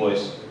or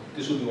invoice.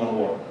 This would be one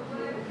word.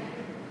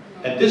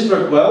 And this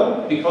worked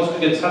well because we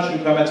get such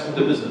requirements from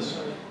the business.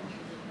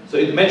 So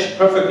it matched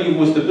perfectly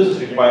with the business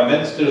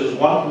requirements. There was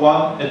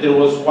one-to-one, and there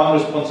was one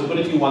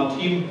responsibility, one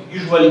team,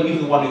 usually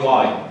even one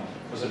UI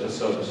for such a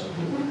service.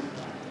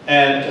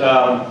 And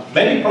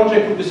many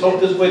projects would be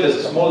solved this way. There's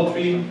a small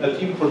team, a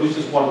team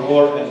produces one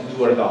word, and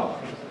you are done.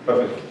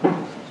 Perfect.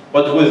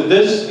 But with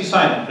this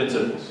design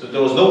principle, so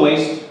there was no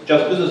waste,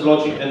 just business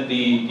logic, and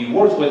the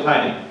words were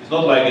tiny. It's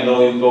not like, you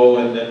know, you go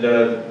and then there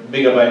are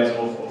megabytes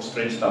of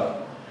strange stuff.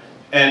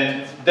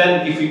 And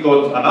then if you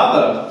got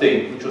another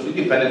thing, which was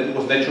independent, it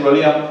was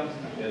naturally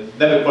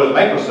never called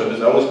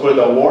microservice, I always called it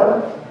a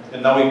war,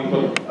 and now we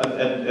put,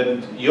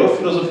 and your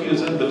philosophy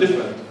is a little bit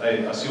different, I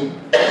assume.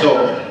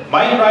 So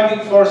my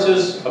driving force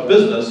is a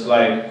business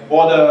like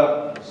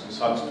order,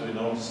 you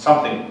know,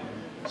 something.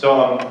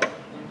 So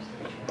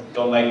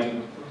don't like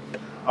to,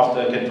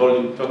 after I can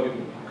talk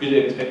you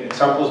quick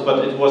examples,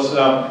 but it was,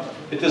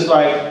 it is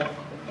like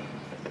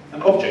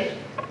an object.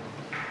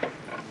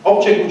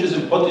 Object which is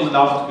important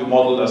enough to be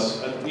modeled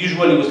as,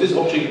 usually with this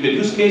object you get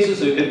use cases,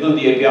 so you can build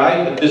the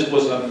API, and this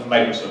was a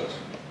microservice.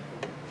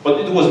 But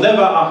it was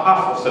never a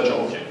half of such an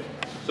object.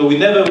 So we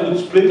never would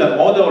split an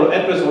order or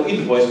address or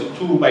invoice to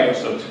two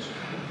microservices.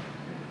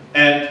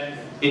 And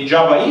in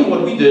Java E,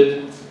 what we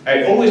did,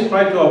 I always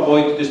tried to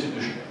avoid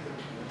distribution.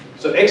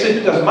 So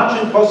execute as much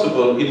as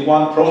possible in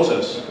one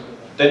process.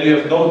 Then you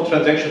have no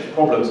transaction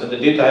problems, and the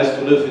data has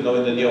to live, you know,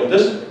 in the near of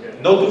this.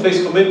 No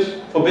two-phase commit,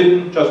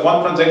 forbidden, just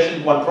one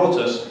transaction, one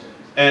process.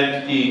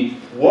 And the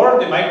word,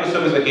 the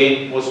microservice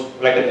again, was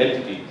like an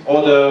entity.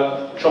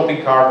 Order,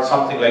 shopping cart,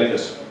 something like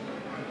this.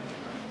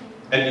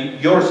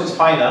 And yours is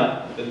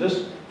finer than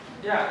this?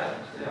 Yeah.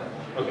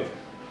 Okay.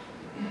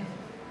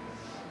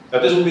 Now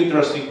this would be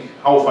interesting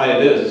how fine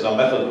it is, a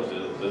method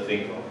of the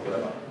thing or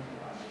whatever.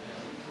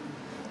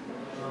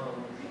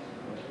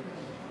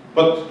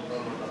 But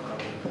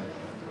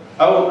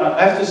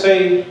I have to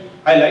say,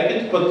 I like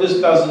it, but this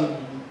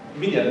doesn't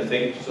mean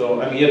anything.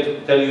 So I'm here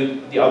to tell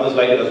you the others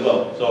like it as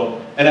well.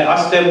 So, and I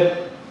asked them,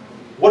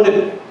 what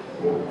if,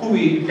 could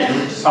we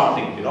do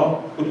something, you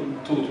know,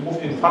 to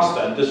move in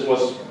faster? And this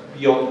was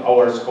beyond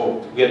our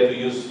scope. We had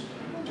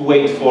to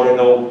wait for, you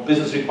know,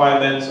 business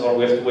requirements, or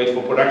we have to wait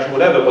for production,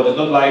 whatever. But it's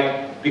not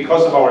like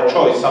because of our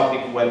choice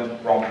something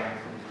went wrong.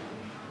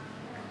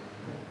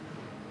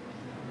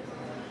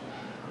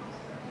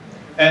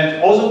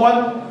 And also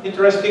one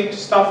interesting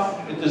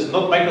stuff, it is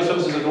not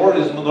microservices at all, it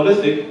is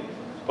monolithic,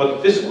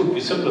 but this could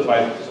be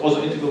simplified. It's also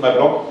integrated in my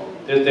blog.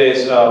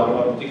 There's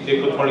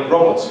controlling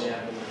robots.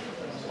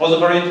 Also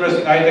very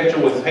interesting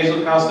architecture with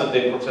Hazelcast, and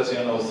they're processing,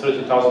 you know,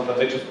 30,000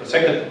 transactions per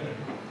second,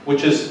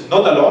 which is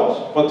not a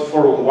lot, but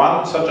for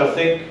one such a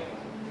thing,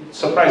 it's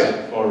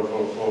surprising for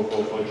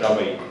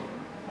Java E.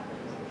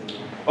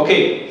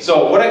 Okay,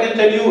 so what I can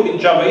tell you in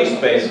Java E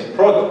space,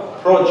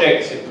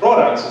 projects in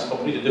products is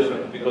completely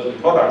different, because in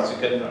products you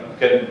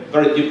can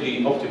very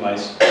deeply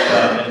optimize,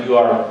 and you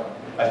are,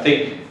 I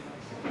think,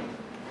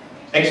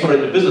 expert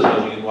in business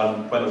logic in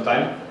one point of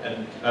time.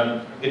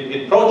 And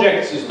in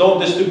projects, is don't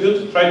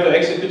distribute, try to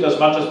execute as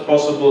much as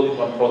possible in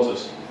one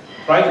process.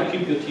 Try to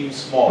keep your team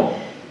small.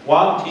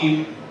 One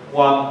team,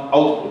 one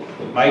output.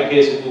 In my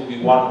case, it will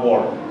be one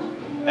war.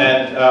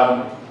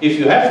 And if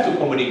you have to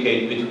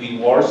communicate between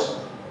wars,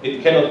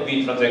 it cannot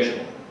be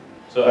transactional.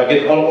 So I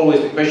get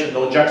always the question,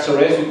 no,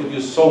 JUGtoberFest, you could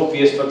use SOAP,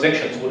 VS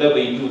transactions, whatever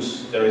you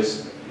use, there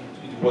is,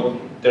 even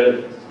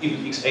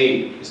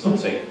XA is not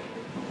safe.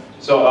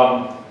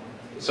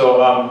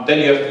 So, then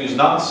you have to use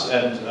nuns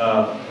and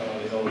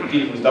you know,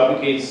 deal with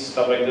duplicates,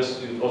 stuff like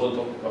this. You also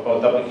talk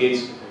about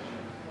duplicates.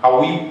 How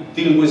we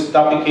deal with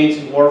duplicates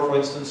in war, for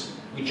instance,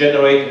 we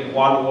generate in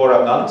one war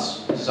a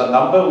nonce. This is a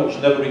number which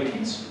never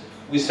repeats.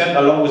 We send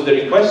along with the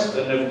request,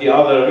 and if the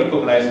other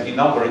recognizes the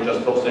number, it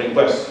just drops the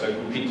request. Like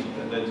repeat,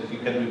 and then you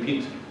can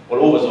repeat all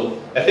over.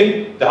 So I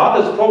think the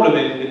hardest problem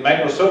in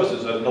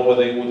microservices, I don't know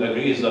whether you would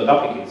agree, is the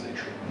duplicates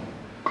actually.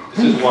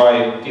 This is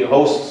why the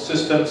host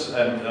systems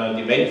and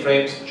the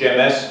mainframes,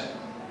 JMS,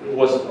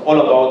 was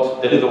all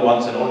about deliver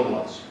once and only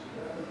once.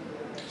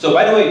 So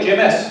by the way,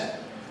 JMS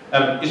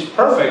is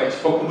perfect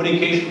for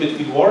communication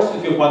between wars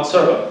if you have one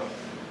server.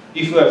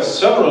 If you have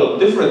several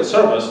different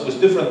servers with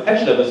different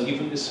patch levels,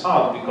 even it's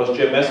hard because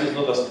JMS is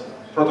not a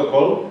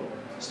protocol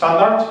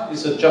standard,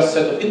 it's a just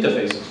set of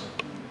interfaces.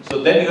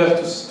 So then you have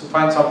to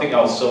find something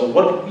else. So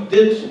what we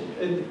did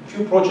in a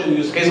few projects, we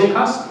used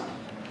Hazelcast.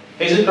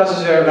 Hazelcast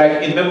is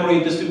like in-memory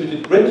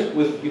distributed grid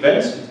with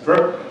events. It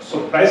worked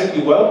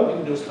surprisingly well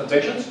in those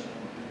transactions.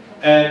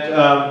 And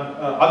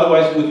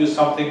otherwise, we would use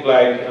something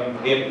like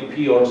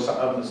AMPP or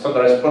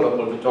standardized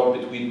protocol to talk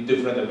between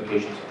different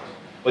applications.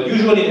 But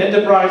usually in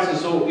enterprise,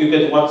 so you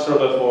get one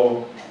server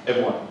for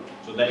everyone.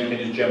 So then you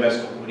can use JMS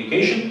for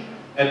communication.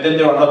 And then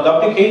there are no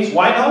duplicates.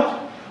 Why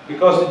not?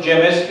 Because the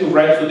JMS queue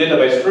writes to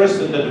database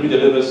first and then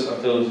redelivers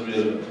until it's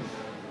redelivered.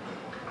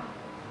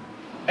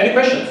 Any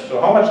questions?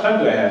 So how much time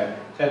do I have?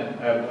 10.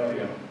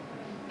 Yeah.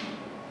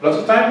 Lots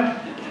of time?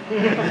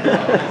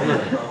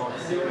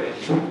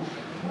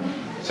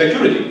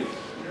 Security.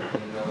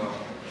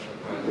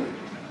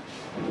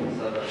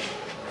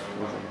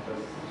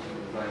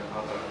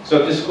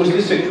 So with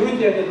this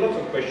security, I get lots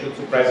of questions,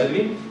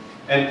 surprisingly.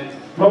 And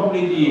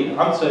probably the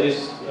answer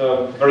is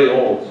very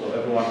old, so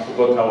everyone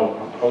forgot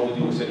how to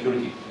do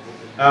security.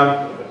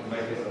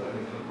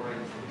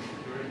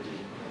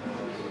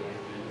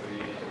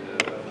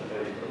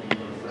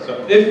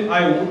 So if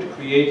I would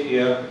create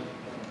here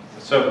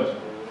a server,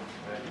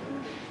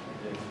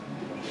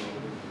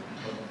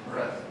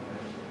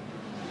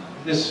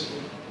 it is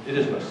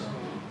REST.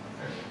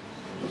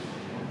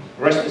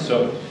 REST is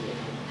server.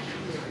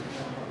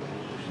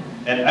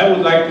 And I would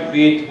like to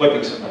create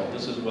WebXML.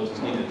 This is what is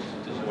needed.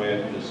 This is why I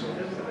do this.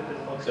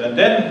 So and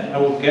then I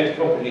will get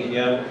probably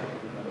here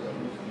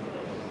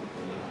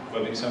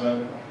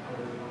WebXML.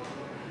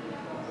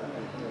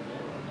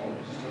 Oh,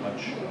 this is too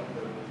much.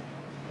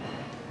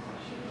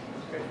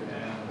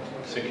 And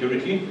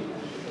security.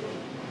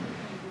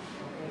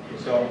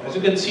 So as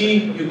you can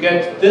see, you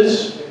get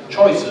these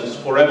choices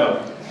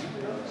forever.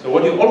 So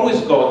what you always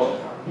got,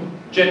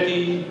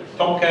 Jetty,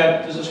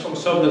 Tomcat, this is from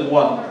Servlet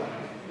 1,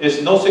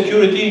 is no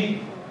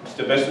security. It's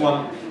the best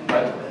one,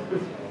 right?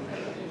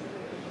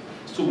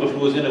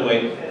 Superfluous in a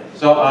way.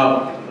 So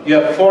you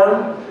have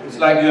form. It's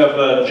like you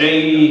have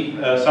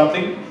J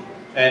something,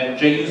 and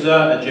J user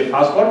and J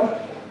password.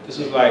 This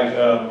is like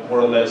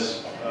more or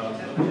less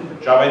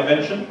Java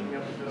invention.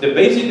 The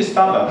basic is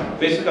standard.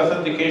 Basic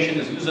authentication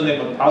is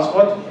username and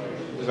password.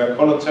 These are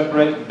colon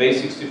separated,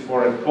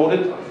 base64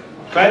 encoded.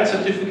 Client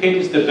certificate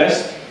is the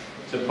best.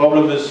 The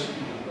problem is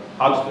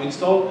hard to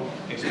install,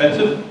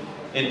 expensive.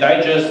 In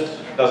digest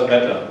doesn't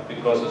matter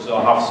because it's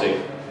a half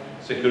safe.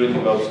 Security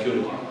without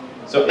security.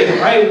 So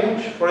if I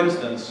would, for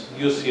instance,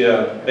 use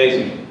here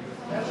basic,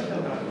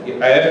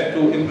 I have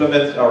to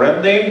implement a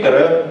rem name. The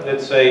rem,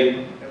 let's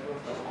say,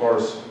 of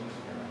course,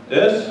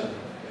 this,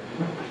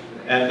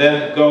 and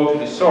then go to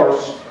the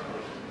source.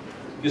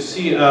 You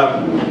see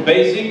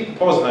basic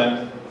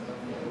Poznan,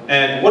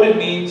 and what it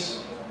means.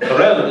 The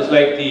rel is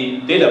like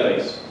the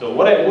database. So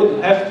what I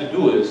would have to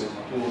do is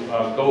to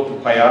go to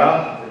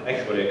Payara.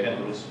 Actually, I can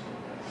do this.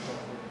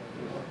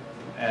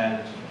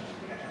 And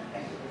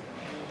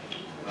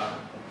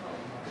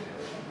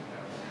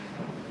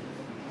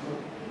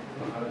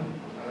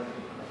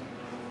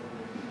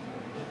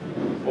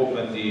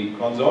open the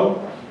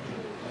console.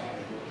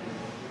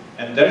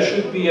 And there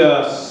should be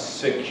a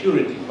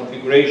security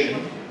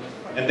configuration.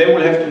 And they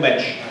will have to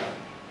match.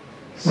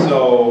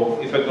 So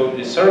if I go to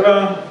the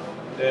server,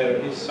 there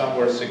is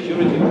somewhere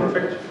security,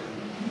 perfect.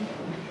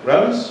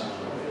 Realms.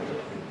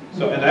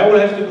 So, and I will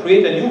have to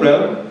create a new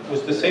realm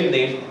with the same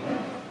name.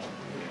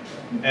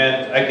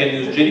 And I can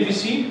use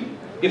JDBC.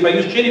 If I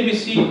use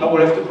JDBC, I will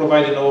have to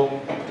provide,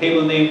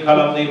 table name,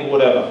 column name,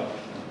 whatever.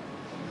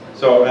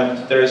 So,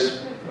 and there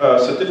is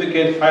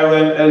certificate,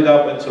 FileRealm,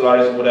 LDAP, and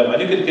Solaris, whatever.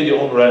 And you can get your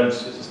own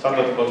realms. It's a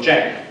standard called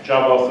JAC,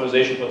 Java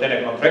Authorization for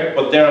Data Contract,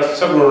 but there are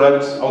several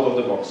realms out of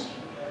the box.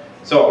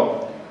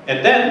 So,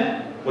 and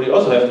then, what you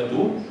also have to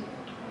do,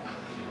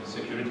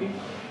 security,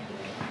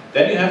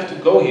 then you have to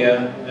go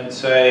here and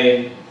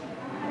say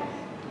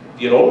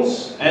the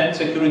roles and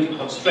security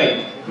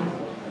constraint.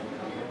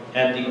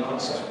 And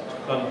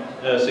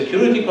the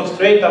security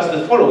constraint does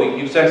the following,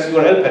 gives us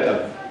URL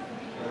pattern.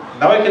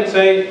 Now I can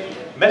say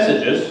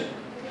messages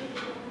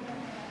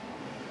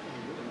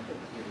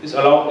is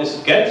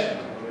get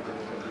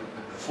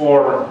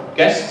for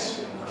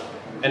guests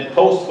and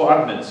post for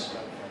admins.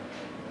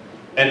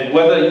 And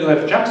whether you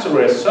have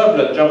JUGtoberFest,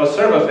 Servlet, Java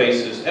server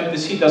faces,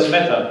 MVC doesn't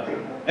matter.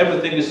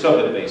 Everything is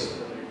servlet based,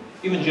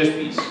 even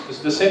JSPs. It's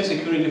the same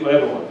security for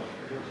everyone.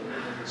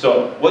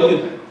 So what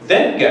you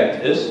then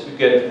get is you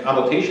get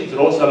annotations,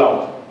 roles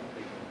allowed.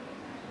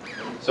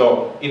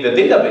 So in the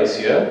database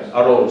here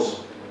are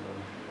roles,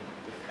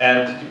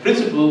 and the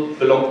principal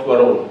belongs to a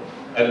role.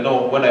 I I don't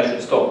know when I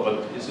should stop,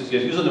 but this is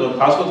your username and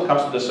password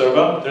comes to the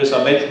server, there is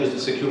a match with the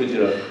security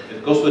role.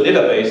 It goes to a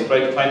database, try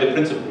to find the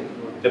principal.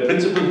 The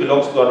principal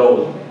belongs to a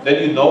role.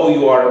 Then you know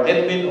you are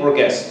admin or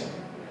guest.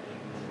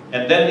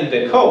 And then in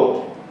the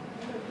code,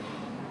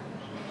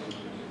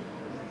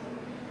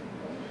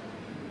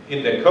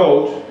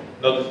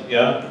 not,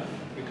 yeah,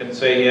 you can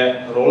say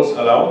here, roles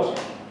allowed,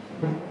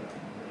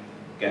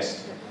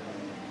 guest.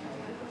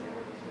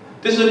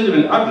 This is a little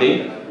bit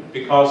ugly,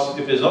 because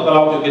if it's not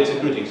allowed, you get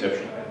security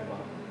exception.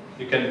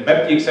 You can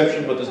map the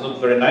exception, but it's not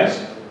very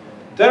nice.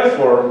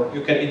 Therefore,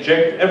 you can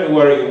inject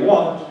everywhere you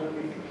want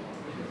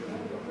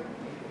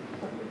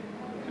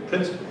the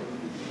principal.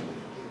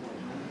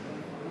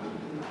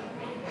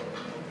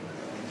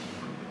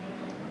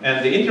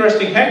 And the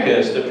interesting hack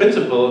is the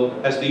principal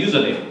has the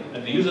username,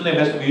 and the username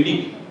has to be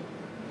unique.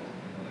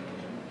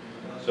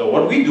 So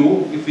what we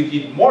do, if we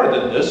did more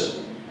than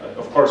this,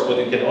 of course, what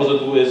you can also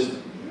do is you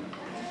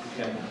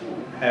can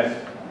have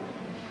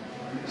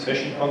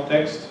session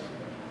context,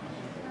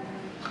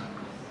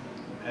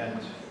 and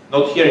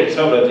not here in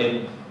servlet,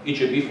 in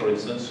EJB, for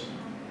instance,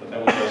 but I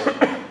will just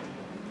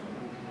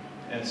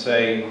and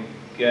say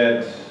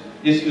get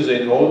is user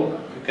enrolled.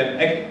 You can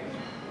act,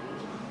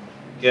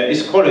 yeah,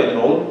 is caller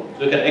enrolled.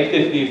 So you can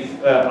actively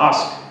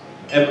ask,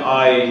 am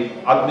I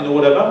admin or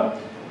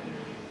whatever.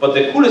 But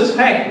the coolest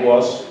hack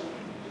was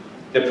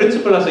the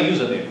principal has a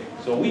username.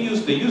 So we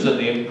use the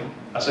username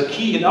as a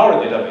key in our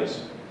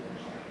database.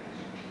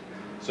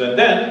 So and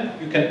then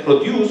you can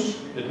produce,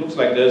 it looks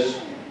like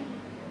this,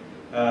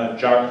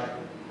 JUG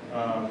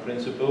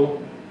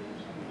principal,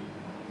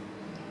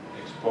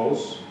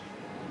 expose,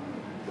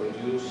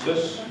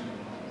 produces,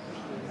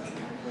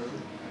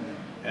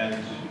 and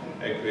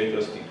I create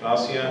just the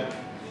class here.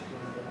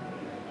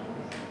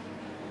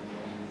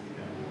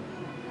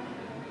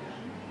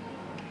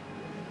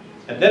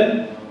 And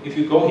then if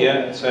you go here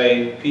and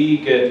say p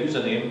get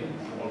username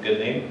or get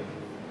name,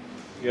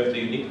 you have the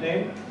unique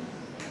name.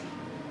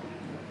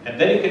 And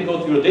then you can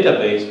go to your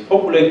database,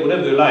 populate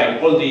whatever you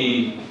like, all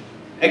the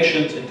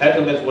actions,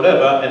 entitlements,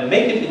 whatever, and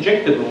make it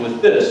injectable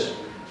with this.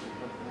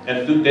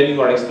 And then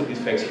you are extremely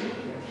flexible.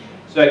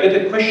 So I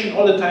get a question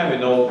all the time, you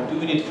know, do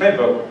we need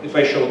framework? If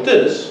I show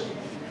this,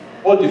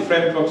 all the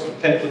frameworks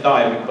tend to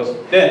die, because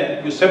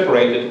then you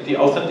separated the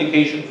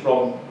authentication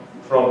from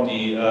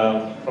the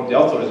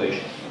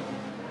authorization.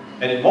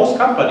 And in most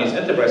companies,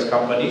 enterprise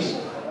companies,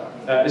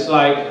 it's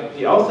like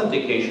the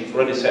authentication is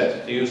already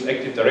set. They use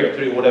Active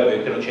Directory, whatever,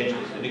 you cannot change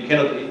this, and you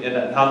cannot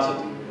enhance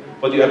it.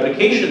 But your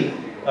application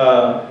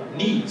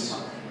needs,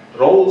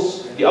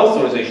 roles, the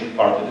authorization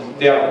part,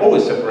 they are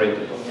always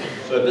separated.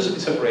 So this is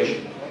the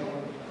separation.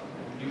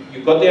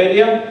 You got the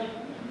idea?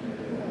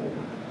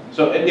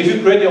 So if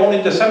you create your own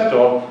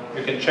interceptor,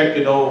 you can check,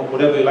 you know,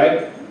 whatever you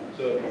like.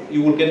 So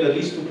you will get at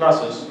least 2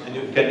 classes, and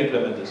you can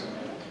implement this.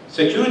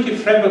 Security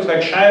frameworks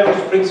like Shiro,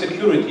 Spring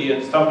Security,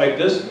 and stuff like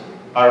this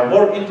are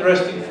more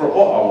interesting for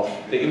OAuth.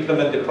 They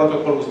implement the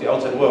protocol with the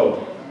outside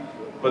world.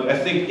 But I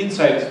think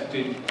inside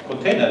the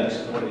container, this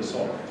is already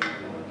solved.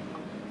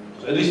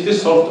 So at least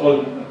this solved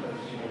all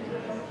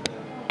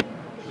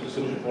the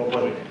solution for a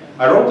project.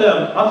 I wrote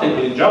an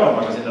article in Java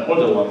Magazine, an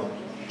older one.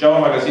 Java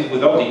Magazine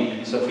without the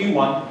E. It's a free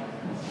one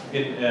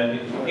in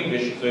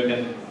English, so you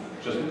can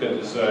just look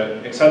at this.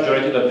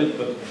 Exaggerated a bit,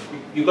 but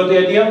you got the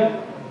idea?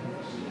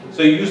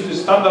 So you use the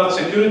standard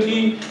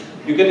security,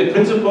 you get the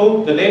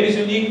principal, the name is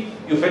unique,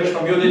 you fetch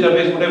from your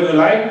database whatever you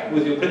like,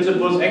 with your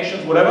principles,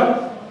 actions,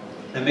 whatever,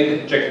 and make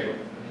it injectable.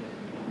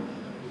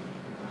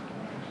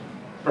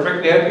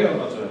 Perfectly happy or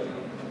not so happy?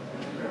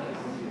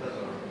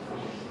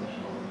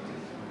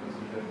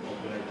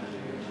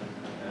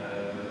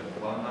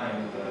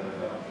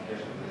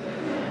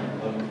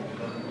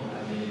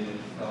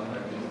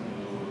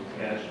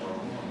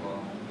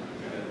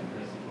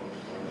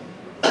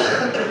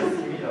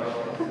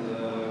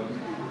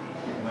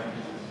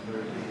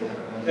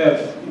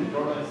 Yes.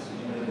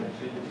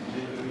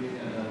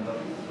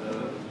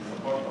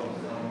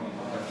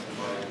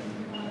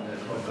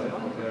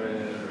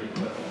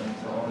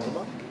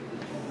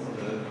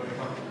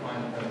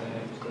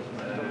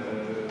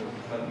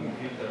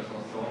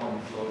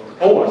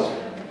 Always.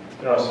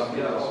 There are some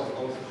filters.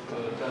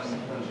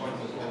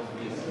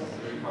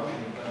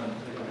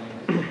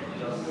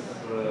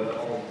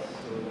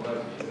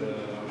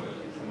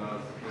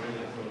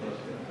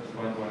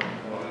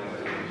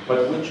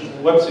 But which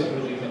web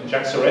security?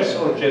 JUGSRS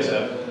or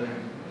JSF?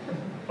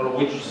 Or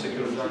which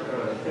security?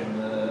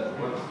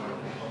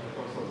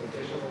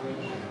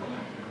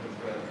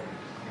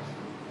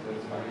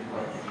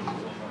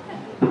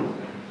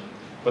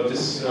 But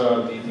this, the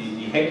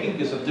hacking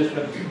is a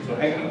different, so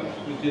hacking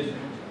we did,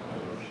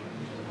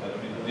 I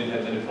mean, we didn't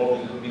have any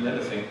problem, it didn't mean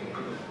anything.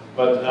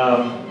 But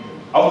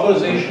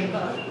authorization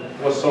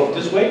was solved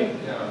this way.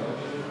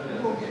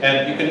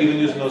 And you can even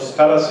use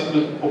Scala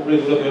single to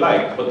populate whatever you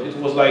like, but it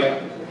was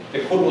like, the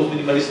code was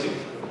minimalistic.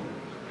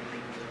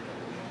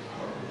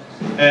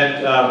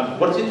 And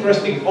what's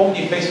interesting,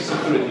 omnifaces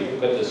security.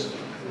 Look at this.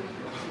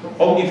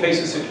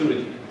 Omnifaces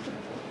security.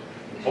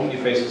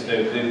 Omnifaces,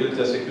 they built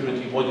their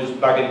security modules,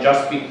 plugin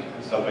just speak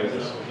and stuff like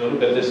this. So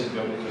look at this if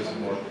you're interested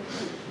more.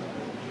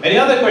 Any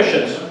other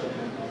questions?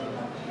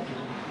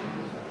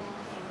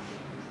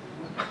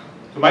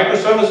 To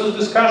microservices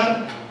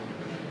discussion?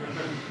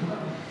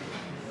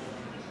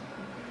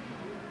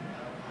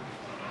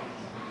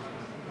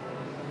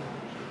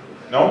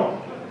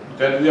 No?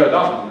 Then we are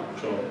done.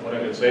 So what I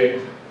can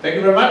say, thank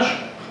you very much.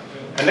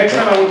 And next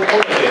time I will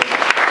cover it.